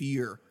sense of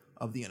fear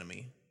of the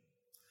enemy.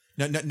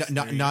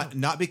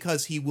 Not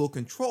because he will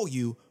control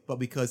you, but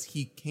because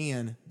he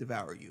can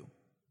devour you.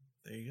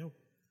 There you go.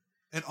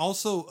 And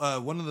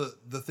also, one of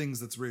the things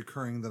that's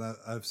reoccurring that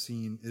I've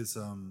seen is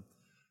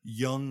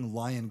young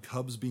lion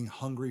cubs being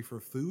hungry for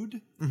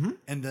food,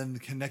 and then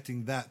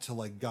connecting that to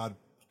like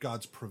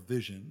God's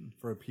provision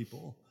for a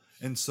people.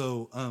 And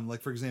so,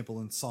 like for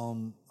example, in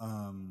Psalm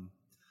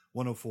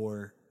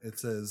 104, it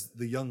says,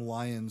 "The young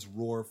lions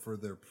roar for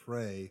their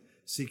prey,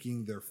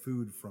 seeking their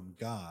food from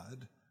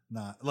God."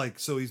 Not like,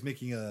 so he's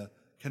making a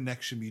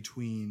connection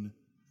between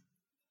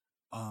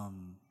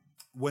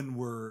when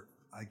we're,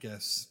 I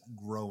guess,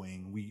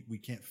 growing, we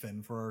can't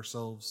fend for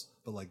ourselves,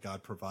 but like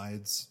God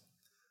provides.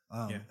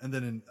 And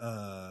then in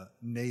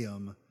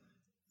Nahum,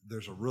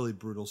 there's a really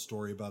brutal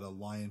story about a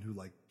lion who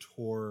like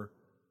tore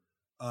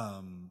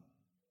up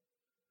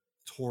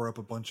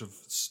a bunch of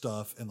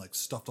stuff and like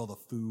stuffed all the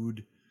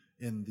food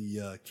in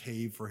the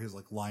cave for his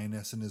like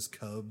lioness and his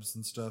cubs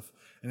and stuff.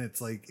 And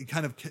it's like, it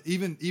kind of,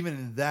 even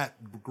in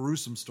that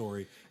gruesome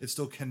story, it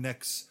still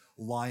connects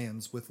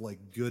lions with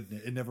like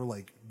goodness. It never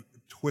like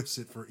twists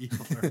it for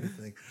evil or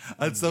anything.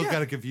 It's still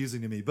kind of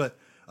confusing to me. But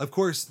of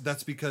course,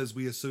 that's because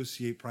we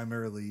associate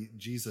primarily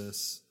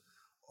Jesus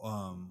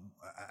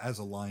as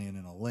a lion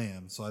and a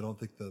lamb. So I don't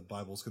think the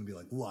Bible's going to be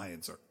like,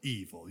 lions are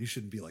evil. You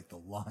shouldn't be like the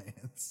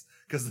lions.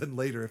 Because then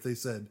later, if they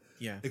said,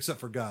 except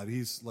for God,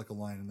 he's like a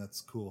lion, and that's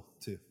cool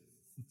too.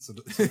 So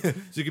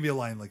you can be a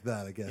lion like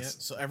that, I guess. Yeah,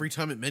 so every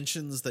time it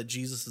mentions that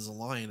Jesus is a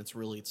lion, it's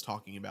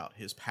talking about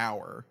his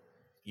power,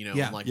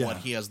 and like what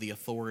he has the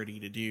authority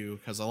to do.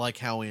 Because I like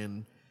how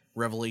in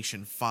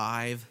Revelation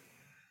 5,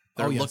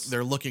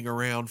 they're looking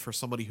around for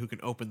somebody who can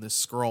open this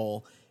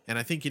scroll, and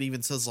I think it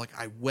even says like,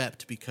 I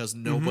wept because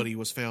nobody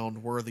was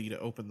found worthy to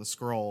open the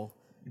scroll.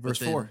 Verse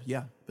 4,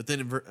 yeah. But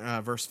then in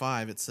verse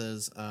 5 it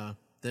says,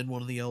 then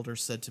one of the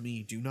elders said to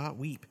me, "Do not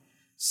weep.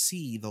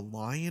 See, the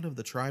Lion of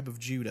the tribe of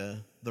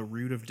Judah, the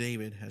Root of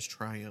David, has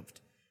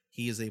triumphed.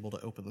 He is able to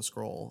open the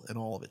scroll and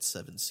all of its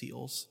 7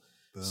 seals."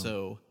 Boom.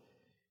 So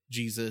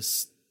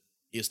Jesus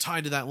is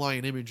tied to that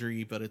lion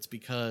imagery, but it's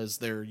because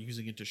they're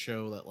using it to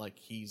show that like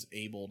he's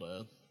able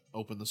to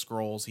open the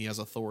scrolls. He has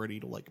authority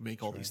to like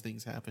make all these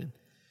things happen.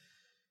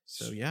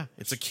 So yeah,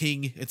 it's a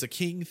king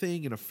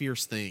thing and a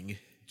fierce thing.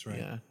 That's right.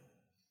 Yeah.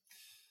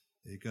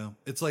 There you go.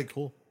 It's like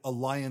a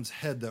lion's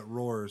head that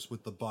roars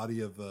with the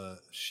body of a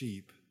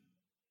sheep,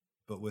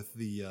 but with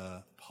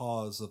the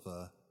paws of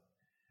a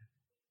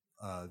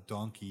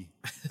donkey.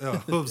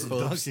 Hooves of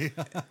a donkey.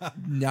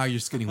 Now you're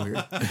just getting weird.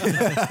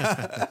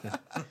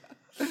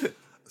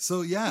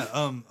 So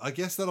yeah, I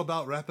guess that'll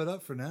about wrap it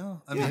up for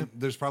now. I mean,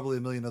 there's probably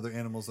a million other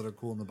animals that are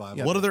cool in the Bible.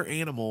 Yeah. What other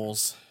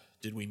animals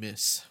did we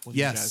miss? What do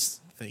you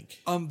guys think?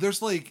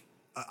 There's like,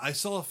 I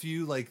saw a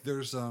few, like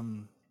there's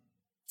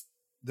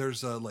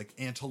like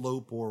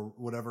antelope or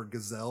whatever,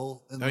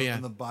 gazelle in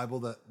the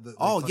Bible that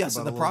yes,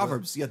 in the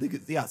Proverbs.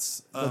 Bit.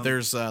 Yes.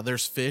 There's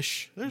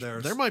fish.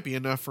 There might be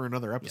enough for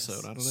another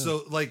episode. I don't know.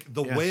 So like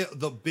the whale,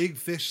 the big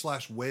fish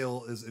 /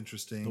 whale is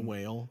interesting. The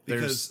whale.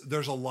 Because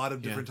there's a lot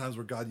of different times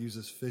where God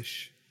uses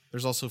fish.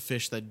 There's also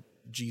fish that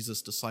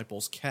Jesus'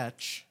 disciples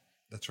catch.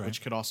 That's right.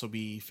 Which could also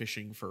be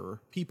fishing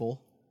for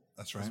people.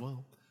 That's right. As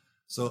well.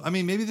 So I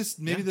mean, maybe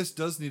this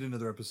does need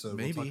another episode.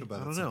 Maybe. We'll talk about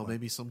I don't know.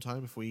 Maybe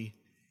sometime if we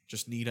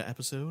just need an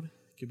episode,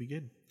 it could be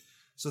good.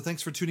 So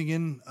thanks for tuning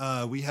in.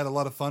 We had a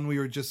lot of fun. We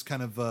were just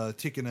kind of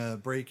taking a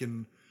break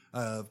and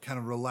kind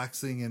of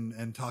relaxing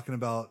and talking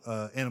about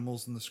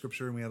animals in the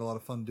scripture, and we had a lot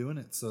of fun doing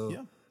it.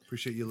 So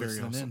appreciate you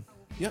listening in.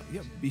 Yep.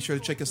 Be sure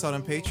to check us out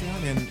on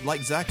Patreon. And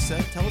like Zach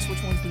said, tell us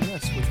which ones we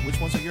missed.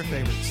 Which ones are your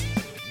favorites?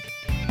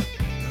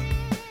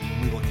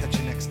 We will catch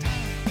you next time.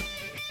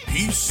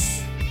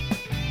 Peace.